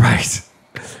 Right.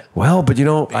 Well, but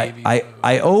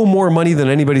I owe more money than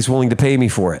anybody's willing to pay me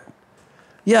for it.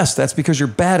 Yes, that's because you're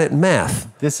bad at math.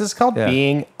 This is called Yeah.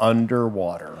 being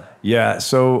underwater. Yeah.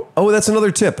 So, that's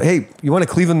another tip. Hey, you want a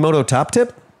ClevelandMoto top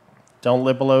tip? Don't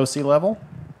live below sea level.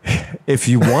 If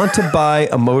you want to buy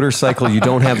a motorcycle you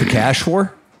don't have the cash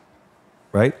for,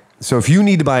 right? So if you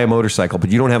need to buy a motorcycle,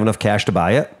 but you don't have enough cash to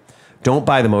buy it, don't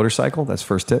buy the motorcycle. That's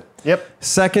first tip. Yep.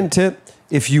 Second tip,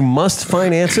 if you must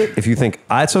finance it, if you think,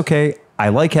 it's okay, I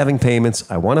like having payments,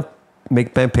 I want to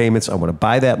make my payments, I want to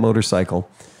buy that motorcycle.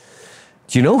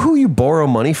 Do you know who you borrow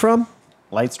money from?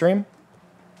 Lightstream.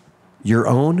 Your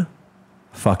own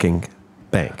fucking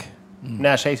bank.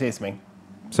 Nash hates me.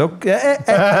 So,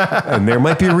 and there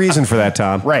might be a reason for that,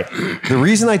 Tom. Right. The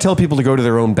reason I tell people to go to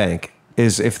their own bank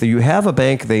is if you have a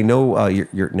bank, they know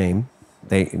your name,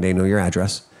 they know your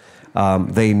address,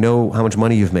 they know how much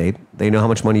money you've made, they know how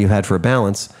much money you've had for a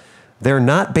balance. They're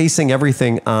not basing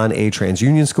everything on a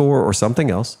TransUnion score or something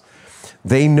else.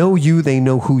 They know you, they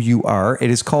know who you are. It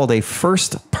is called a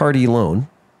first-party loan.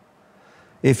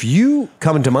 If you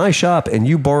come into my shop and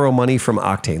you borrow money from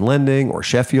Octane Lending or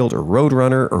Sheffield or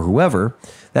Roadrunner or whoever,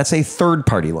 that's a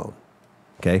third-party loan.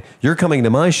 Okay? You're coming to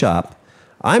my shop.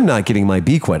 I'm not getting my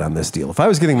beak wet on this deal. If I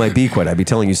was getting my beak wet, I'd be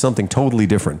telling you something totally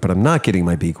different, but I'm not getting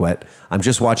my beak wet. I'm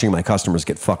just watching my customers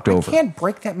get fucked over. You can't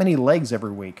break that many legs every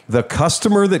week. The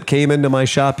customer that came into my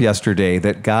shop yesterday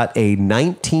that got a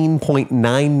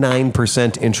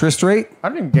 19.99% interest rate, I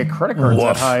don't even get credit cards that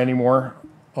Woof. high anymore.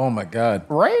 Oh my God.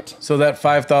 Right? So that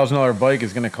 $5,000 bike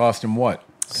is going to cost him what?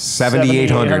 $7,800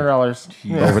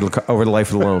 $7,800. over the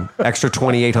life of the loan. Extra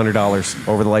 $2,800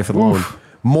 over the life of the loan.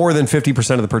 More than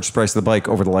 50% of the purchase price of the bike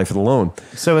over the life of the loan.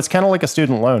 So it's kind of like a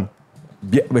student loan.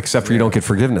 Yeah, except for you don't get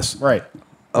forgiveness. Right.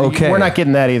 Okay. We're not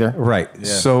getting that either. Right.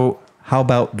 So how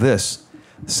about this?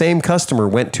 Same customer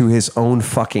went to his own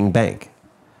fucking bank.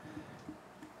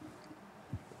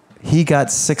 He got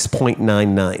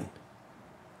 6.99.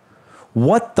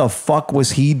 What the fuck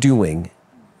was he doing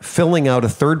filling out a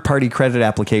third-party credit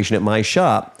application at my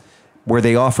shop where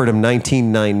they offered him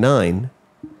 $19.99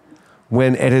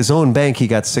 when at his own bank he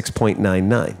got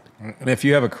 6.99? And if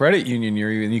you have a credit union,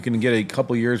 you can get a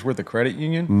couple years worth of credit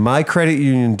union. My credit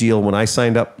union deal when I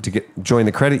signed up to join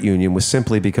the credit union was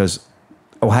simply because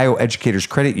Ohio Educators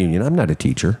Credit Union, I'm not a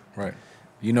teacher. Right.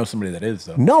 You know somebody that is,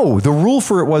 though. No, the rule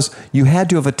for it was you had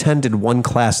to have attended one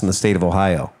class in the state of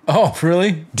Ohio. Oh,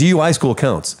 really? DUI school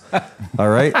counts. All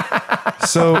right?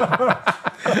 So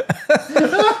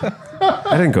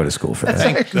I didn't go to school for that.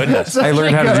 Thank goodness. I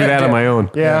learned how to do that on my own.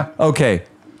 Yeah. Okay.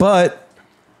 But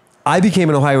I became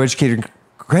an Ohio Educator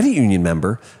Credit Union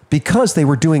member because they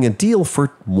were doing a deal for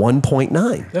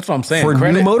 1.9. That's what I'm saying. For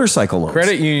new motorcycle loans.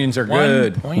 Credit unions are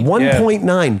good.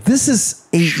 1.9. This is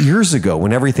 8 years ago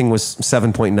when everything was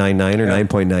 7.99 or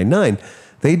 9.99.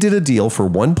 They did a deal for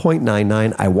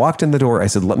 1.99. I walked in the door. I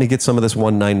said, let me get some of this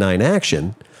 199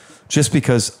 action just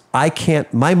because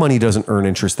my money doesn't earn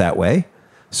interest that way.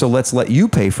 So let's let you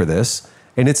pay for this.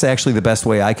 And it's actually the best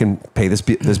way I can pay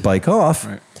this bike off.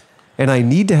 Right. And I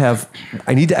need to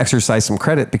exercise some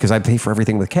credit because I pay for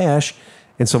everything with cash.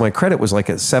 And so my credit was like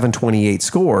a 728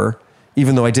 score,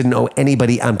 even though I didn't owe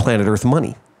anybody on planet Earth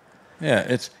money. Yeah,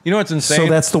 it's insane. So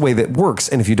that's the way that works.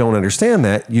 And if you don't understand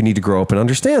that, you need to grow up and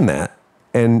understand that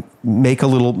and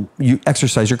you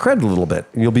exercise your credit a little bit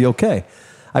and you'll be okay.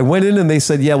 I went in and they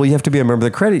said, yeah, well, you have to be a member of the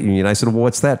credit union. I said, well,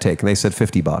 what's that take? And they said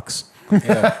 $50.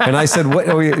 Yeah. And I said, what?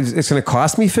 Oh, it's going to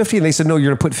cost me 50? And they said, no,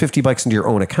 you're going to put $50 into your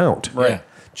own account. Right. Yeah.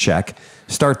 Check.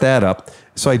 Start that up.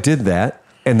 So I did that.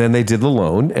 And then they did the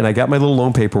loan and I got my little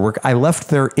loan paperwork. I left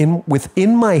there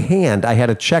within my hand. I had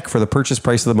a check for the purchase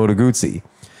price of the Moto Guzzi.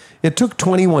 It took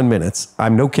 21 minutes.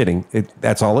 I'm no kidding.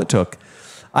 That's all it took.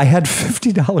 I had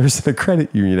 $50 in a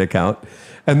credit union account.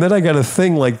 And then I got a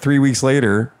thing like 3 weeks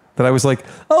later that I was like,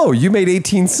 oh, you made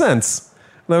 18 cents.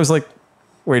 And I was like,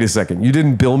 wait a second. You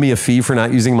didn't bill me a fee for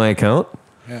not using my account?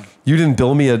 Yeah. You didn't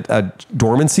bill me a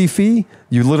dormancy fee?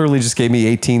 You literally just gave me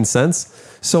 18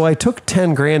 cents. So I took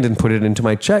 10 grand and put it into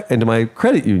my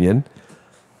credit union.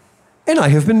 And I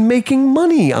have been making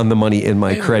money on the money in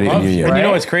my credit union. And you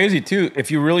know what's crazy too? If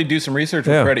you really do some research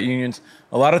with credit unions,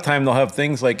 a lot of time they'll have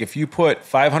things like if you put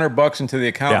 $500 into the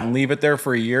account and leave it there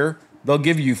for a year, they'll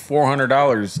give you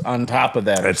 $400 on top of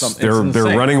that. They're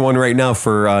running one right now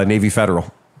for Navy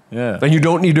Federal. Yeah. And you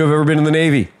don't need to have ever been in the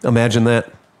Navy. Imagine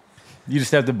that. You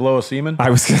just have to blow a semen? I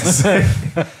was going to say,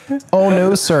 Oh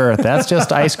no, sir, that's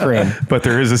just ice cream. but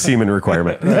there is a semen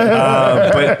requirement. But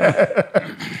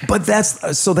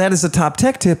that is a top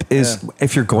tech tip is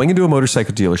if you're going into a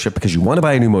motorcycle dealership because you want to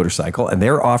buy a new motorcycle and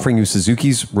they're offering you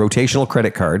Suzuki's rotational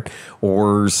credit card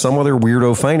or some other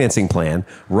weirdo financing plan,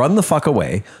 run the fuck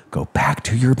away. Go back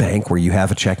to your bank where you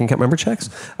have a checking account. Remember checks?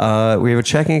 We have a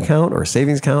checking account or a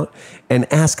savings account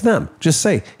and ask them. Just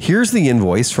say, here's the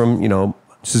invoice from,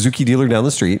 Suzuki dealer down the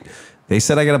street. They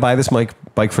said I got to buy this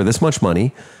bike for this much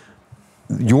money.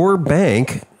 Your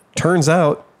bank, turns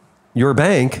out,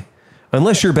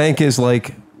 unless your bank is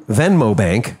like Venmo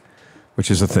Bank,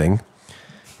 which is a thing,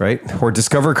 right? Or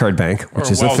Discover Card Bank, which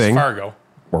is a thing.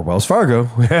 Or Wells Fargo.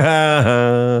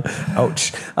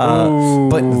 Ouch.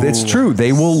 But it's true.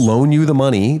 They will loan you the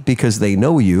money because they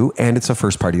know you and it's a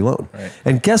first party loan. Right.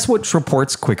 And guess what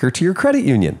reports quicker to your credit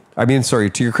union?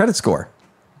 To your credit score.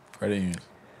 Credit unions.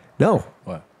 No.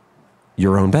 What?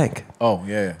 Your own bank. Oh,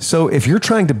 yeah. So if you're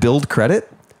trying to build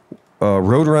credit,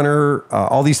 Roadrunner,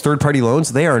 all these third-party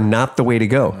loans, they are not the way to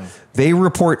go. No. They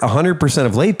report 100%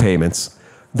 of late payments.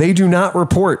 They do not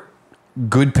report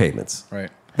good payments. Right.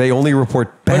 They only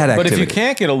report bad activity. But if you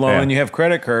can't get a loan and you have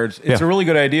credit cards, it's a really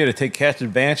good idea to take cash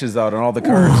advances out on all the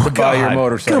cards to buy your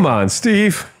motorcycle. Come on,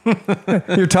 Steve.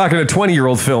 You're talking to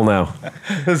 20-year-old Phil now.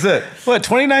 That's it. What,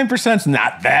 29%'s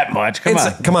not that much.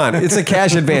 Come on. It's a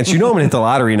cash advance. You know I'm going to hit the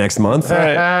lottery next month.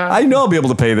 Right. I know I'll be able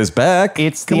to pay this back.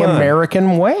 It's the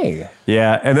American way.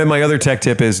 Yeah, and then my other tech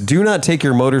tip is do not take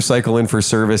your motorcycle in for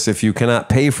service if you cannot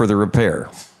pay for the repair.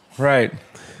 Right.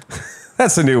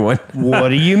 That's a new one. What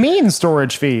do you mean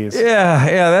storage fees?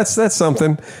 Yeah, that's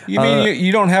something. You mean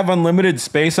you don't have unlimited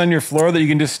space on your floor that you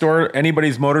can just store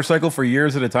anybody's motorcycle for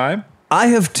years at a time? I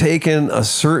have taken a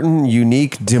certain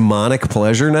unique demonic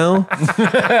pleasure now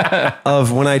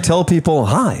of when I tell people,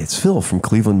 hi, it's Phil from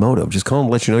ClevelandMoto. Just calling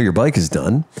to let you know your bike is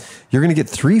done. You're going to get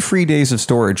 3 free days of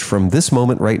storage from this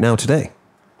moment right now today.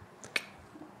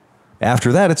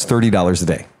 After that, it's $30 a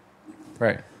day.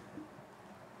 Right.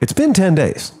 It's been 10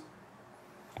 days.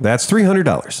 That's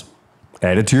 $300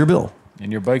 added to your bill.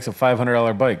 And your bike's a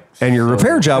 $500 bike. And your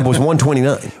repair job was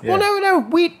 $129. Yeah. Well, no,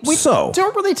 we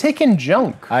don't really take in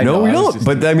junk. No, we don't.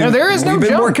 But I mean, there is no we've been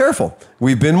junk. more careful.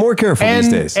 We've been more careful these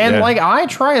days. And like I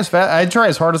try as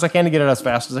hard as I can to get it as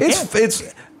fast as I can.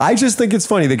 I just think it's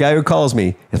funny. The guy who calls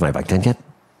me, is my bike done yet?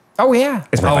 Oh yeah.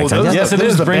 Is my bike done yet? Yes, it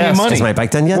is. Bring me money. Is my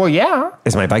bike done yet? Well, yeah.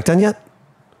 Is my bike done yet?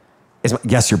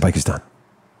 Yes, your bike is done.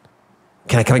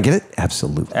 Can I come and get it?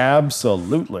 Absolutely.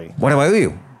 Absolutely. What do I owe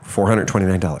you?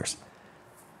 $429.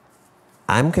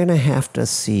 I'm going to have to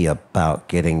see about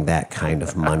getting that kind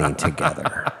of money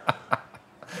together.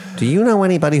 Do you know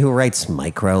anybody who writes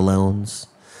microloans?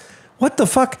 What the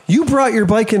fuck? You brought your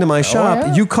bike into my shop.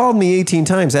 Yeah? You called me 18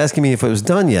 times asking me if it was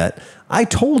done yet. I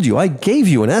told you. I gave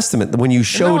you an estimate when you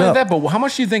showed up. But how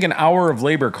much do you think an hour of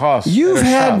labor costs? You've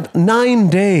had 9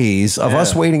 days of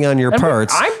us waiting on your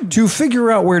parts to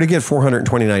figure out where to get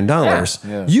 $429.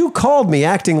 Yeah. You called me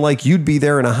acting like you'd be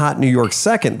there in a hot New York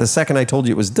second the second I told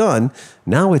you it was done.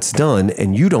 Now it's done,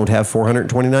 and you don't have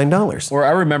 $429. Or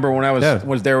I remember when I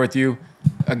was there with you,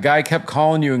 a guy kept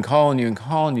calling you and calling you and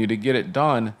calling you to get it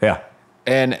done. Yeah.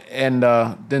 And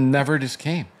then never just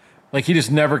came. Like he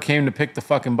just never came to pick the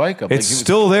fucking bike up. It's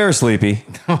still there, Sleepy.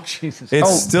 Oh, Jesus.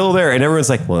 It's still there. And everyone's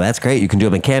like, well, that's great. You can do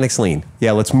a mechanics lien.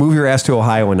 Yeah, let's move your ass to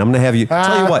Ohio, and I'm going to have you.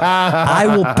 Tell you what,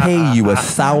 I will pay you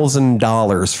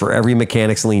 $1,000 for every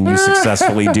mechanics lien you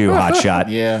successfully do, hotshot.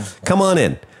 Yeah. Come on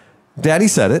in. Daddy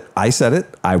said it. I said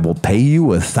it. I will pay you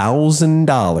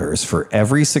 $1,000 for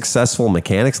every successful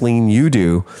mechanics lien you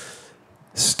do.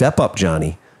 Step up,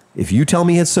 Johnny. If you tell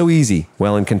me it's so easy,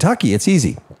 well, in Kentucky, it's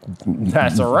easy.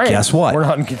 That's all right. Guess what? We're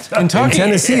not in Kentucky. In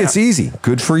Tennessee, it's easy.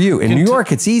 Good for you. In New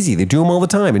York, it's easy. They do them all the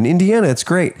time. In Indiana, it's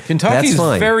great. Kentucky's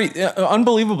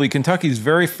unbelievably, Kentucky's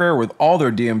very fair with all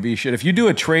their DMV shit. If you do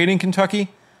a trade in Kentucky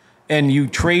and you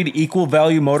trade equal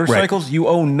value motorcycles, you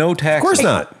owe no tax. Of course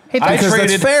not. Because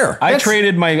that's fair. I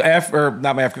traded my my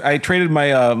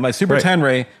Super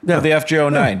Tenere for the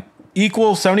FJ09.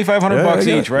 Equal $7,500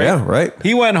 each, right? Yeah, right.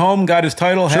 He went home, got his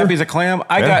title, happy as a clam.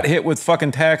 I got hit with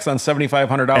fucking tax on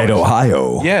 $7,500 at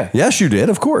Ohio. Yeah. Yes, you did.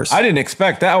 Of course. I didn't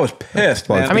expect that. I was pissed,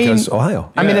 man. Because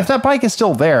Ohio. I mean, if that bike is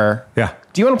still there, yeah.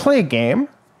 Do you want to play a game?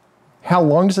 How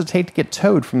long does it take to get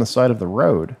towed from the side of the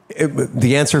road?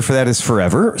 The answer for that is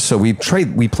forever. So we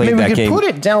played that game. We could put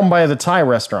it down by the Thai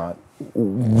restaurant.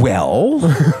 Well,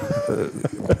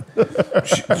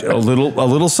 a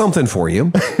little something for you.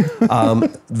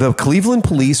 The Cleveland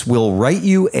police will write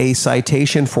you a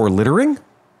citation for littering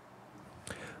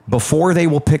before they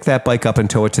will pick that bike up and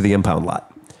tow it to the impound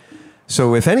lot.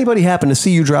 So if anybody happened to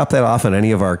see you drop that off on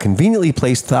any of our conveniently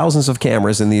placed thousands of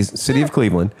cameras in the city of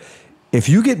Cleveland, if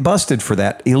you get busted for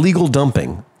that illegal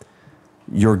dumping,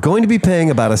 you're going to be paying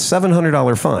about a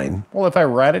 $700 fine. Well, if I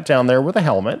ride it down there with a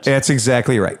helmet. That's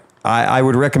exactly right. I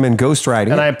would recommend ghost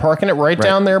riding And it. I'm parking it right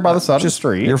down there by the side of the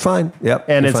street. You're fine. Yep.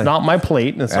 And you're it's fine. not my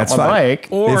plate, and it's That's not my fine. bike.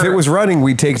 If it was running,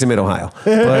 we'd take it to Mid-Ohio.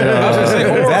 But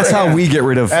that's how we get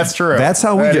rid of. That's true. That's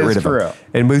how we That get is rid of true. it.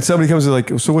 And when somebody comes and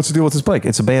like, so what's the deal with this bike?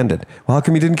 It's abandoned. Well, how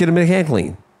come you didn't get a mechanic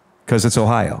lien? Because it's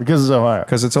Ohio. Because it's Ohio.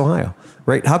 Because it's Ohio.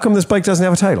 Right? How come this bike doesn't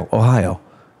have a title? Ohio.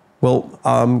 Well,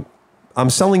 I'm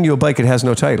selling you a bike that has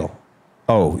no title.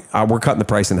 Oh, we're cutting the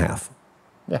price in half.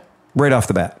 Yeah. Right off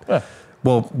the bat. Yeah.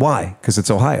 Well, why? Because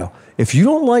it's Ohio. If you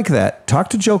don't like that,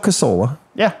 talk to Joe Casola.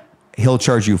 Yeah. He'll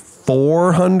charge you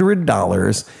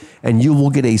 $400, and you will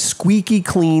get a squeaky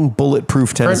clean,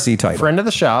 bulletproof Tennessee title. Friend of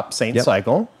the shop, Saint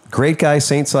Cycle. Great guy,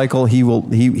 Saint Cycle.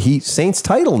 He Saint's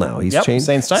title now. He's changed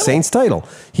Saint's title. Saint's title.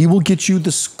 He will get you the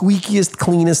squeakiest,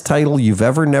 cleanest title you've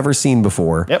never seen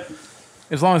before. Yep.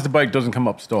 As long as the bike doesn't come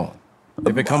up stolen.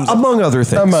 If it comes Among other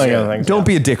things. Among other things, Don't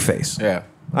be a dick face. yeah.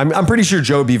 I'm pretty sure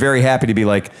Joe would be very happy to be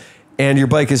like, and your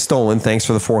bike is stolen. Thanks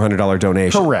for the $400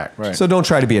 donation. Correct. Right. So don't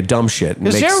try to be a dumb shit and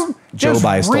make Joe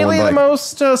buy a stolen really bike. the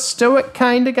most stoic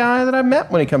kind of guy that I've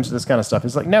met when it comes to this kind of stuff.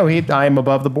 He's like, no, I am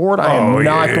above the board. I am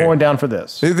not going down for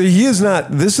this. He is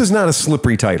not. This is not a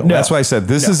slippery title. No. That's why I said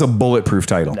this is a bulletproof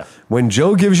title. No. When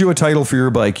Joe gives you a title for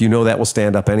your bike, you know that will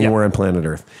stand up anywhere on planet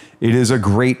Earth. It is a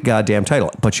great goddamn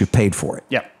title, but you paid for it.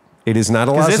 Yep. It is not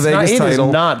a 'Cause Las it's Vegas not- it is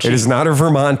title. not cheap. It is not a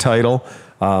Vermont title.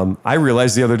 I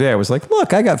realized the other day, I was like,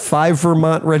 look, I got 5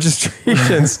 Vermont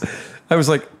registrations. I was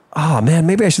like, oh man,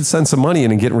 maybe I should send some money in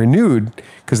and get renewed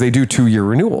because they do 2-year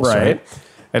renewals. Right.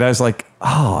 And I was like,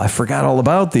 oh, I forgot all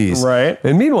about these. Right.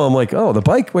 And meanwhile, I'm like, oh, the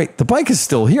bike is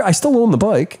still here. I still own the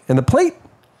bike. And the plate,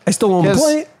 I still own the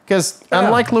plate. Because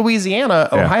unlike Louisiana,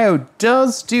 Yeah. Ohio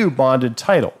does do bonded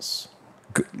titles.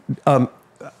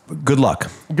 Good luck.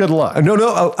 Good luck.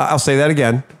 No, I'll say that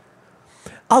again.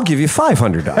 I'll give you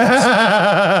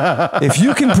 $500. If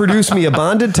you can produce me a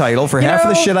bonded title for half of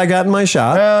the shit I got in my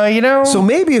shop. So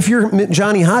maybe if you're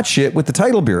Johnny Hot Shit with the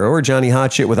Title Bureau or Johnny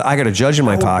Hot Shit with I got a judge in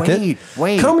my pocket,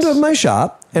 wait. come to my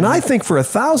shop, and I think for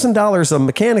 $1,000 of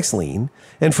mechanic's lien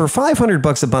and for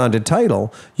 $500 a bonded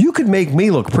title, you could make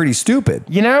me look pretty stupid.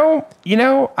 You know,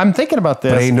 I'm thinking about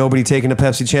this. But ain't nobody taking a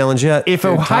Pepsi challenge yet. If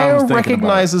Dude, Ohio Tom's thinking about it.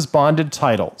 recognizes bonded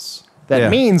titles, that Yeah.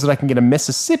 means that I can get a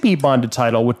Mississippi bonded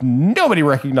title which nobody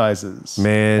recognizes.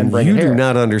 Man, and bring you it do here.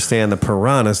 not understand the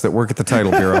piranhas that work at the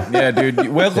Title Bureau. Yeah, dude.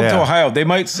 Welcome Yeah. to Ohio. They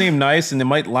might seem nice and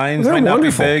lines They're might not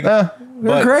wonderful. be big. They're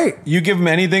but great. You give them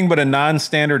anything but a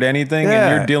non-standard anything, Yeah.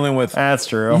 and you're dealing with. That's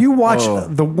true. You watch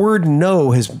the word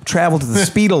no has traveled to the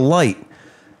speed of light.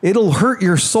 It'll hurt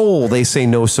your soul. They say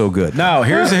no so good. Now,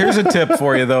 here's a tip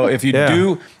for you though. If you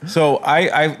do, so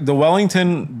I the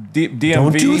Wellington DMV.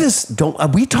 Don't do this. Don't.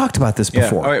 We talked about this Yeah.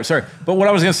 before. All right, sorry. But what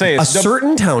I was gonna say is A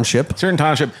certain township. certain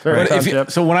township. Certain But if you,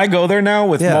 township. so when I go there now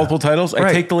with Yeah. multiple titles, I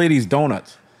Right. take the ladies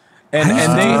donuts. And used to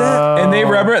do that. they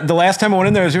remember the last time I went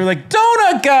in there, they were like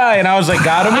donut guy, and I was like,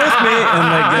 got him with me,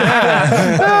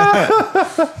 and like,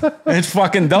 yeah. It's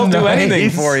fucking they'll do anything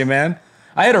Nice. for you, man.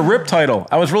 I had a rip title.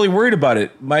 I was really worried about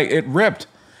it. It ripped.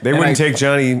 They And wouldn't I- take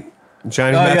Johnny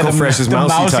yeah, McElfresh's the mousy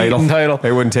mouse-eating title.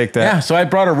 They wouldn't take that. Yeah, so I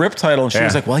brought a rip title, and she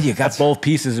was Yeah. like, "Well, you got both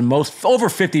pieces, and most over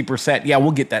 50%. Yeah,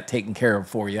 we'll get that taken care of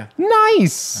for you."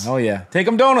 Nice. Oh yeah, take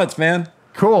them donuts, man.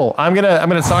 Cool. I'm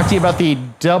gonna talk to you about the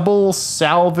double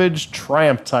salvage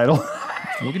triumph title.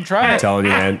 You can try I'm it. telling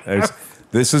you, man.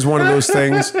 This is one of those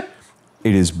things.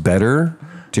 It is better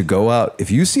to go out.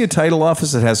 If you see a title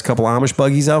office that has a couple Amish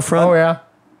buggies out front, Oh yeah.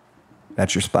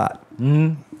 that's your spot.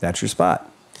 That's your spot.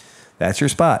 That's your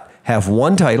spot. Have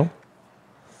one title.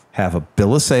 Have a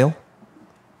bill of sale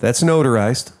that's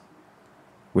notarized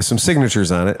with some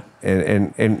signatures on it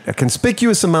and a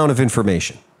conspicuous amount of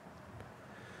information.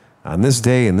 On this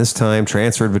day and this time,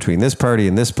 transferred between this party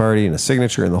and a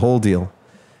signature and the whole deal.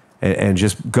 And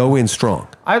just go in strong.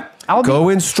 I'll Go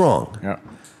in strong. Yeah.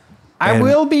 I and-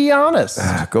 will be honest.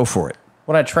 Go for it.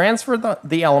 When I transferred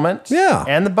the element Yeah.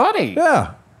 and the buddy, Yeah.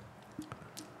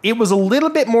 it was a little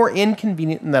bit more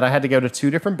inconvenient in that I had to go to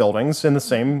 2 different buildings in the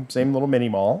same little mini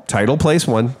mall. Title place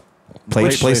one,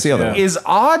 place the other. yeah. Is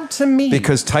odd to me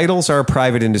Because titles are a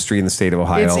private industry in the state of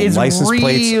Ohio. It's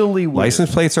really weird.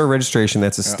 License plates are registration.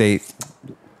 That's a state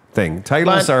thing.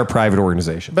 Titles But- are a private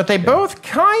organization. But they both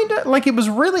kind of, like, it was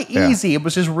really Yeah. easy. It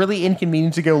was just really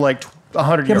inconvenient to go, like,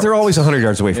 100 Yeah, yards. but they're always 100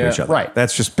 yards away from Yeah. each other. Right.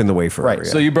 That's just been the way forever. Right.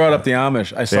 Yeah. So you brought up the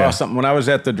Amish. I saw Yeah. something when I was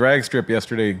at the drag strip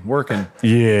yesterday working.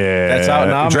 yeah. That's out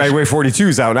in Amish. Dragway 42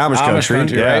 is out in Amish,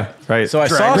 country. Yeah. right? Right. So I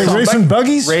saw Drag something. Racing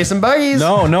buggies? Racing buggies.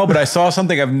 No, but I saw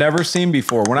something I've never seen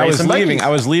before. When I was Racing leaving, buggies. I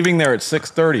was leaving there at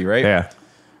 6:30, right? yeah.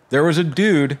 There was a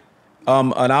dude,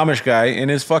 an Amish guy in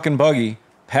his fucking buggy,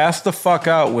 passed the fuck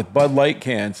out with Bud Light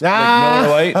cans, like Miller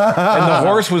Lite, and the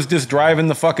horse was just driving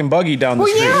the fucking buggy down the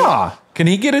Well, street. yeah. Can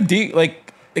he get a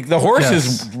the horse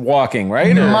is walking,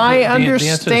 right? Or- My The answer is,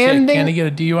 understanding. can he get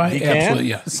a DUI? can? Absolutely,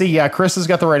 yes. See, yeah, Chris has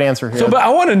got the right answer here. So, but I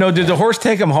want to know, did the horse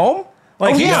take him home?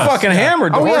 Like, he's yes. fucking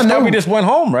hammered. The Oh, yeah, horse no. probably just went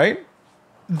home, right?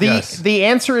 the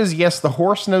answer is yes. The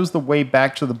horse knows the way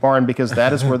back to the barn because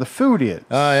that is where the food is.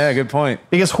 Oh, yeah, good point.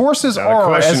 Because horses The are.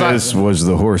 question is, was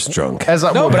the horse drunk? as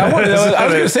I, No, but I wanted to know, I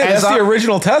was going to say, As that's I- the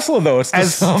original Tesla, though. It's the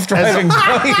as- self-driving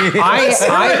buggy.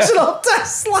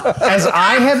 Tesla. As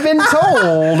I have been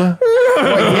told.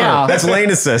 Well, yeah. That's lane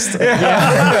assist.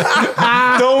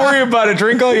 Don't worry about it.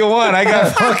 Drink all you want. I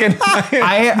got fucking...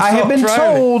 I have been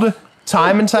self-driving. told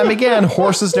time and time again,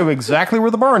 horses know exactly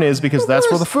where the barn is because that's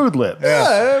where the food lives.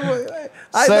 That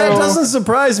So- doesn't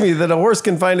surprise me that a horse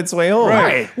can find its way home.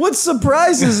 Right. What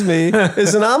surprises me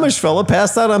is an Amish fella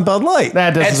passed out on Bud Light.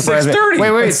 That doesn't At surprise me. 6:30.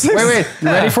 Wait. You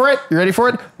ready for it? You ready for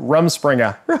it?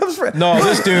 Rumspringa. No,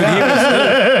 this dude, he was...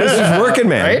 This is working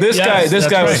man. Right? This Yes, guy that's was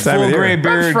right. full Time of gray year.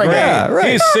 beard. Right. Gray. Yeah,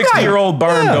 right. He's 60-year-old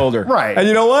barn builder. Right. And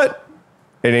you know what?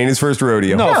 It ain't his first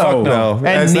rodeo. No, fuck no.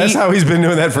 That's neat- how he's been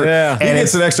doing that for. Yeah. He And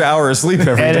gets an extra hour of sleep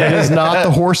every And day. it is not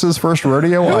the horse's first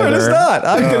rodeo No, either. it is not.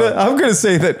 I'm gonna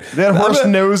say that horse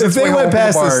knows if its they way home went from the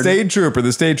past the barn.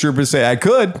 state trooper say I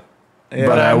could,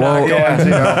 but I I'm not won't. going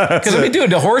to. Because I mean,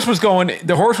 dude, the horse was going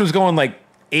like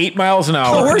 8 miles an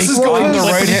hour. The horse is On going the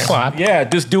like right a hand. clop. Yeah,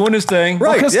 just doing his thing.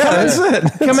 Right? Because Yeah, that's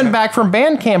it. coming back from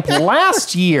band camp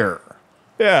last year,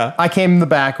 Yeah. I came the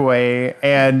back way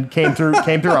and came through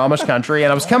Amish country,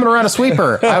 and I was coming around a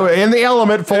sweeper. I was in the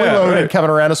element, fully Yeah, loaded, right. coming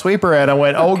around a sweeper, and I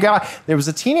went, "Oh God!" There was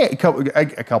a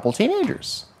couple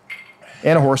teenagers,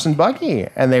 and a horse and buggy,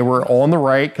 and they were on the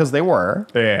right because they were.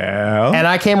 Yeah. And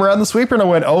I came around the sweeper, and I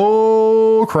went,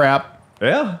 "Oh crap!"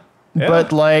 Yeah.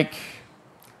 But like,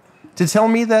 to tell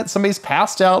me that somebody's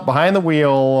passed out behind the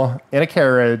wheel in a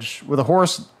carriage with a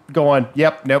horse going,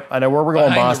 "Yep, nope, I know where we're going,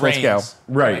 Behind boss. the Let's go." reins.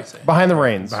 Right. Behind the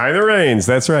reins. Behind the reins.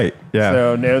 That's right. Yeah.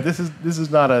 So no, this is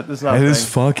not a it thing. is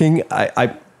fucking.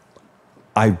 I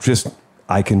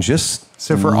can just.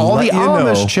 So for all let the you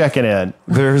Amish know, checking in,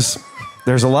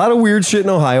 There's a lot of weird shit in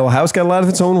Ohio. Ohio's got a lot of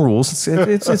its own rules.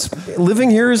 It's living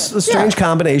here is a strange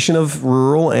combination of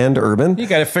rural and urban. You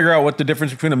got to figure out what the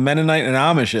difference between a Mennonite and an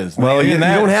Amish is. Well, Even you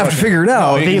that don't have to fucking- figure it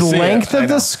out. you the can see length it. I of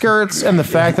the know. skirts and the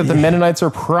fact that the Mennonites are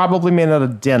probably made out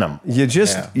of denim. You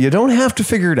just Yeah. you don't have to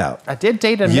fig it out. I did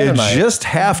date a You Mennonite. just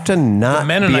have to not be an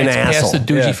Mennonites pass asshole. the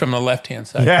doogie Yeah. from the left-hand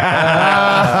side.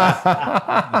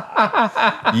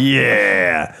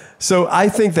 Yeah. So I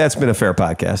think that's been a fair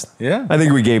podcast. Yeah. I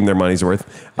think we gave them their money's worth.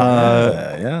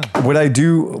 Yeah. What I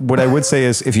would say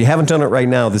is if you haven't done it right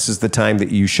now, this is the time that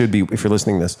you should be, if you're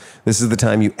listening to this is the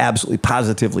time you absolutely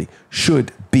positively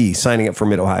should be signing up for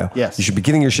Mid-Ohio. Yes. You should be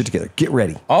getting your shit together. Get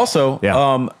ready. Also,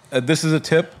 Yeah. this is a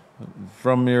tip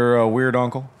from your weird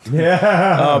uncle.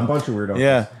 Yeah. a bunch of weird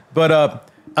Yeah. But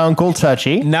Uncle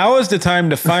Touchy. now is the time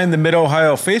to find the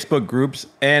Mid-Ohio Facebook groups.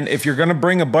 And if you're going to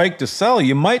bring a bike to sell,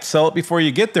 you might sell it before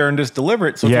you get there and just deliver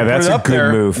it. So if Yeah, you put that's it a up good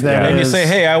there, move. That and you is- say,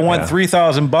 hey, I want Yeah.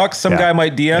 $3,000. Some Yeah. guy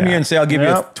might DM you Yeah. and say, I'll give you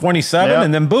Yep. 27. Yep.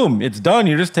 And then boom, it's done.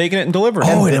 You're just taking it and delivering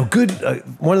Oh, it. and a good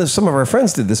some of our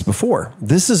friends did this before.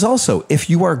 This is also if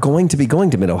you are going to be going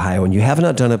to Mid-Ohio and you have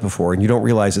not done it before and you don't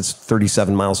realize it's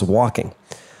 37 miles of walking.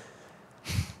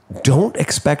 Don't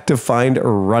expect to find a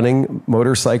running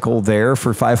motorcycle there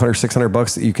for $500,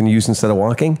 $600 that you can use instead of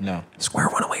walking. No. Square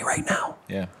one away right now.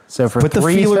 Yeah. So for Put the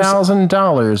feelers-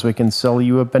 $3,000, we can sell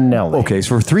you a Benelli. Okay,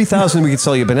 so for $3,000 we could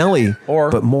sell you a Benelli, Or-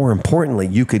 but more importantly,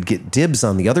 you could get dibs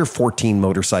on the other 14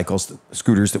 motorcycles,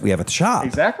 scooters that we have at the shop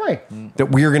Exactly.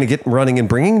 that we are going to get running and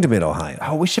bringing to Mid-Ohio.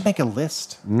 Oh, we should make a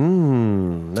list.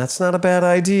 That's not a bad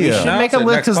idea. We should Announce make a it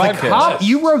list next because the podcast.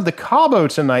 you rode the Cabo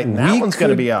tonight, and that We one's going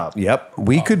to could- be up. Yep,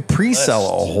 we could pre-sell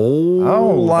a whole Oh,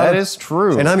 lot. that of- is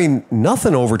true. and I mean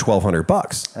nothing over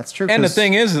 $1,200. That's true. And the 'cause-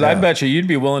 thing is I bet you you'd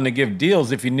be willing to give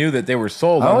deals if you knew that they were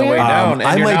sold Oh, on the way yeah. down, and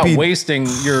I you're might not be- wasting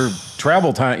your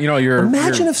travel time. You know, your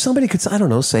Imagine if somebody could, I don't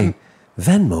know, say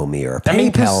Venmo me or I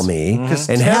mean, PayPal 'cause- me because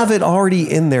and tell- have it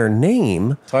already in their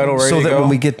name, Title ready so to that go. when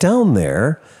we get down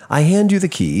there, I hand you the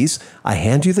keys, I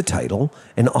hand you the title,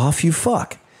 and off you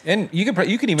fuck. And you could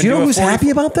even Do you know a who's 40 happy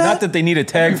about that? Not that they need a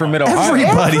tag for Mid-Ohio.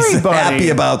 Everybody's Everybody. happy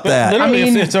about that. Literally, I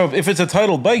mean, if it's a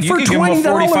titled bike, you For could give them a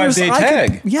 $20, 45-day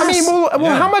tag. Yes. I mean, well,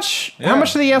 Yeah. how much Yeah. are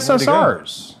the Way to go.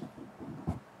 SSRs?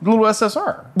 The little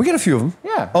SSR. We got a few of them.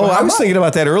 Yeah. Oh, Well, I how was much? thinking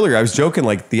about that earlier. I was joking.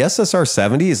 Like the SSR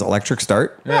 70 is electric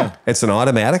start. Yeah. It's an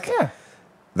automatic. Yeah.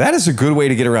 That is a good way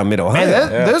to get around Mid-Ohio.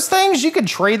 And those things, you could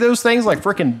trade those things like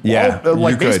freaking Yeah,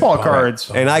 like you could. baseball cards.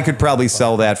 And I could probably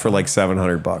sell that for like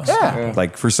 $700. Yeah.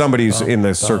 Like for somebody who's in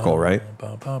the circle, right?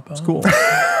 It's cool.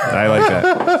 I like that.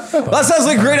 Well, that sounds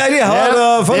like a great idea.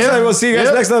 Folks, Yeah. I will see you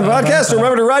guys next on the podcast.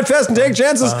 Remember to ride fast and take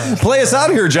chances. Play us out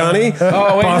here, Johnny.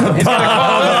 Oh, wait. It's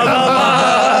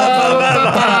gonna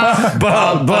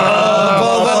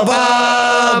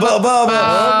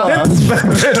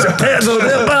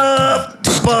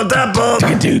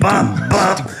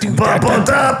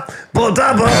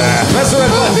That's what